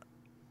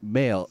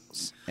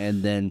males,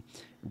 and then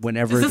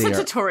whenever is this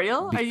a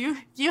tutorial? Are you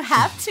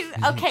have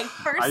to? Okay,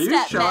 first are you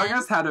step, showing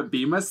us how to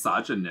be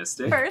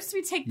misogynistic? First,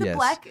 we take the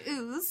black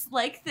ooze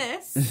like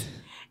this,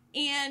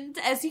 and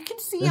as you can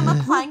see, I'm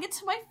applying it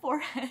to my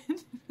forehead.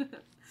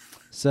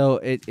 So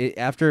it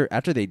after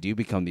they do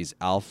become these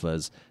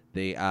alphas,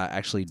 they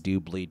actually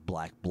do bleed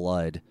black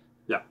blood,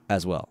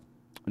 as well,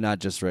 not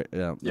just right.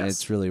 Yes.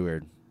 It's really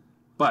weird.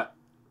 But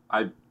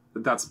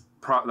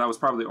that was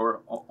probably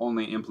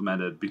only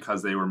implemented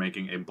because they were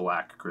making a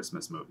Black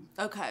Christmas movie.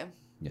 Okay.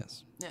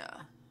 Yes.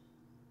 Yeah.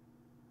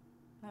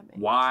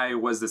 Why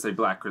was this a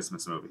Black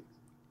Christmas movie?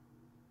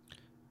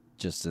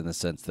 Just in the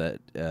sense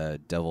that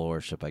devil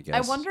worship, I guess.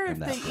 I wonder if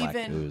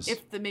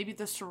maybe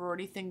the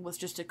sorority thing was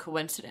just a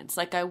coincidence.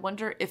 Like, I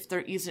wonder if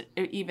there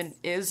even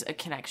is a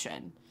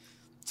connection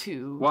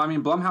to. Well, I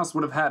mean, Blumhouse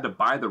would have had to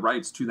buy the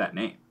rights to that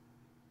name.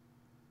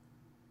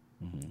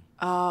 Mm-hmm.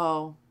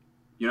 Oh.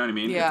 You know what I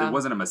mean? Yeah. If it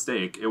wasn't a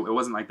mistake, it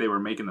wasn't like they were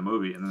making the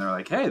movie and then they're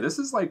like, hey, this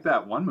is like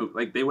that one movie.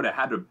 Like, they would have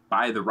had to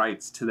buy the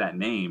rights to that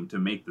name to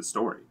make the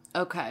story.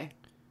 Okay.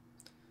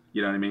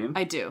 You know what I mean?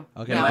 I do.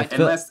 Okay.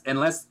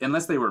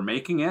 Unless they were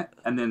making it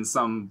and then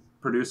some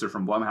producer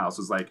from Blumhouse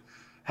was like,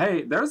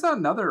 hey, there's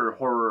another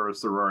horror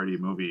sorority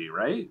movie,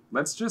 right?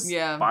 Let's just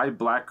buy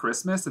Black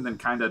Christmas and then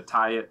kind of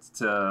tie it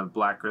to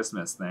Black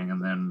Christmas thing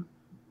and then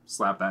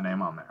slap that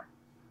name on there.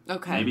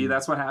 Okay. Maybe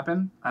that's what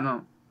happened.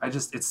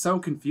 It's so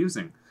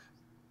confusing.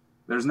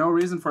 There's no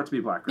reason for it to be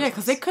Black Christmas. Yeah,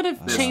 because they could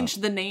have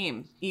changed the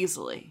name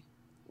easily.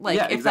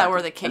 Like, if that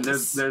were the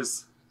case. And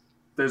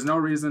there's no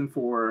reason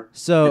for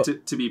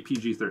it to be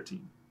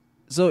PG-13.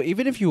 So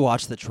even if you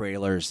watch the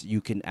trailers,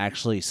 you can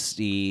actually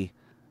see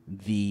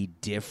the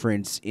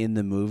difference in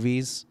the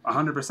movies.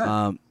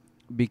 100%.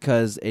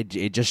 Because it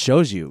just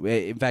shows you.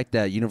 In fact,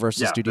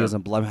 Universal Studios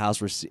and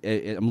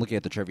Blumhouse I'm looking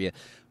at the trivia.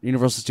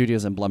 Universal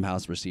Studios and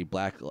Blumhouse received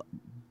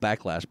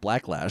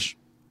backlash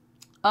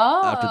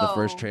after the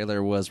first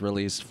trailer was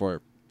released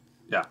for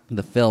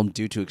the film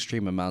due to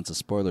extreme amounts of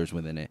spoilers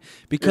within it.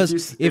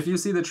 Because if you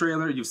see the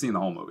trailer, you've seen the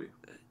whole movie.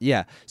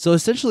 Yeah. So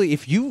essentially,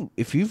 if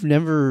you've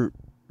never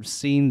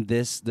seen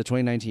the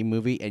 2019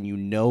 movie and you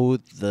know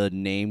the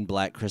name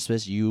Black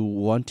Christmas, you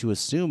want to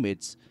assume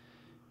it's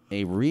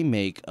a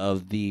remake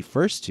of the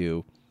first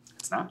two.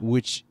 It's not.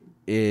 Which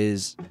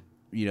is,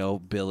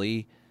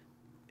 Billy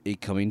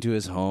coming to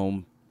his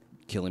home,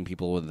 killing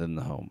people within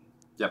the home.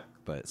 Yep.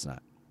 But it's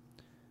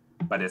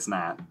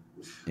not.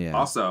 Yeah.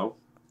 Also,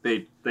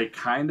 they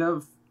kind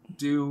of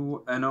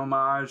do an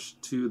homage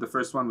to the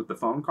first one with the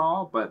phone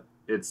call, but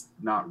it's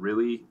not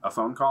really a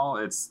phone call.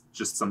 It's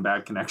just some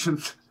bad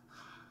connection.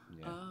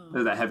 Yeah.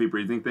 There's that heavy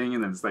breathing thing,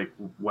 and then it's like,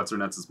 what's her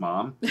nuts'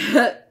 mom?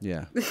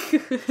 Yeah.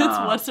 It's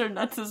what's her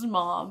nuts'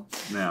 mom.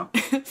 Yeah.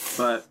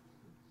 But,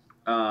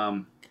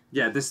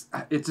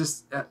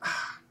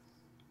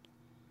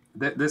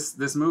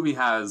 this movie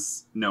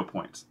has no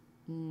point.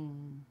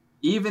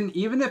 Even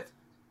if,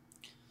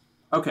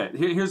 okay,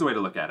 here's a way to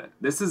look at it.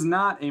 This is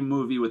not a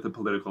movie with a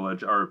political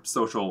or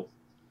social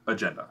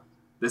agenda.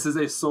 This is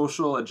a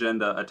social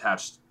agenda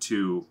attached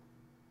to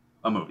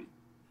a movie.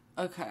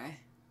 Okay.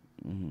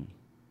 Mm-hmm.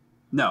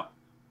 No,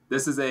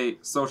 this is a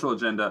social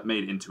agenda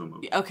made into a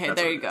movie. Okay, that's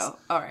there you go.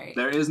 All right.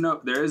 There is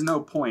no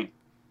point.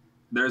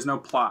 There is no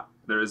plot.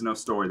 There is no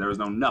story. There is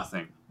no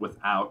nothing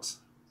without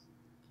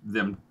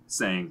them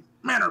saying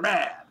men are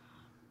bad.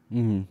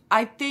 Mm-hmm.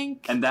 I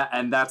think, and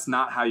that's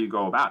not how you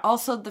go about it.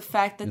 Also, the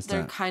fact that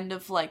they're kind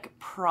of like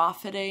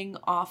profiting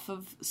off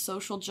of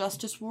social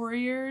justice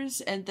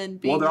warriors, and then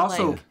being they're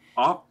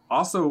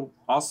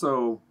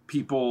also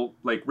people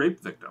like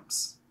rape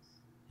victims.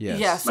 Yes.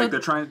 Yeah, so like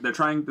they're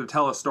trying to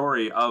tell a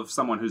story of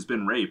someone who's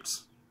been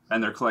raped,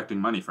 and they're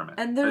collecting money from it.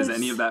 And is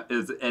any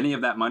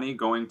of that money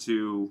going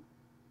to,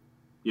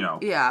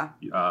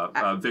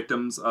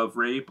 victims of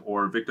rape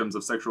or victims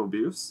of sexual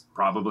abuse?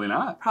 Probably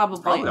not.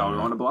 Probably all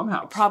going to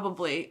Blumhouse.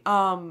 Probably.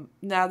 Now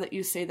that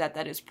you say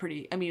that is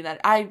pretty. I mean,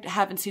 that I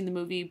haven't seen the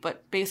movie,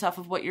 but based off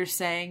of what you're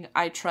saying,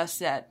 I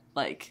trust that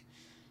like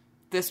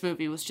this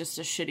movie was just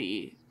a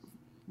shitty,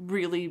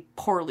 really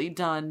poorly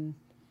done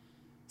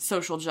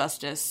social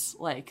justice,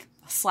 like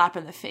slap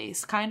in the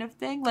face kind of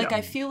thing. Like, I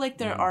feel like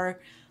there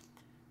are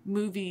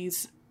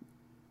movies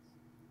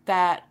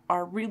that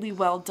are really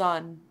well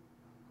done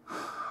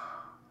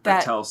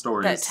that tell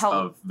stories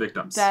of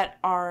victims that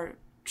are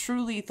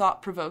truly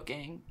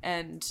thought-provoking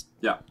and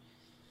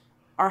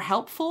are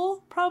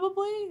helpful,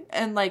 probably,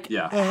 and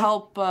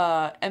help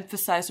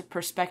emphasize a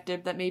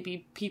perspective that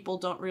maybe people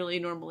don't really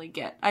normally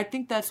get. I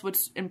think that's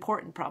what's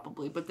important,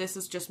 probably, but this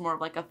is just more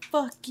of like a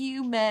fuck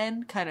you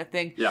men kind of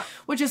thing,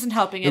 which isn't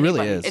helping anybody.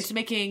 Really is. It's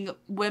making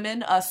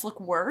us look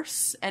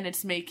worse, and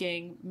it's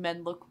making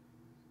men look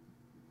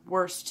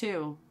worse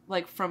too,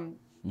 like from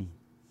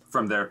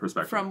their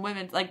perspective. From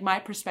women, like my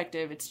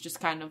perspective, it's just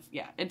kind of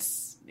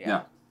that's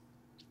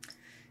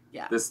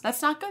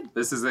not good.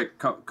 This is a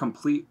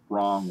complete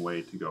wrong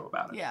way to go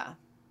about it. Yeah.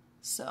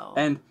 So.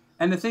 And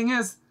the thing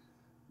is,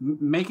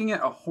 making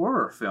it a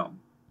horror film.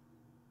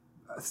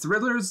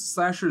 Thrillers,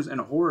 slashers,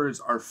 and horrors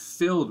are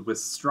filled with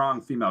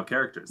strong female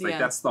characters. Like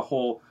that's the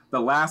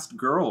last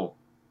girl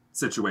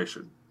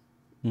situation.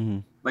 Mm-hmm.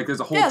 Like there's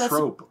a whole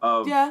trope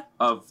of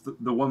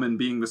the woman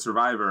being the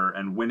survivor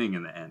and winning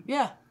in the end.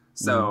 Yeah.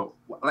 So,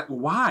 like,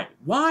 why?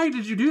 Why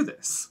did you do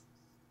this?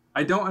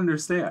 I don't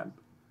understand.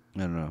 I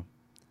don't know.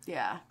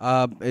 Yeah.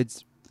 I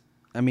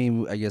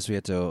guess we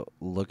have to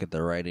look at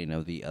the writing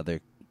of the other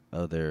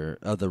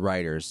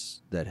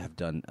writers that have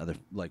done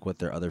what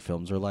their other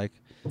films are like.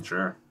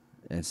 Sure.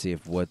 And see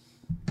if what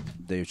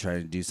they're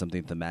trying to do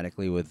something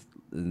thematically with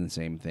the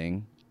same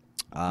thing.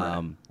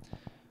 Right.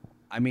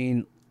 I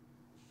mean,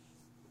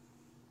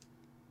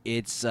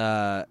 it's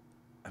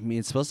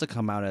supposed to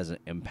come out as an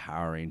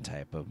empowering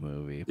type of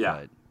movie,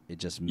 but it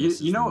just misses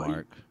the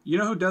mark. You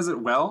know who does it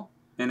well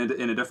in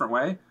a different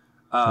way?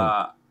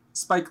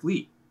 Spike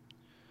Lee.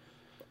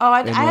 Oh,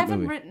 I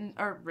haven't written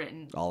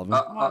all of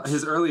them.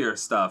 His earlier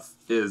stuff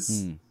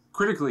is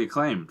critically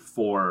acclaimed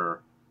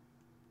for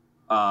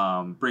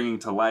bringing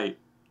to light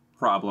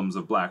problems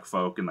of black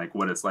folk and like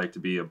what it's like to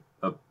be a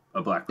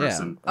black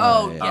person.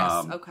 Oh,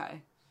 yes.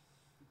 Okay.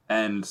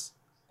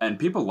 And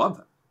people love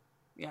them.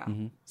 Yeah.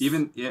 Mm-hmm.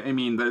 Even, I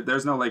mean,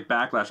 there's no like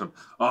backlash of,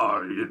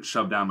 oh, you're getting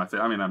shoved down my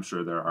face. I mean, I'm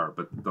sure there are,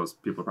 but those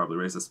people are probably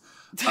racist.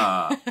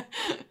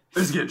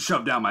 It's getting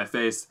shoved down my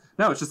face.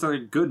 No, it's just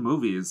like good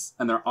movies,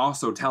 and they're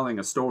also telling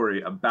a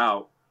story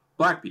about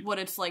black people. What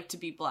it's like to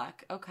be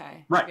black.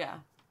 Okay. Right. Yeah.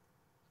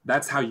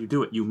 That's how you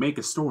do it. You make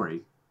a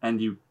story,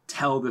 and you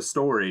tell the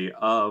story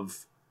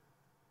of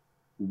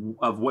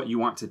what you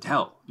want to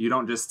tell. You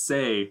don't just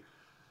say,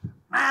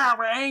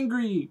 we're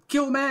angry,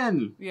 kill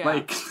men. Yeah.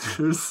 Like,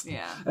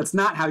 that's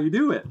not how you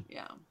do it.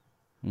 Yeah.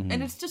 Mm-hmm.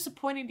 And it's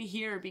disappointing to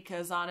hear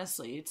because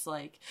honestly, it's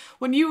like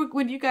when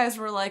you guys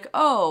were like,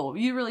 "Oh,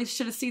 you really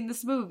should have seen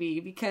this movie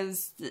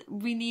because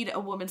we need a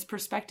woman's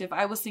perspective."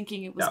 I was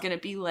thinking it was going to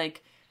be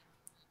like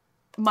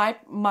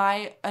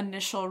my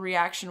initial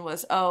reaction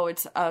was, "Oh,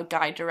 it's a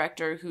guy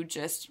director who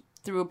just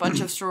threw a bunch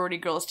of sorority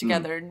girls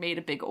together and made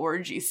a big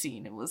orgy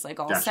scene. It was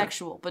like all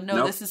sexual." But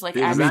no, this is like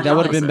that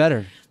would have been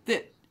better.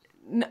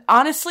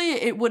 Honestly,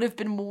 it would have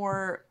been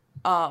more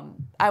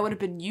I would have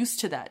been used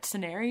to that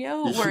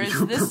scenario. Whereas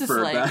this is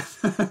like,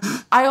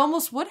 I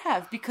almost would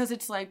have, because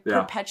it's like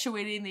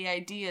perpetuating the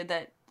idea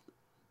that,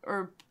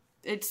 or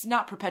it's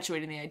not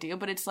perpetuating the idea,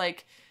 but it's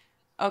like,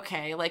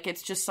 okay, like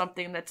it's just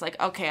something that's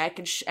like, okay, I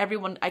can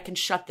I can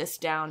shut this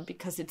down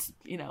because it's,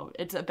 you know,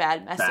 it's a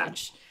bad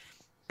message.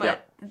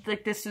 But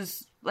like this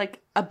is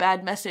like a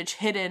bad message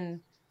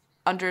hidden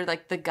under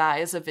like the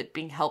guise of it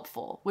being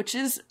helpful, which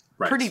is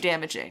pretty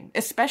damaging,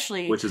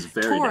 especially which is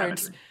very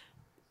damaging.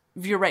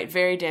 You're right,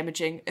 very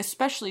damaging,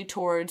 especially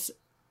towards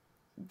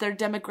their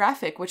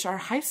demographic, which are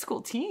high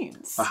school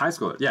teens. A high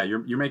school, yeah.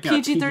 You're making a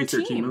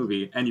PG-13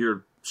 movie, and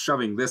you're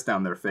shoving this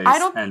down their face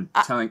and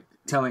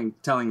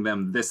telling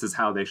them this is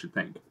how they should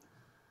think.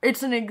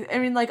 I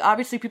mean, like,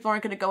 obviously people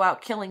aren't going to go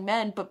out killing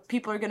men, but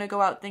people are going to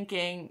go out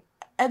thinking,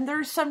 and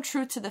there's some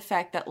truth to the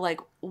fact that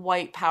like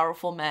white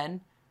powerful men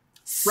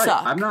suck.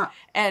 Right.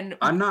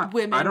 I'm not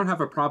women. I don't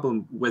have a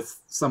problem with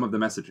some of the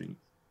messaging.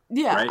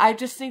 Yeah, right? I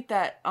just think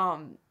that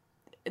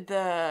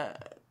the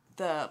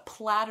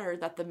platter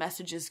that the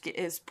message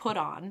is put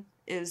on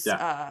is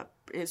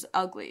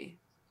ugly,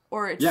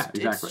 or it's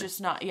it's just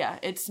not. Yeah,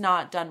 it's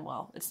not done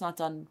well. It's not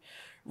done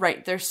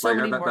right. There's so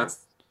many more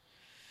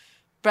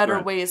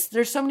better ways.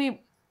 There's so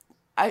many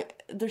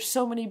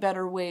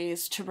better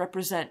ways to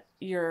represent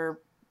your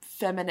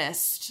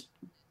feminist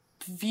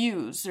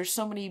views. There's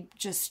so many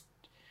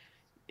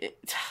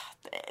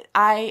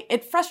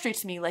it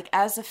frustrates me, like,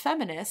 as a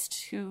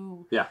feminist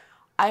who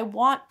I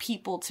want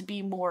people to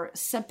be more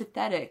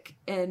sympathetic,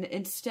 and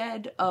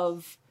instead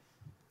of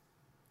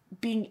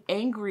being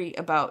angry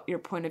about your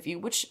point of view,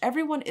 which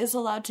everyone is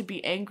allowed to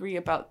be angry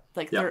about,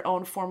 like, their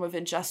own form of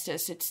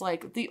injustice. It's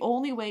like the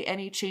only way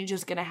any change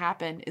is going to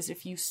happen is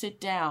if you sit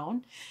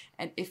down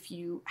and if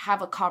you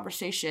have a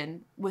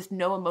conversation with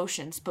no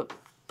emotions, but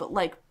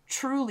like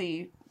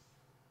truly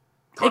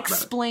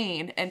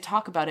explain and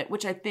talk about it,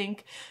 which I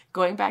think,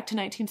 going back to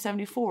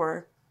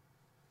 1974,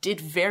 did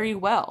very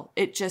well.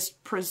 It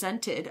just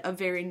presented a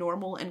very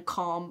normal and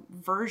calm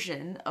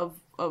version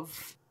of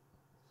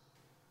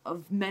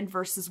men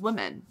versus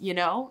women, you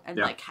know, and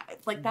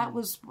like that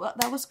was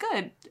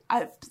good.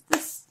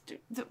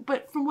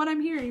 But from what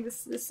I'm hearing,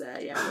 this is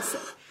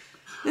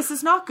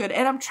not good.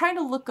 And I'm trying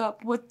to look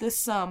up what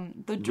this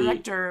the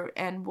director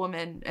and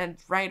woman and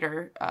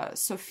writer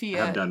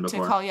Sophia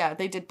Takal,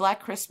 they did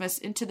Black Christmas,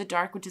 Into the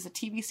Dark, which is a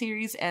TV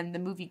series, and the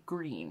movie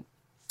Green.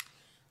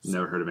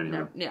 Never heard of any of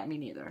them. Yeah, me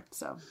neither.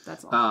 So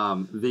that's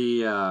all.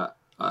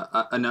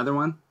 Another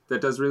one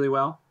that does really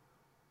well,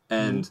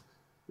 and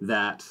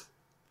that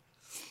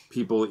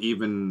people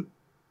even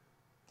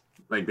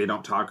like, they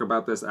don't talk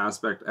about this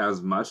aspect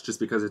as much, just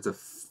because it's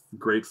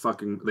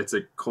it's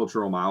a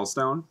cultural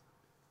milestone.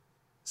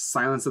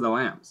 Silence of the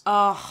Lambs.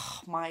 Oh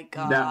my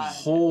god! That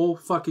whole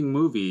fucking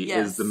movie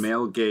is the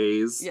male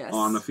gaze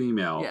on a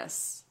female.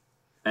 Yes.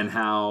 And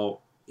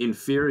how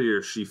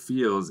inferior she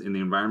feels in the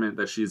environment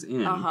that she's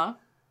in. Uh-huh.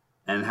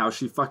 And how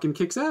she fucking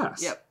kicks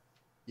ass.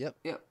 Yep.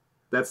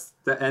 That's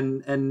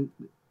and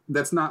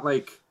that's not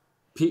like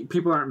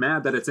people aren't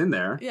mad that it's in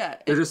there. Yeah.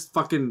 They're just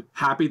fucking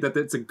happy that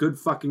it's a good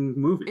fucking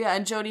movie. Yeah,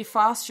 and Jodie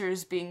Foster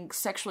is being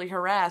sexually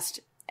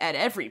harassed at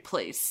every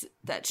place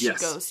that she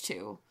goes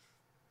to.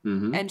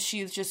 Mm-hmm. And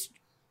she just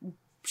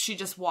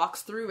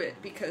walks through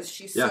it because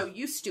she's so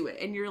used to it.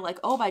 And you're like,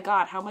 oh my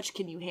god, how much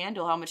can you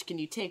handle? How much can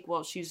you take?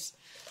 Well,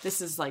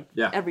 this is like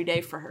every day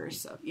for her.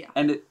 So yeah.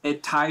 And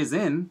it ties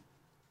in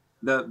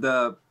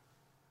the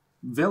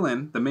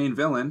villain, the main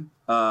villain,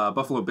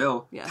 Buffalo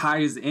Bill,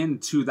 ties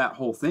into that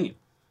whole theme.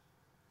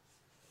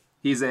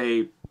 He's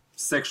a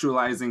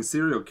sexualizing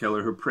serial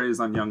killer who preys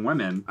on young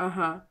women.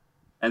 Uh-huh.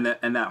 And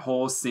that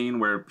whole scene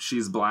where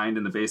she's blind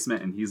in the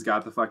basement and he's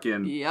got the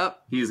fucking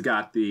he's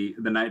got the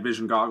night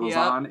vision goggles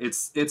on.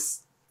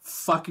 It's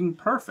fucking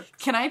perfect.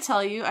 Can I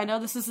tell you, I know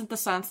this isn't the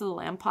Silence of the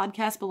Lamb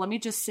podcast, but let me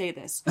just say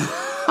this.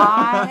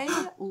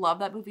 I love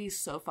that movie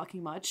so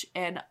fucking much,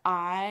 and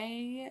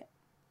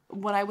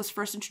when I was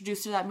first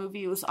introduced to that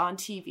movie, it was on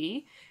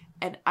TV,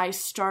 and I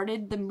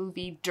started the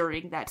movie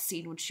during that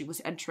scene when she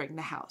was entering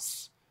the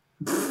house.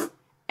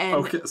 And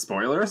okay,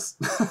 spoilers?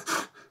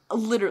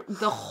 Literally,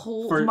 the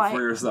whole... For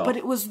yourself. But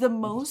it was the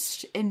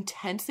most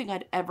intense thing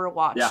I'd ever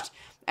watched. Yeah.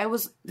 I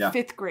was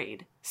 6th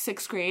grade,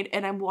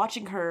 and I'm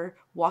watching her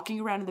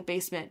walking around in the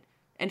basement,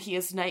 and he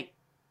has night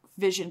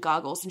vision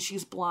goggles, and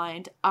she's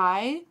blind.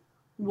 I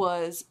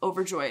was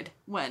overjoyed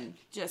when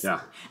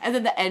and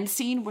then the end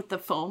scene with the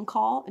phone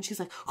call, and she's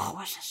like, "Oh,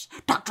 what's this?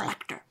 Dr.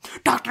 Lecter.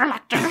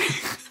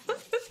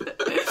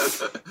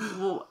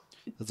 Well,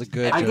 that's a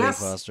good Jodie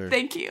Foster.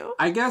 Thank you.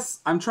 I guess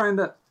I'm trying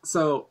to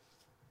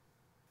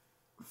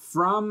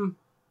from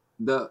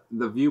the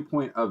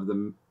viewpoint of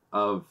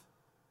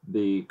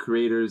the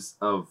creators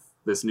of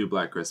this new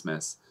Black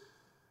Christmas,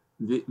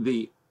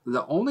 the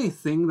only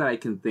thing that I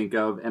can think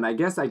of, and I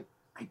guess I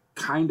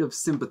kind of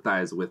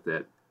sympathize with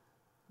it.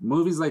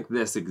 Movies like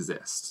this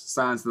exist.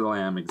 Silence of the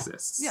Lamb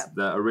exists. Yeah.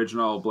 The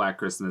original Black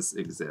Christmas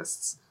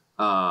exists.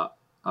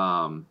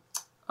 Alien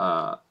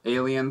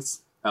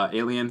exists.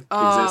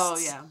 Oh,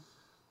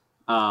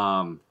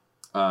 yeah.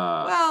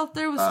 Well,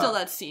 there was still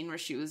that scene where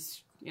she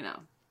was,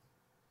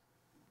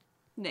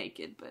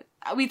 naked, but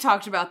we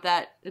talked about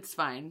that. It's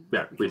fine.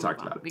 Yeah, we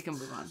talked about it. We can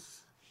move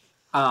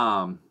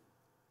on.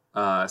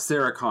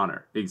 Sarah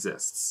Connor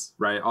exists,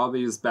 right? All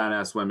these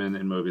badass women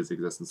in movies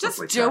exist and stuff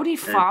like that. Just Jodie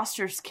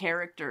Foster's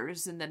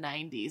characters in the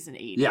 90s and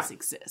 80s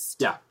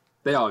exist. Yeah,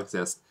 they all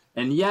exist.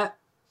 And yet,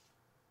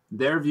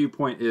 their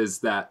viewpoint is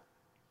that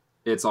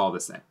it's all the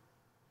same.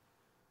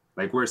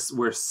 Like, we're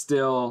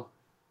still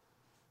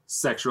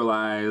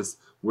sexualized.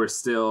 We're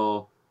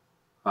still...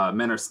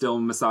 men are still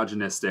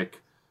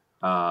misogynistic.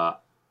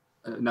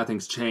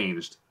 Nothing's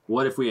changed.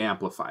 What if we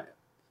amplify it?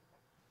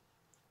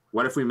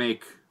 What if we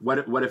make...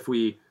 What if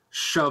we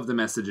shove the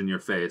message in your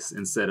face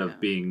instead of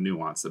being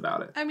nuanced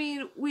about it? I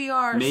mean, we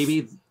are...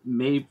 Maybe...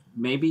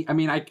 I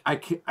mean,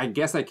 I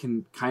guess I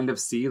can kind of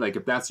see, like,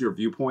 if that's your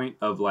viewpoint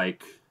of,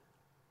 like...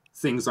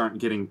 things aren't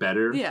getting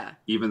better. Yeah.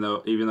 Even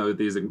though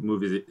these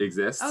movies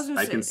exist,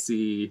 I can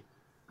see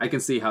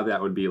how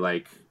that would be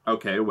like,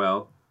 okay,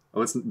 well,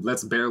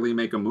 let's barely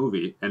make a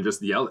movie and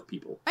just yell at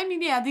people. I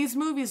mean, yeah, these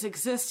movies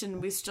exist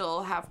and we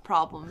still have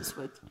problems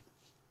with,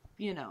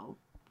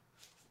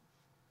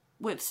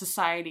 with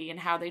society and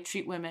how they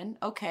treat women.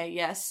 Okay,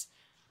 yes.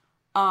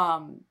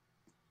 But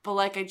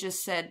like I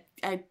just said,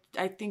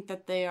 I think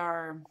that they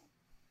are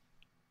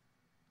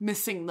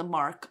missing the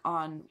mark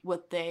on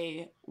what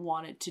they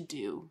wanted to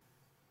do.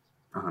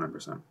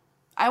 100%.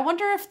 I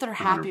wonder if they're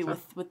happy 100%.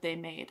 With what they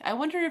made. I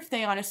wonder if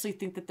they honestly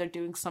think that they're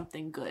doing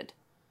something good.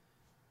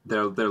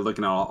 They're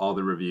looking at all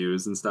the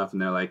reviews and stuff,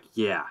 and they're like,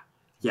 yeah,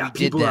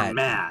 people are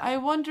mad. I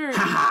wonder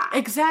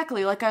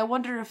exactly. Like, I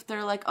wonder if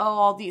they're like, oh,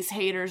 all these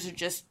haters are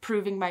just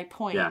proving my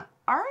point. Yeah,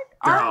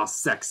 they're all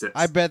sexist.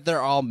 I bet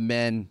they're all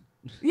men.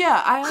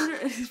 Yeah,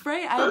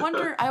 right.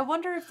 I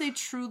wonder if they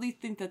truly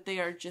think that they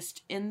are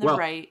just in the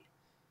right.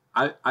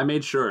 I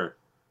made sure,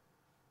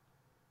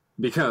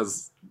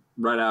 because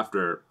right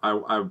after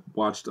I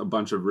watched a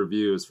bunch of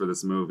reviews for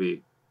this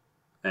movie,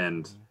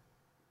 and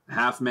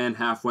half men,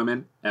 half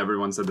women,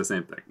 everyone said the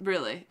same thing.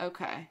 Really?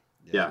 Okay.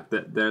 Yeah,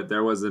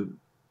 there wasn't,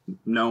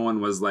 no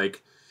one was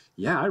like,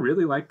 yeah, I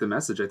really liked the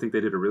message. I think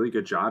they did a really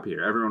good job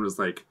here. Everyone was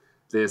like,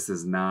 this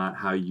is not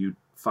how you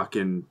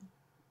fucking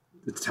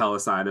tell a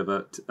side of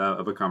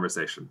a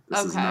conversation.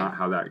 This is not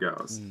how that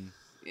goes.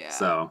 Yeah.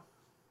 So...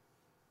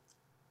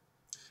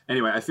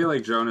 anyway, I feel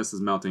like Jonas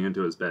is melting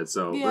into his bed,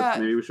 so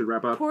maybe we should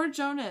wrap up. Poor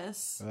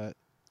Jonas.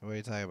 What are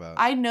you talking about?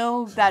 I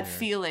know that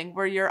feeling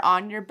where you're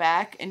on your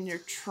back and you're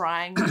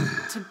trying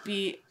to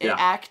be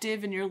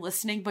active and you're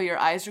listening, but your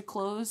eyes are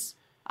closed.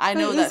 I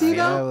know that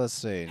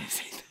feeling.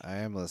 I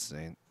am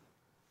listening.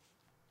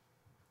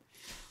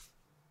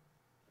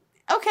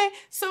 Okay,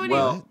 so anyway.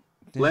 Well,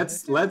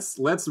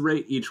 let's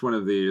rate each one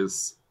of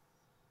these.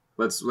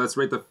 Let's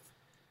rate the...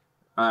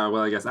 well,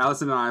 I guess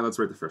Allison and I, let's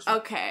rate the first one.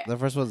 Okay. The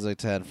first one's a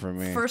 10 for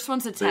me. First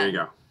one's a 10. There you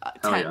go.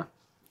 10. Hell yeah.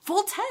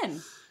 Full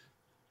 10.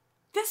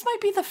 This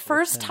might be the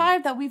first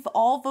time that we've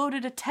all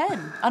voted a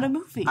 10 on a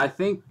movie. I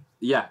think,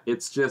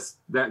 it's just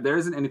that there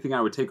isn't anything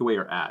I would take away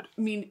or add.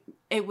 I mean,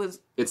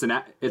 it's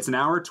an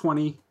hour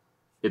 20.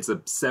 It's a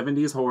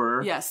 70s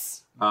horror.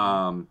 Yes.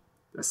 A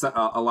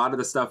lot of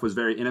the stuff was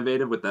very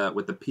innovative with the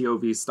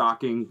POV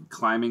stalking,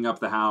 climbing up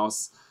the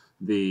house,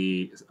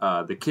 the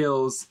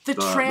kills, the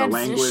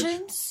transitions. The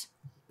language.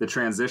 The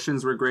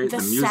transitions were great. The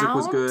music sound,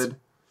 was good.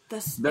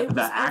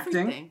 The acting.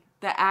 Everything.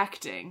 The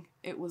acting.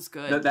 It was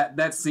good.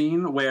 That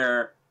scene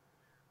where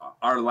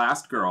our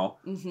last girl,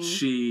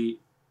 she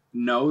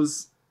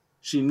knows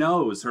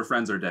her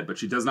friends are dead, but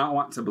she does not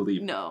want to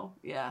believe. No,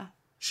 yeah.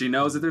 She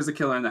knows that there's a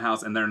killer in the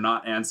house and they're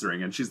not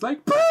answering, and she's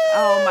like, "Please,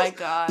 oh my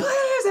god,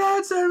 please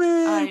answer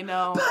me!" I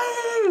know.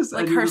 Please,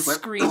 like her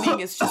screaming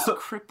is just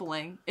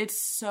crippling. It's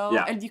so,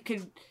 and you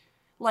could.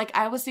 Like,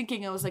 I was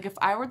thinking, if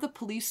I were the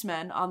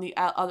policeman on the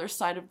other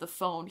side of the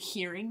phone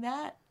hearing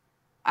that,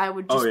 I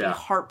would just be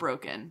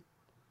heartbroken.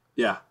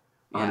 Yeah,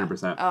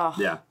 100%. Oh.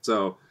 Yeah,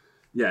 so,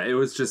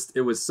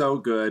 it was so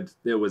good.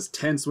 It was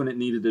tense when it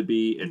needed to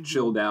be. It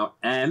chilled out.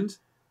 And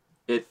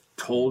it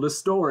told a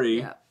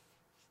story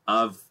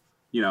of,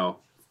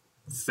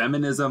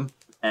 feminism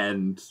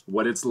and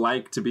what it's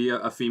like to be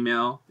a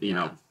female.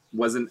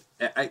 Wasn't...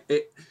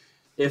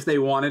 If they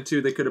wanted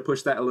to, they could have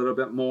pushed that a little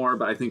bit more,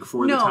 but I think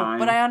for the time...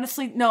 No, but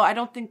I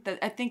don't think that...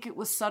 I think it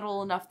was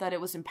subtle enough that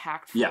it was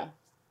impactful. Yeah,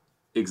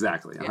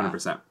 exactly,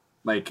 100%. Yeah.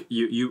 Like,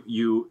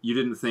 you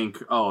didn't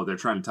think, oh, they're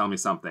trying to tell me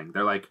something.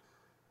 They're like,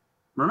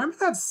 remember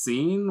that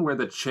scene where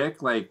the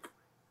chick, like,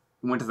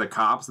 went to the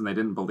cops and they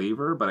didn't believe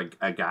her, but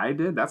a guy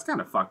did? That's kind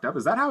of fucked up.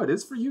 Is that how it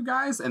is for you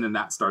guys? And then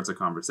that starts a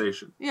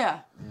conversation.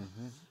 Yeah.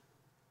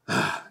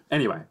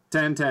 Anyway,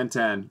 10, 10,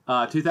 10.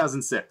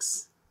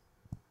 2006.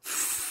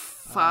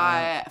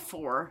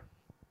 4.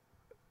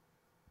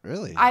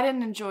 Really? I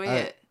didn't enjoy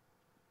it.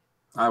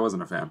 I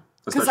wasn't a fan.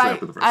 Especially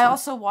after the first one. I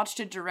also watched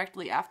it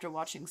directly after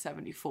watching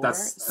 74.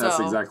 That's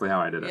exactly how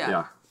I did it.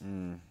 Yeah.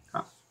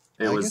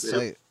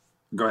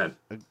 Go ahead.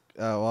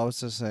 Well, I was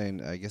just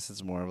saying, I guess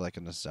it's more of like a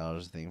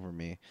nostalgia thing for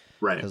me.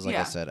 Right. Because like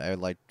I said, I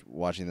liked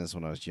watching this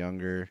when I was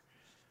younger.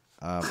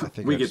 I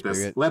think we get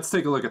this. Let's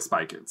take a look at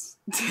Spy Kids.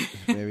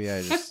 Maybe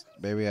I was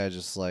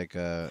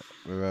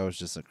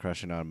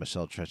crushing on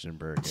Michelle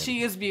Trachtenberg.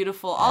 She is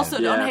beautiful. Also,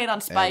 don't hate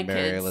on Spy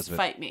Kids. Elizabeth.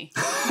 Fight me.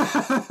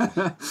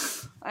 I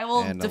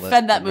will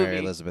defend that movie. Mary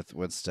Elizabeth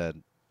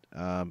Winstead.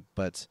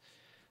 But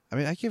I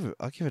mean,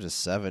 I'll give it a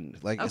 7.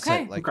 Like I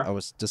said, I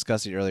was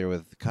discussing earlier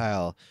with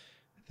Kyle,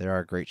 there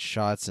are great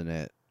shots in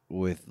it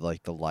with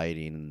like the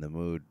lighting and the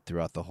mood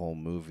throughout the whole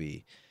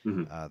movie.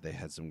 Mm-hmm. They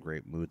had some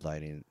great mood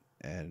lighting,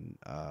 and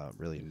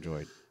really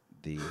enjoyed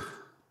the,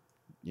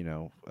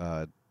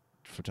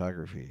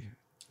 photography.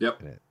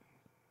 Yep. In it.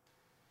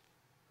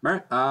 All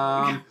right.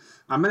 I'm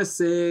gonna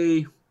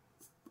say,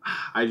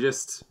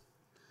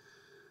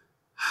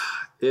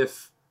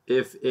 if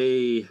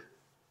a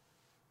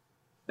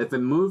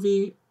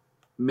movie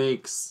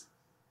makes,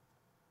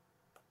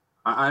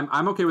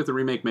 I'm okay with the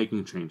remake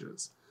making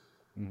changes,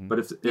 mm-hmm. but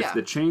if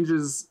the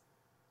changes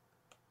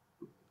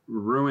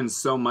ruin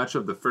so much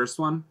of the first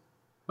one,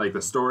 like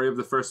the story of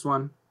the first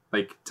one,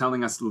 like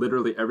telling us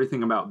literally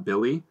everything about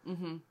Billy,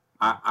 mm-hmm.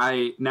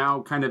 I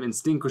now kind of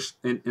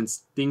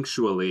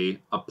instinctually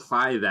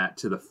apply that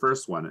to the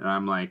first one, and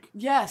I'm like,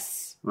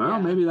 yes, well,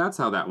 maybe that's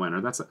how that went,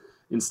 or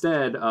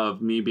instead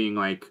of me being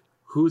like,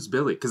 who's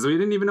Billy? Because we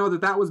didn't even know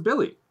that was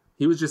Billy.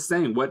 He was just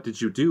saying, what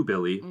did you do,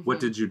 Billy? Mm-hmm. What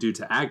did you do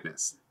to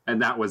Agnes?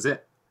 And that was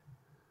it.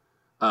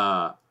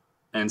 And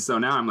so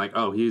now I'm like,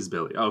 oh, he's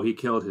Billy. Oh, he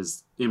killed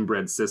his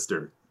inbred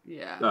sister.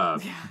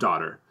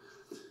 Daughter.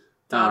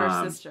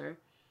 Sister.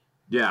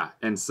 Yeah.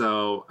 And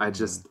so I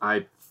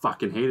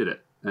fucking hated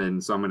it.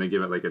 And so I'm going to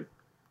give it like a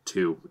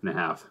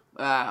 2.5.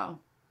 Wow.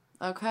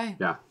 Okay.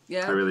 Yeah.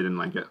 I really didn't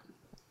like it.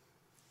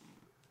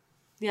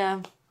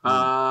 Yeah.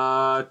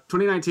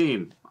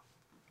 2019.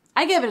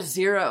 I gave it a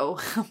 0.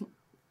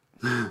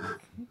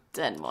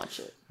 Didn't watch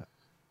it.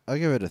 I'll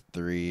give it a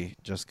 3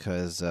 just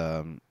because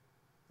I'm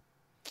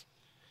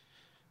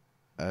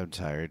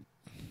tired.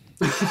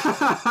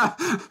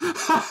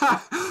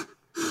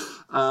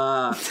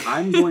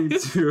 I'm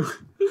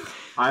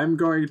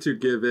going to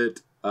give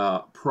it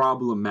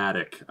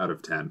problematic out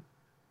of 10.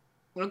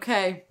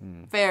 Okay.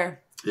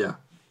 Fair. Yeah.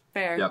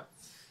 Fair. Yep.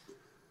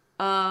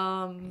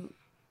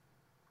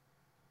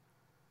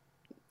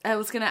 I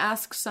was going to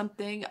ask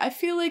something. I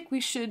feel like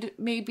we should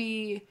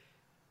maybe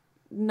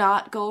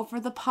not go over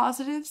the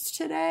positives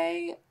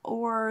today,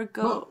 or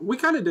go... Well, we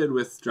kind of did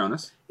with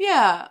Jonas.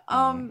 Yeah.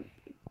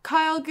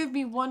 Kyle, give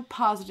me one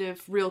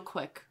positive real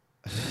quick.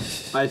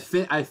 I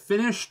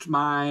finished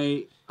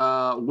my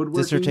woodworking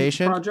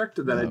dissertation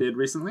project that I did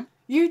recently.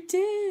 You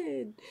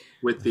did.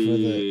 With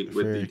the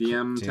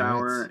DM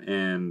tower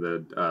and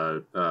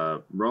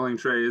the rolling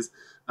trays.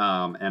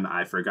 And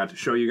I forgot to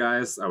show you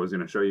guys. I was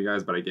going to show you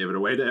guys, but I gave it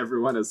away to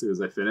everyone as soon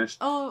as I finished.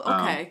 Oh,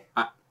 okay.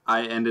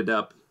 I ended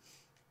up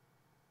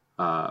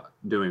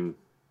doing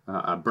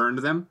burned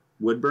them,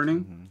 wood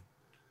burning. Mm-hmm.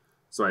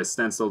 So I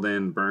stenciled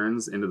in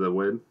burns into the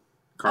wood.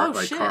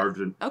 Carved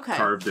and burned. I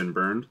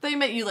thought you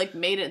meant you like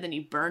made it and then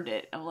you burned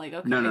it. I'm like,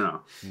 okay.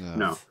 No.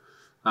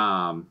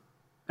 And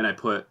I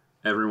put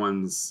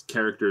everyone's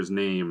character's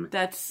name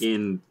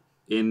in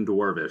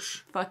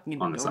Dwarvish.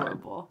 Fucking on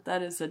adorable.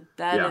 The side.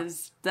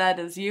 That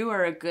is you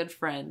are a good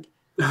friend.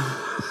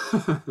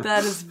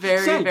 That is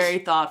very, very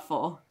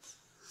thoughtful.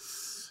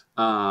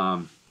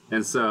 And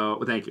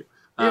so thank you.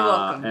 You're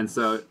welcome. And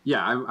so,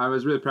 I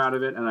was really proud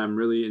of it, and I'm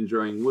really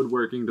enjoying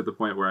woodworking to the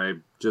point where I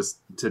just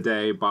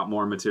today bought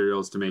more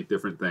materials to make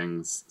different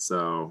things.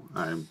 So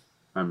I'm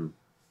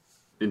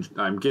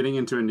getting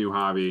into a new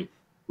hobby,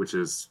 which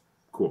is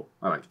cool.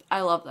 I like it.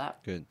 I love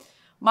that. Good.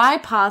 My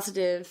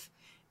positive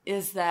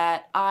is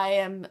that I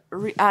am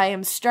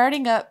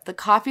starting up the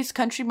Coffee's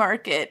Country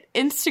Market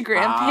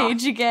Instagram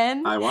page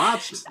again. I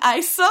watched.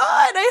 I saw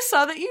it. I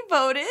saw that you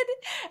voted.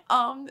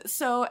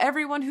 So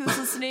everyone who's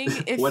listening,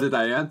 what did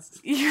I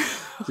answer? Did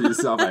you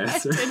saw my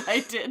answer?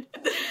 I did.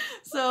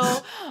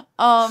 So,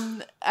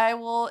 I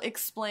will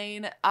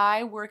explain.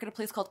 I work at a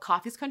place called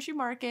Coffee's Country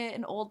Market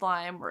in Old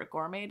Lyme. We're a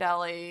gourmet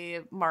deli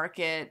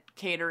market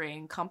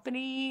catering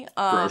company.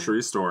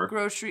 Grocery store.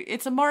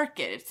 It's a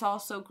market. It's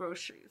also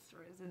groceries.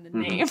 In the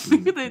name. We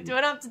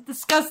don't have to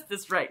discuss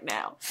this right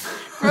now.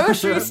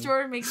 Grocery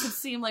store makes it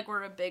seem like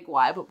we're a Big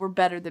Y, but we're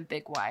better than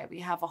Big Y. We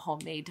have a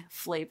homemade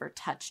flavor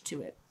touch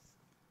to it.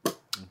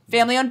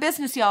 Family-owned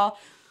business, y'all.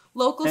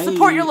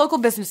 Support your local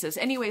businesses.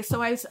 Anyway,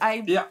 so I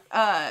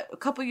a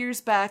couple years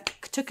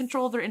back took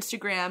control of their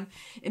Instagram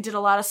and did a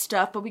lot of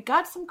stuff, but we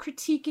got some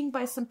critiquing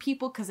by some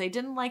people because they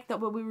didn't like that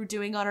what we were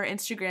doing on our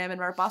Instagram,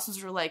 and our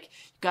bosses were like,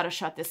 you gotta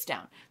shut this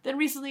down. Then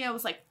recently I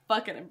was like,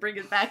 fuck it, and bring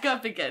it back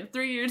up again.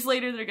 3 years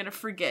later, they're gonna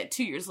forget.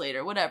 2 years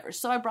later, whatever.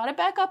 So I brought it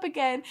back up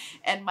again,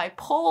 and my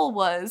poll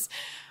was,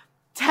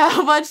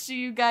 how much do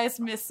you guys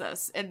miss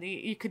us? And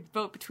you could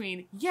vote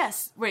between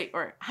yes,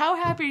 or how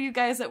happy are you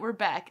guys that we're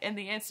back? And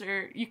the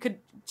answer, you could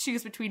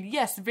choose between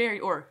yes, very,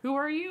 or who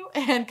are you?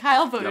 And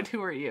Kyle voted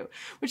who are you,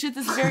 which is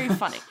very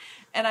funny.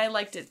 And I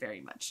liked it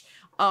very much.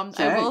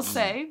 I will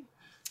say,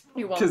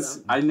 You're welcome.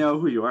 Because I know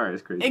who you are.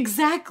 It's crazy.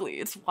 Exactly.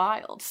 It's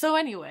wild. So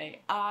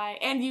anyway,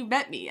 and you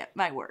met me at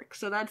my work,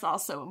 so that's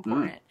also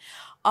important.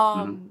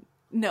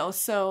 No,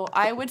 so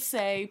I would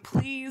say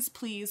please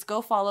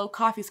go follow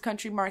Coffee's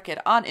Country Market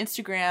on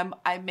Instagram.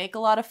 I make a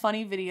lot of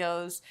funny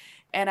videos,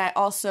 and I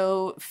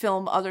also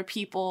film other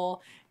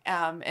people,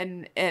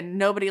 and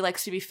nobody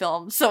likes to be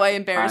filmed, so I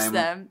embarrass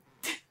them.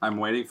 I'm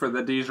waiting for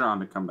the Dijon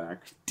to come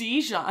back.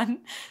 Dijon?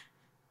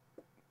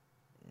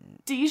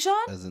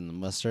 As in the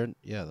mustard?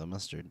 Yeah, the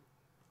mustard.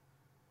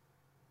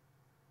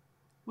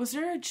 Was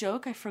there a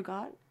joke I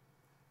forgot?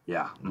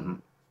 Yeah.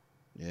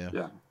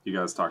 Yeah. You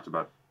guys talked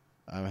about.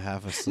 I'm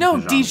half asleep. No,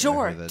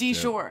 Dijon.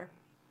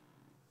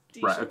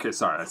 Right. Okay.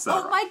 Sorry. I said.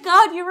 Oh my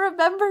God! You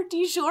remember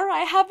Dijon? I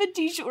have a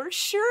Dijon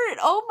shirt.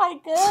 Oh my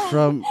God!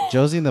 From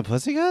Josie and the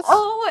Pussycats?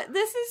 Oh,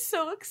 this is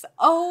so exciting!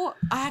 Oh,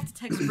 I have to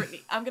text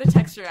Brittany. I'm gonna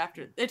text her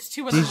after. It's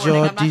 2 in the morning.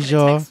 I'm not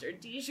gonna text her.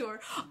 Dijon.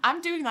 I'm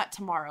doing that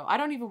tomorrow. I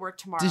don't even work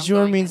tomorrow.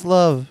 Dijon means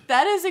love.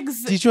 That is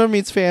exactly. Dijon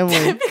means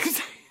family.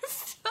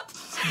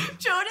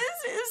 Jonas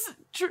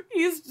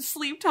he's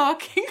sleep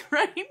talking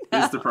right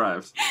now. He's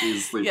deprived.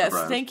 He's sleep deprived.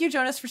 Yes, thank you,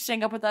 Jonas, for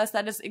staying up with us.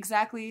 That is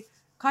exactly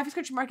Coffee's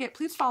Country Market.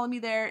 Please follow me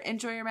there.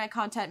 Enjoy your mad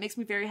content. It makes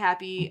me very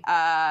happy.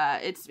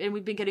 And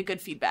we've been getting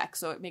good feedback,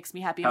 so it makes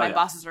me happy. My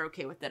bosses are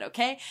okay with it.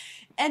 Okay.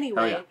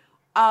 Anyway,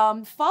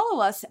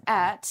 follow us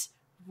at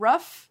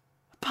Rough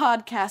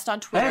Podcast on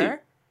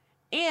Twitter.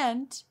 Hey.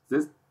 And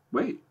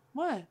wait,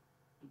 what?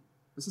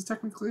 This is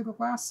technically the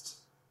last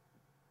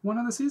one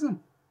of the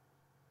season.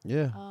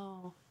 Yeah.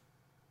 Oh.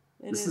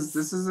 This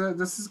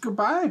is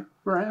goodbye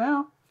for right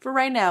now. For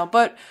right now,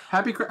 but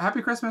happy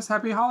Christmas,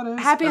 happy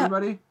holidays,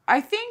 everybody. I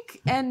think,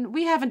 and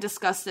we haven't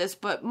discussed this,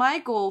 but my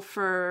goal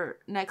for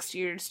next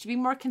year is to be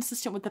more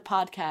consistent with the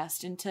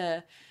podcast and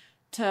to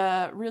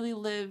really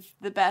live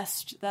the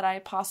best that I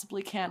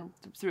possibly can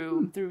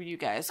through you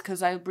guys,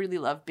 because I really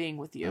love being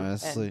with you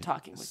and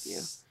talking with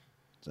you.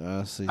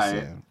 Honestly,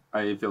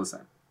 I feel the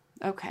same.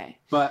 Okay,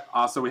 but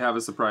also we have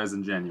a surprise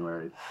in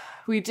January.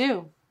 We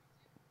do.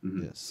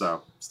 Mm-hmm. Yes.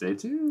 So stay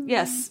tuned.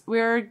 Yes,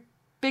 we're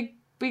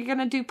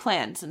gonna do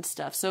plans and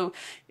stuff. So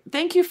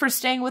thank you for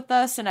staying with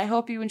us, and I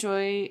hope you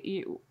enjoy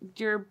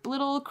your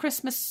little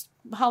Christmas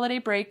holiday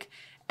break.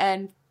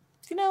 And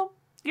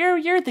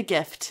you're the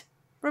gift.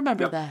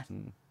 Remember that.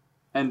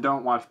 And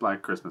don't watch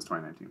Black Christmas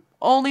 2019.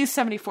 Only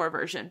 74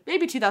 version,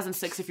 maybe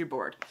 2006 if you're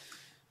bored.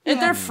 Yeah.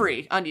 And they're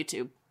free on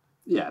YouTube.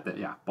 Yeah,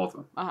 both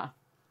of them.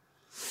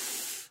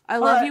 I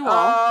love you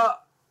all.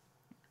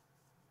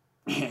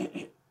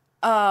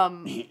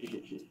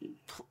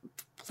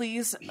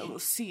 Please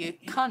see you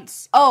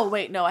cunts. Oh,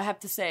 wait, no, I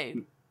have to say,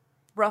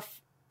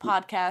 Rough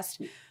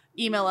Podcast,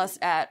 email us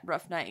at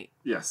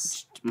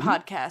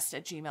roughnightpodcast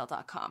at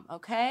gmail.com,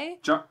 okay?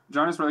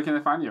 Jonas, where can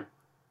they find you?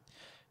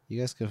 You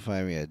guys can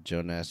find me at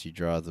Jonas You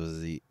Draw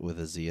with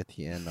a Z at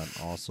the end on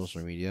all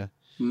social media.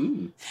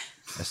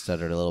 I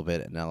stuttered a little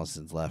bit, and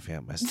Allison's laughing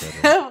at my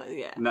stutter.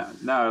 Yeah.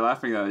 No,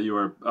 laughing that you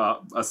were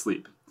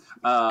asleep.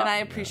 And I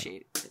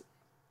appreciate it.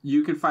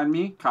 You can find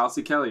me, Kyle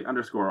C. Kelly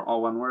 _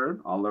 all one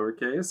word, all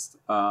lowercase.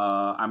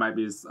 I might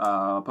be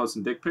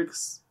posting dick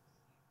pics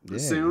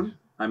soon.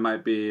 I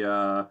might be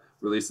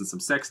releasing some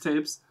sex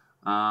tapes.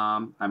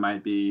 I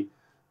might be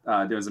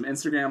doing some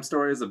Instagram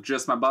stories of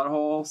just my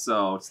butthole.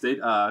 So stay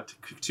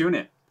tune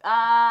in.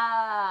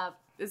 Are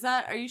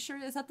you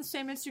sure? Is that the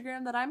same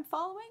Instagram that I'm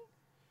following?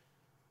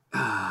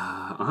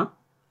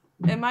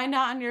 Am I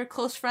not on your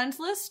close friends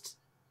list?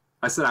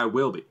 I said I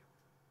will be.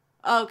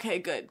 Okay,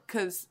 good,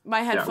 because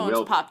my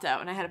headphones popped out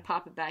and I had to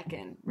pop it back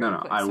in.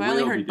 No, I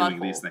will be doing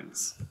these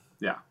things.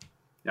 Yeah.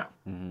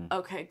 Mm-hmm.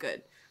 Okay,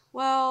 good.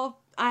 Well,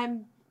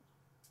 I'm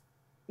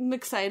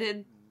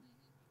excited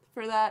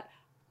for that.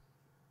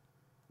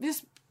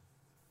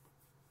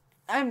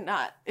 I'm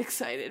not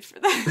excited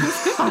for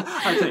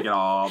that. I take it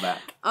all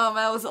back.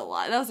 That was a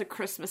lie. That was a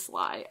Christmas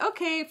lie.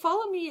 Okay,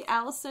 follow me,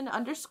 Allison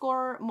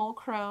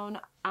 _Mulcrone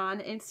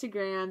on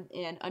Instagram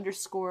and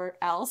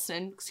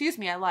 _Allison. Excuse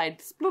me, I lied.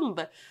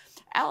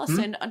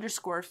 Allison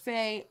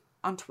 _Faye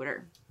on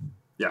Twitter.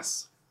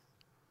 Yes.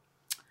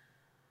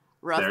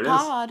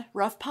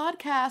 Rough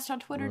Podcast on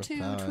Twitter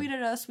too. Tweet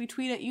at us. We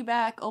tweet at you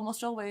back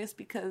almost always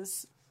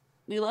because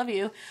we love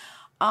you.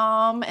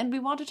 And we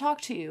want to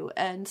talk to you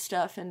and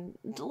stuff, and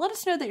let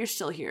us know that you're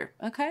still here,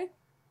 okay?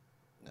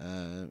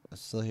 I'm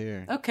still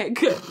here. Okay,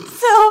 good.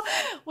 So,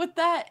 with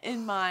that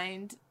in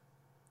mind,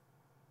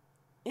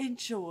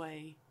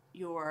 enjoy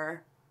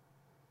your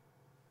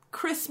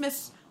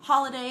Christmas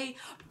holiday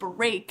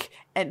break,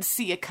 and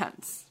see ya,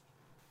 cunts.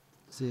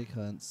 See ya,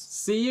 cunts.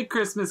 See ya,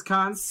 Christmas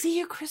cunts. See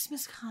ya,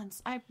 Christmas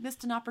cunts. I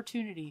missed an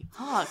opportunity.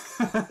 Fuck.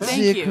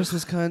 See ya,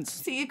 Christmas cunts.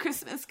 See ya,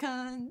 Christmas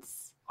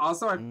cunts.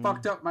 Also, I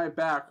fucked up my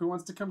back. Who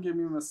wants to come give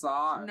me a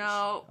massage?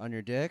 No. On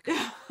your dick?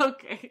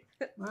 Okay.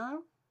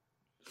 Well,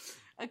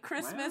 a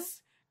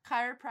Christmas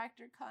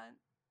chiropractor cunt.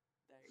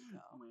 There you go.